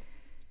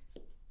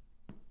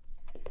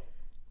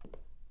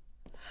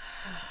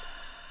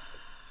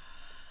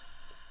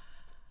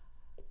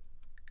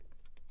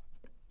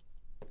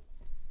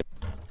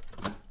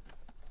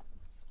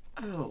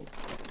 Oh,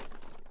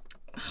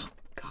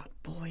 God,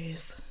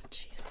 boys.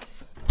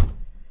 Jesus.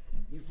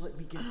 You've let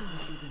me get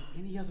closer than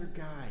any other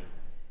guy.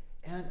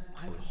 And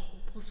I was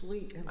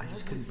hopelessly in love. I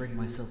just couldn't bring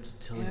myself to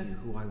tell you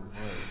who I was.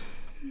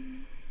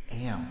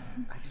 Am,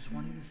 I just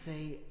wanted to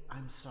say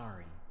I'm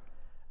sorry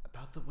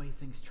about the way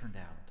things turned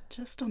out.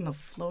 Just on the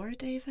floor,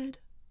 David?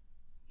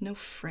 No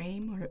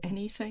frame or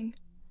anything?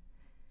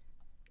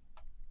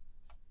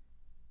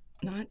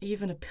 Not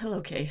even a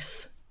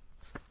pillowcase.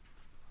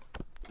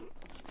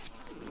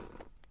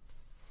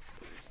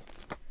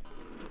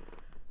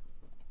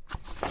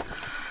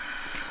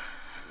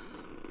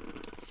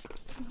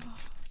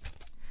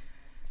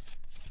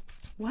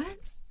 What?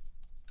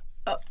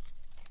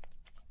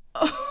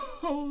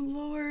 Oh,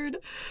 Lord.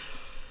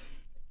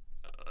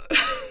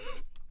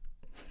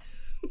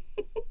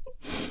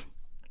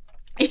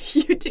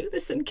 You do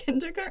this in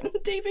kindergarten,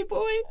 Davy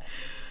boy?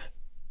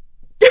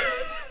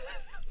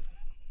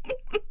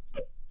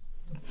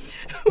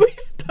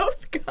 We've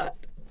both got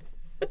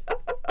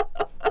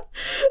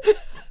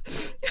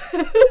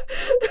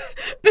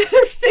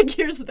better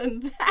figures than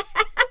that.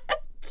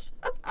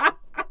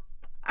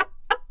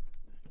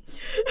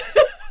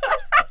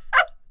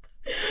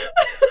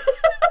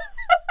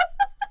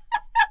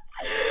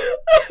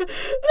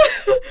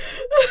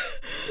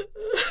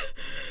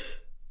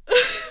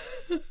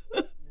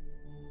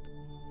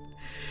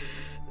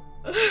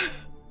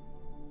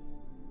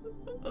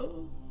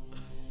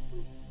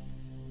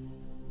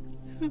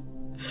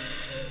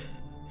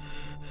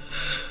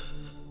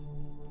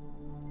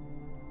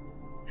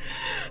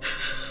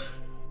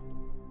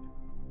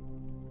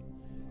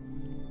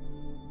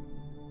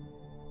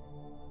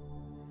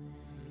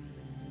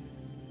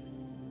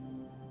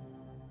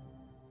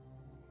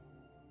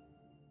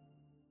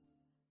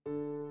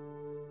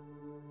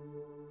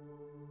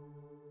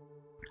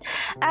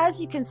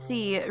 As you can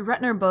see,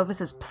 Rutner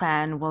Bovis's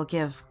plan will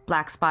give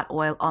Black Spot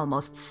Oil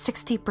almost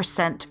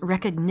 60%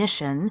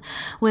 recognition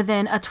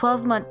within a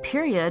 12-month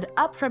period,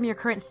 up from your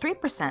current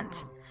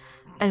 3%.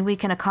 And we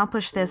can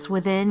accomplish this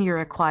within your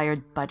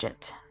required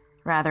budget.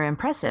 Rather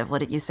impressive,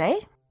 wouldn't you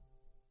say?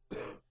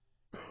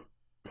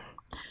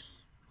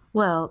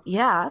 Well,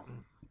 yeah.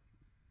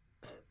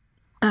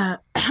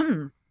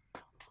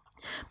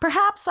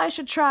 Perhaps I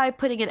should try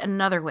putting it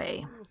another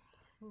way.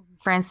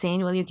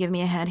 Francine, will you give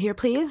me a hand here,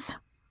 please?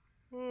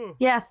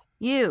 Yes,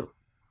 you.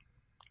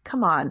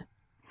 Come on.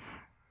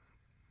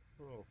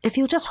 If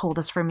you'll just hold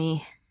this for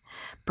me,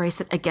 brace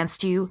it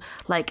against you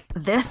like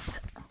this.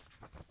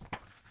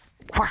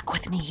 Work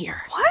with me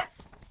here. What?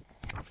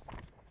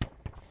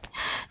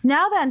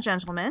 Now then,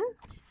 gentlemen,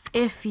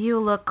 if you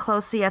look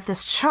closely at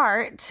this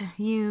chart,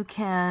 you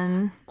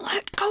can...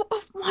 Let go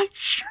of my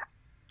shirt.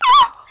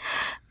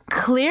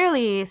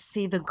 Clearly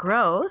see the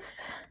growth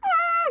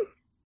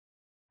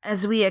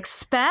as we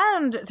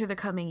expand through the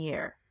coming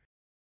year.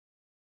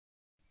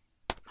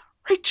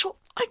 Rachel,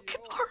 I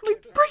can hardly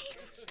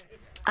breathe.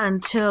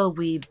 Until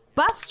we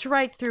bust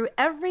right through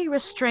every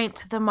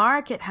restraint the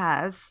market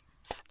has.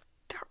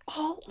 They're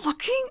all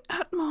looking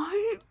at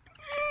my...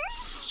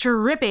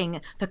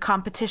 Stripping the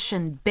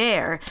competition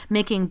bare,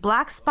 making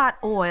Black Spot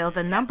Oil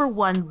the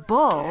 #1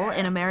 bull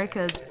in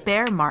America's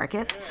bear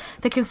market,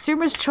 the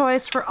consumer's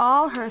choice for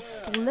all her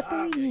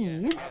slippery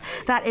needs.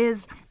 That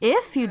is,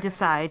 if you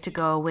decide to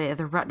go with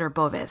Rutner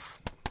Bovis.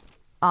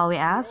 All we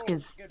ask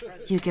is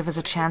you give us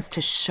a chance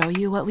to show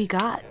you what we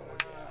got.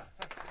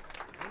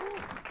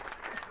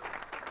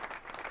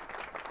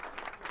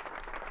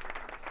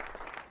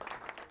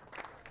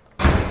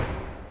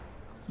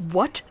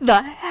 What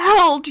the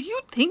hell do you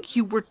think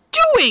you were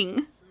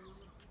doing?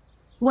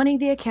 Wanting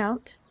the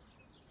account?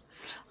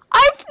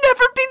 I've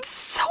never been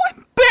so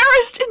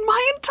embarrassed in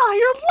my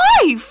entire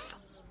life!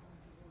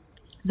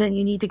 Then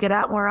you need to get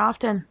out more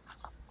often.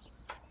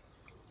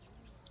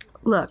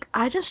 Look,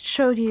 I just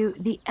showed you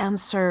the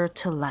answer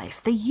to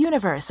life, the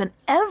universe, and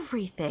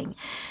everything.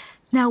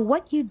 Now,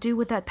 what you do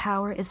with that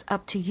power is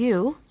up to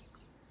you,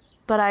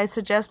 but I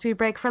suggest we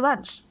break for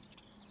lunch.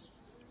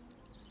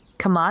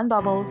 Come on,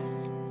 Bubbles.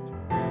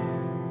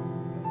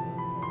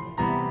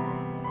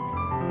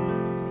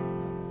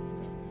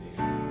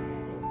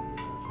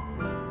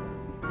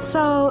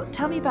 So,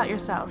 tell me about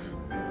yourself.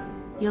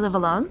 You live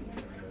alone?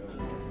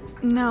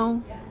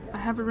 No, I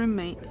have a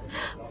roommate.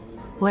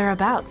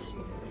 Whereabouts?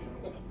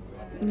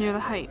 Near the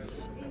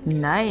Heights.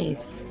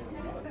 Nice.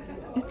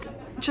 It's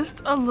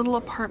just a little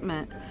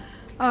apartment.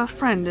 A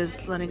friend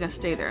is letting us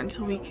stay there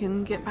until we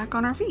can get back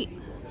on our feet.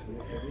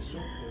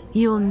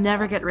 You'll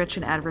never get rich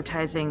in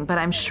advertising, but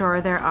I'm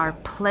sure there are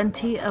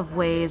plenty of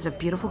ways a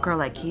beautiful girl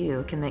like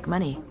you can make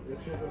money.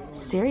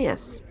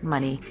 Serious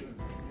money.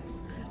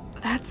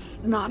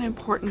 That's not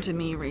important to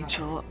me,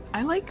 Rachel.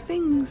 I like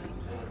things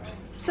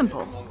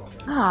simple.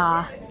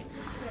 Ah,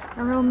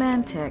 a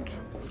romantic.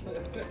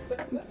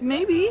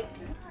 Maybe.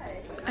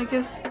 I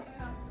guess,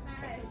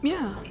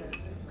 yeah.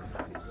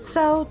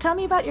 So, tell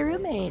me about your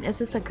roommate. Is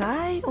this a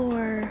guy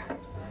or...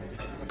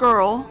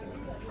 Girl.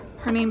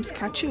 Her name's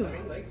Kachu.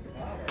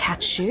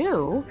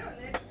 Kachu?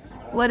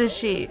 What is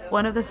she?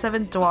 One of the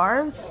 7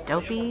 dwarves?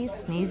 Dopey,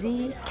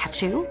 sneezy,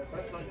 Kachu?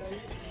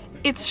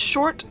 It's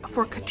short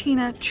for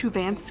Katina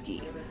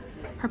Chuvansky.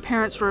 Her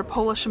parents were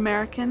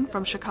Polish-American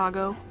from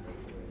Chicago.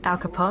 Al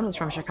Capone was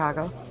from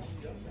Chicago.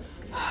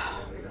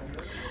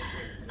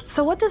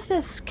 So what does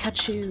this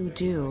Kachu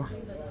do?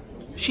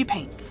 She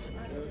paints.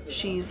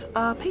 She's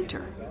a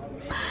painter.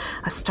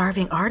 A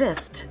starving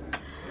artist.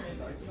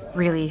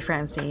 Really,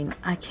 Francine,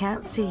 I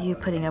can't see you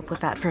putting up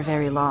with that for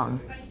very long.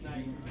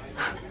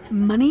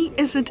 Money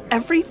isn't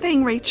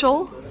everything,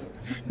 Rachel.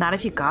 Not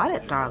if you got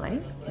it,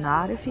 darling.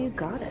 Not if you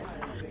got it.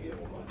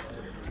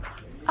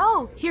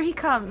 Oh, here he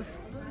comes.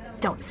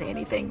 Don't say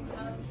anything.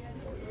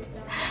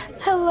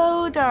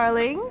 Hello,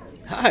 darling.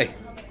 Hi.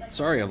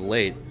 Sorry I'm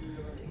late.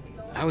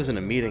 I was in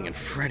a meeting and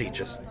Freddie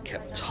just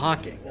kept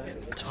talking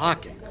and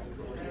talking.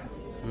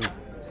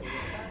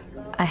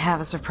 I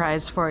have a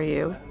surprise for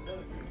you.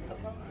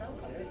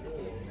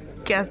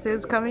 Guess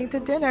who's coming to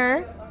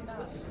dinner?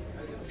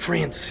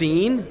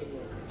 Francine?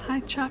 Hi,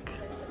 Chuck.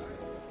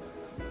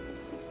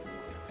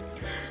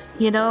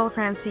 You know,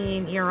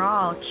 Francine, you're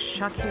all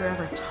Chuck here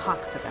ever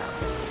talks about.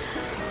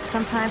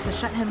 Sometimes to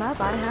shut him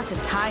up, I have to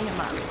tie him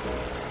up.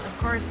 Of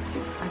course,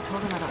 I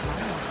told him I don't mind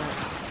him,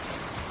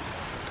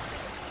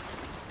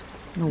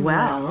 but...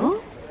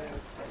 Well?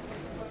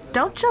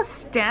 Don't just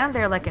stand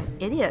there like an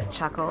idiot,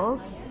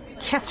 Chuckles.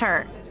 Kiss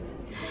her.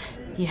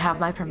 You have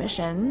my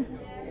permission.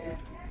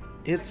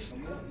 It's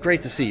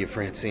great to see you,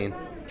 Francine.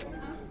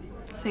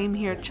 Same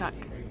here, Chuck.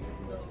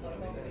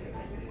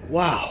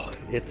 Wow,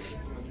 it's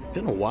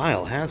been a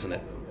while, hasn't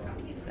it?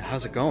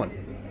 How's it going?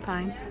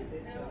 Fine.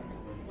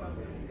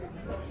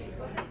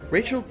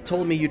 Rachel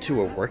told me you two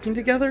are working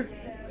together?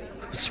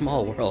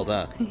 Small world,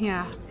 huh?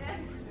 Yeah.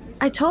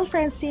 I told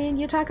Francine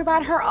you talk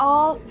about her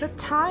all the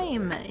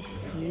time.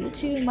 You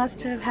two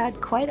must have had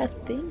quite a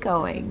thing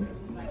going.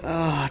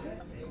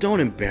 Don't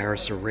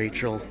embarrass her,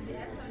 Rachel.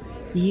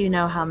 You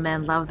know how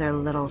men love their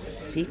little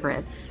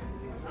secrets.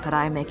 But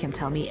I make him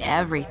tell me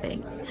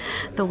everything.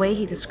 The way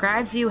he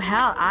describes you,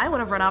 hell, I would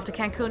have run off to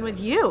Cancun with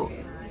you.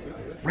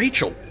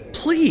 Rachel,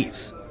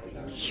 please.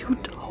 You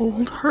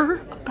told her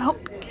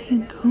about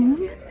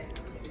Cancun?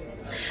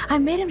 I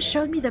made him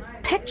show me the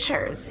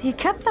pictures. He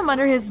kept them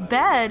under his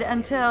bed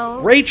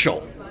until...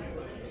 Rachel!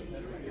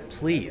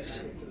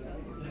 Please.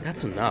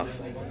 That's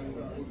enough.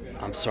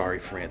 I'm sorry,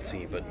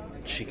 Francine, but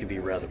she can be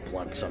rather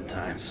blunt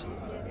sometimes.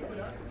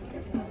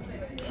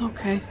 It's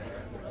okay.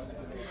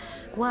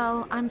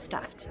 Well, I'm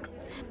stuffed.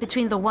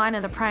 Between the wine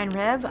and the prime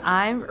rib,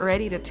 I'm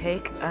ready to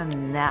take a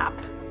nap.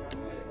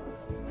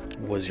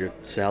 Was your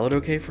salad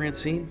okay,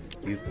 Francine?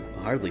 You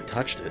hardly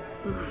touched it.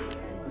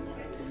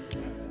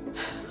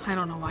 I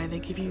don't know why they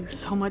give you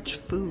so much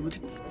food.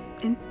 It's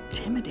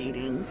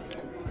intimidating.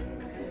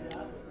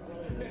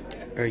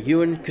 Are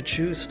you and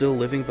Kachu still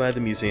living by the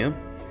museum?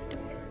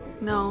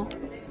 No.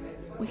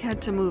 We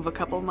had to move a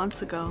couple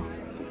months ago.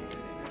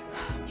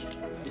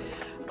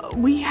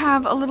 We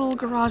have a little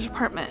garage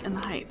apartment in the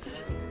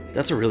Heights.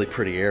 That's a really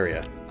pretty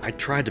area. I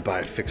tried to buy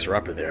a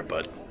fixer-upper there,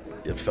 but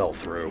it fell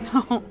through.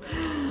 No,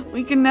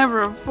 we can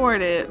never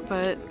afford it,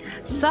 but...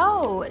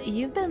 So,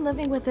 you've been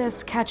living with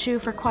this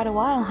Kachu for quite a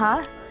while,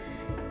 huh?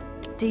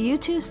 Do you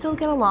two still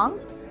get along?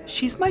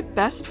 She's my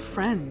best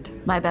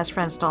friend. My best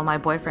friend stole my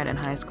boyfriend in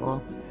high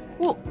school.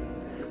 Well,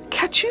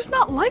 Kachu's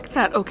not like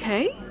that,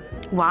 okay?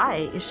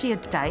 Why? Is she a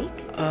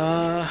dyke?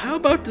 How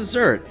about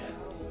dessert?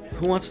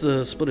 Who wants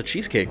to split a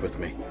cheesecake with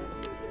me?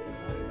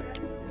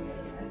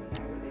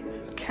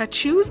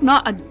 Kachu's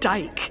not a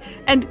dyke.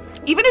 And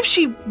even if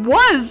she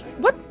was,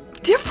 what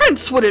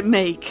difference would it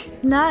make?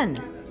 None.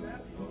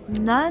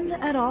 None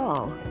at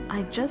all.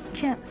 I just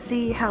can't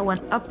see how an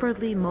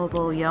upwardly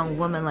mobile young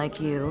woman like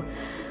you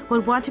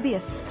would want to be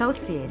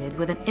associated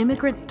with an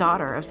immigrant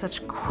daughter of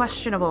such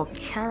questionable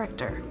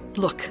character.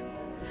 Look,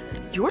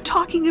 you're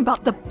talking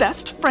about the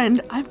best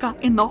friend I've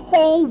got in the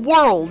whole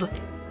world.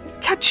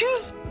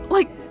 Kachu's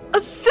like a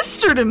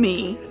sister to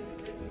me.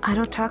 I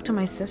don't talk to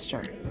my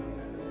sister.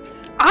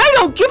 I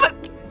don't give a...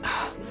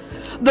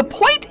 The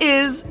point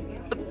is...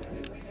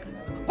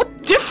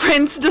 What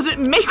difference does it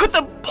make what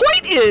the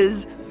point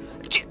is?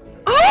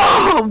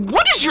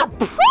 What is your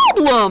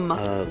problem?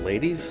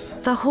 Ladies?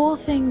 The whole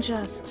thing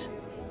just...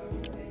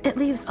 It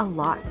leaves a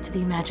lot to the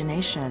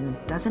imagination,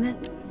 doesn't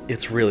it?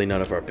 It's really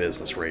none of our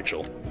business,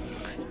 Rachel.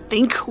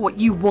 Think what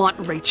you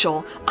want,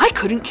 Rachel. I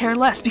couldn't care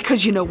less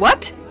because you know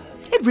what?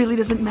 It really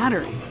doesn't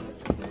matter.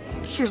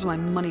 Here's my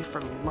money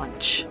for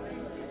lunch.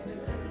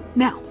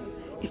 Now,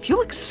 if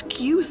you'll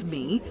excuse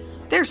me,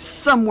 there's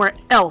somewhere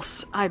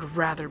else I'd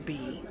rather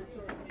be.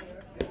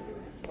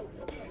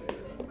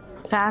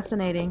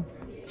 Fascinating.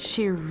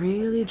 She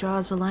really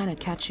draws a line at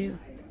Kachu.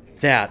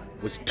 That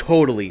was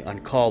totally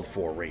uncalled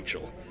for,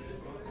 Rachel.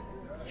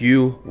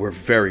 You were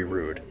very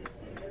rude.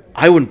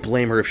 I wouldn't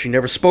blame her if she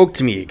never spoke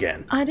to me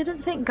again. I didn't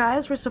think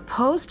guys were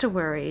supposed to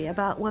worry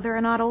about whether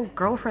or not old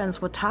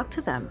girlfriends would talk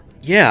to them.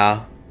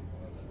 Yeah,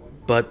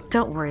 but...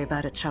 Don't worry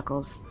about it,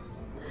 Chuckles.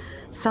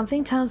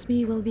 Something tells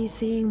me we'll be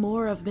seeing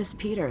more of Miss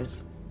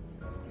Peters.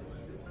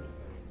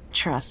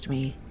 Trust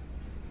me.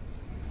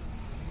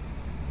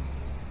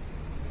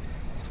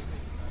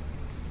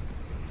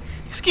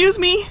 Excuse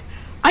me,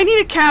 I need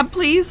a cab,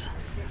 please.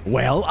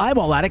 Well, I'm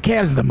all out of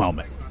cabs at the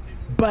moment.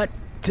 But,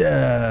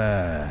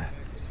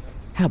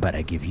 how How about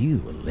I give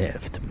you a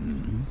lift?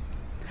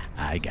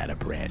 I got a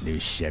brand new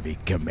Chevy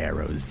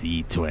Camaro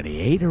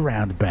Z28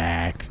 around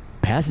back.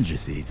 Passenger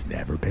seat's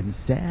never been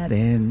sat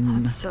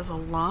in. That says a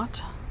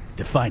lot.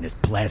 The finest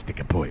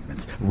plastic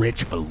appointments,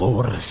 rich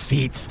velour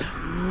seats.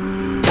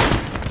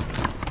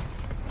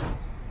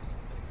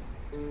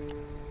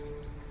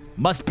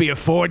 Must be a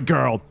Ford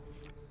girl.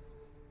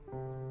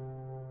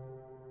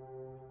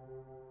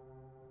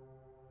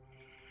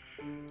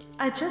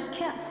 I just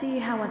can't see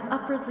how an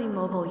upwardly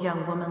mobile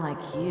young woman like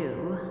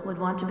you would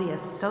want to be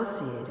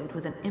associated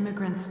with an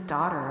immigrant's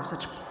daughter of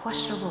such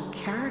questionable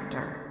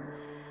character.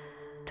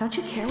 Don't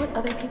you care what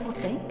other people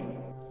think?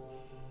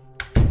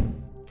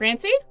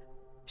 Francie?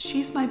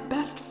 She's my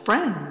best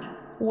friend.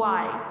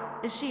 Why?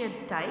 Is she a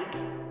dyke?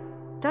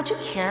 Don't you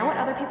care what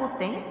other people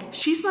think?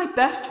 She's my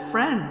best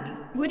friend.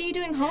 What are you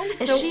doing home?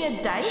 Is she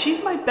a dyke?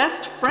 She's my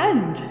best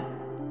friend.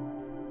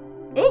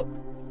 Oh!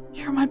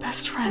 You're my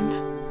best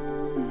friend.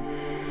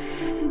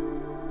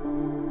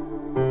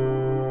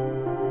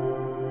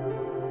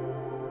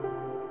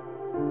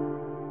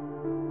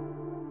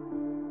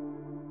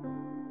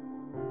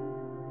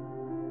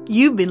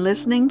 You've been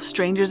listening to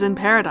Strangers in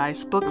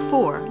Paradise, Book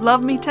 4,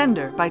 Love Me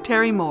Tender by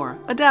Terry Moore,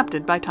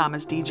 adapted by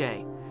Thomas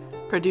DJ.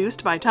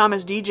 Produced by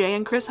Thomas DJ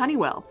and Chris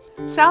Honeywell.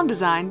 Sound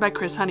design by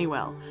Chris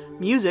Honeywell.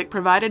 Music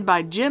provided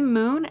by Jim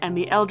Moon and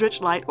the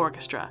Eldritch Light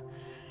Orchestra.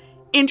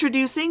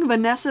 Introducing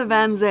Vanessa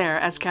Van Zer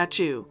as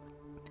Kachu.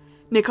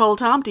 Nicole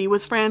Tomty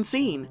was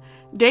Francine.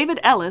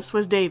 David Ellis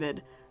was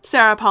David.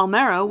 Sarah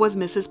Palmero was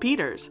Mrs.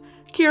 Peters.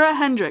 Kira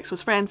Hendricks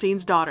was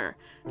Francine's daughter.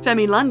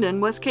 Femi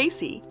London was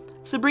Casey.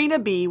 Sabrina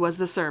B. was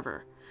the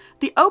server.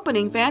 The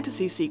opening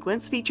fantasy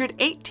sequence featured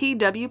 8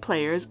 TW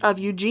players of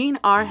Eugene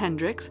R.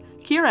 Hendricks,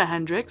 Kira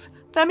Hendricks,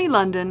 Femi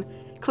London,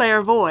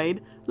 Claire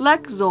Void,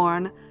 Lex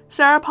Zorn,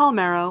 Sarah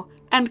Palmero,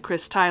 and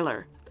Chris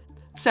Tyler.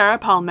 Sarah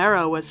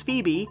Palmero was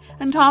Phoebe,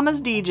 and Thomas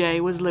DJ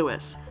was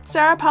Lewis.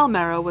 Sarah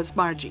Palmero was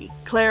Margie.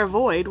 Claire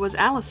Void was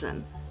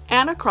Allison.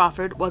 Anna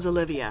Crawford was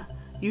Olivia.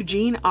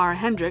 Eugene R.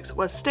 Hendricks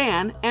was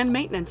Stan and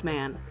Maintenance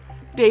Man.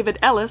 David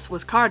Ellis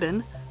was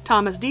Carden.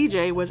 Thomas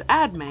DJ was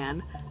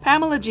Adman,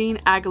 Pamela Jean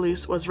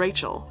Agalus was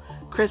Rachel,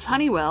 Chris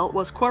Honeywell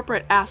was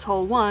Corporate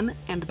Asshole 1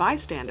 and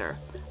Bystander,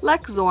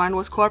 Lex Zorn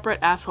was Corporate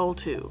Asshole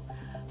 2,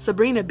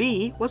 Sabrina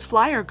B. was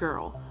Flyer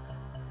Girl,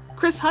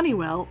 Chris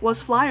Honeywell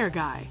was Flyer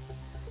Guy,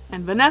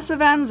 and Vanessa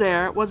Van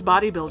Zer was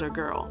Bodybuilder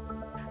Girl.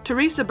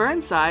 Teresa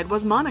Burnside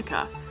was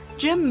Monica,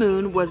 Jim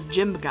Moon was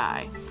Jim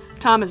Guy,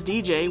 Thomas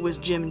DJ was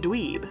Jim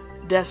Dweeb,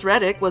 Des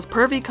Reddick was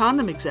Pervy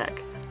Condom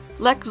Exec,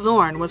 Lex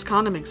Zorn was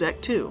Condom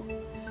Exec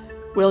 2.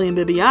 William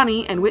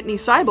Bibiani and Whitney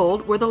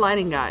Seibold were the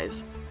lighting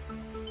guys.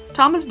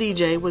 Thomas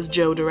DJ was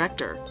Joe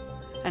Director,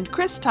 and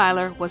Chris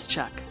Tyler was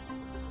Chuck.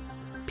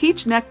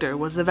 Peach Nectar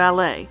was the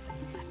valet,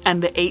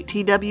 and the 8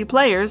 TW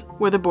players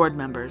were the board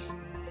members.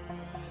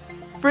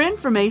 For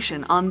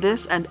information on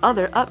this and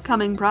other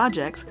upcoming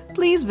projects,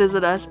 please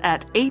visit us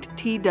at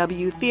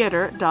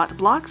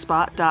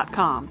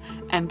 8twtheater.blogspot.com,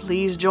 and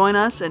please join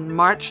us in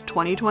March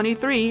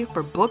 2023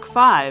 for Book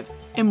 5,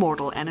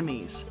 Immortal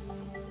Enemies.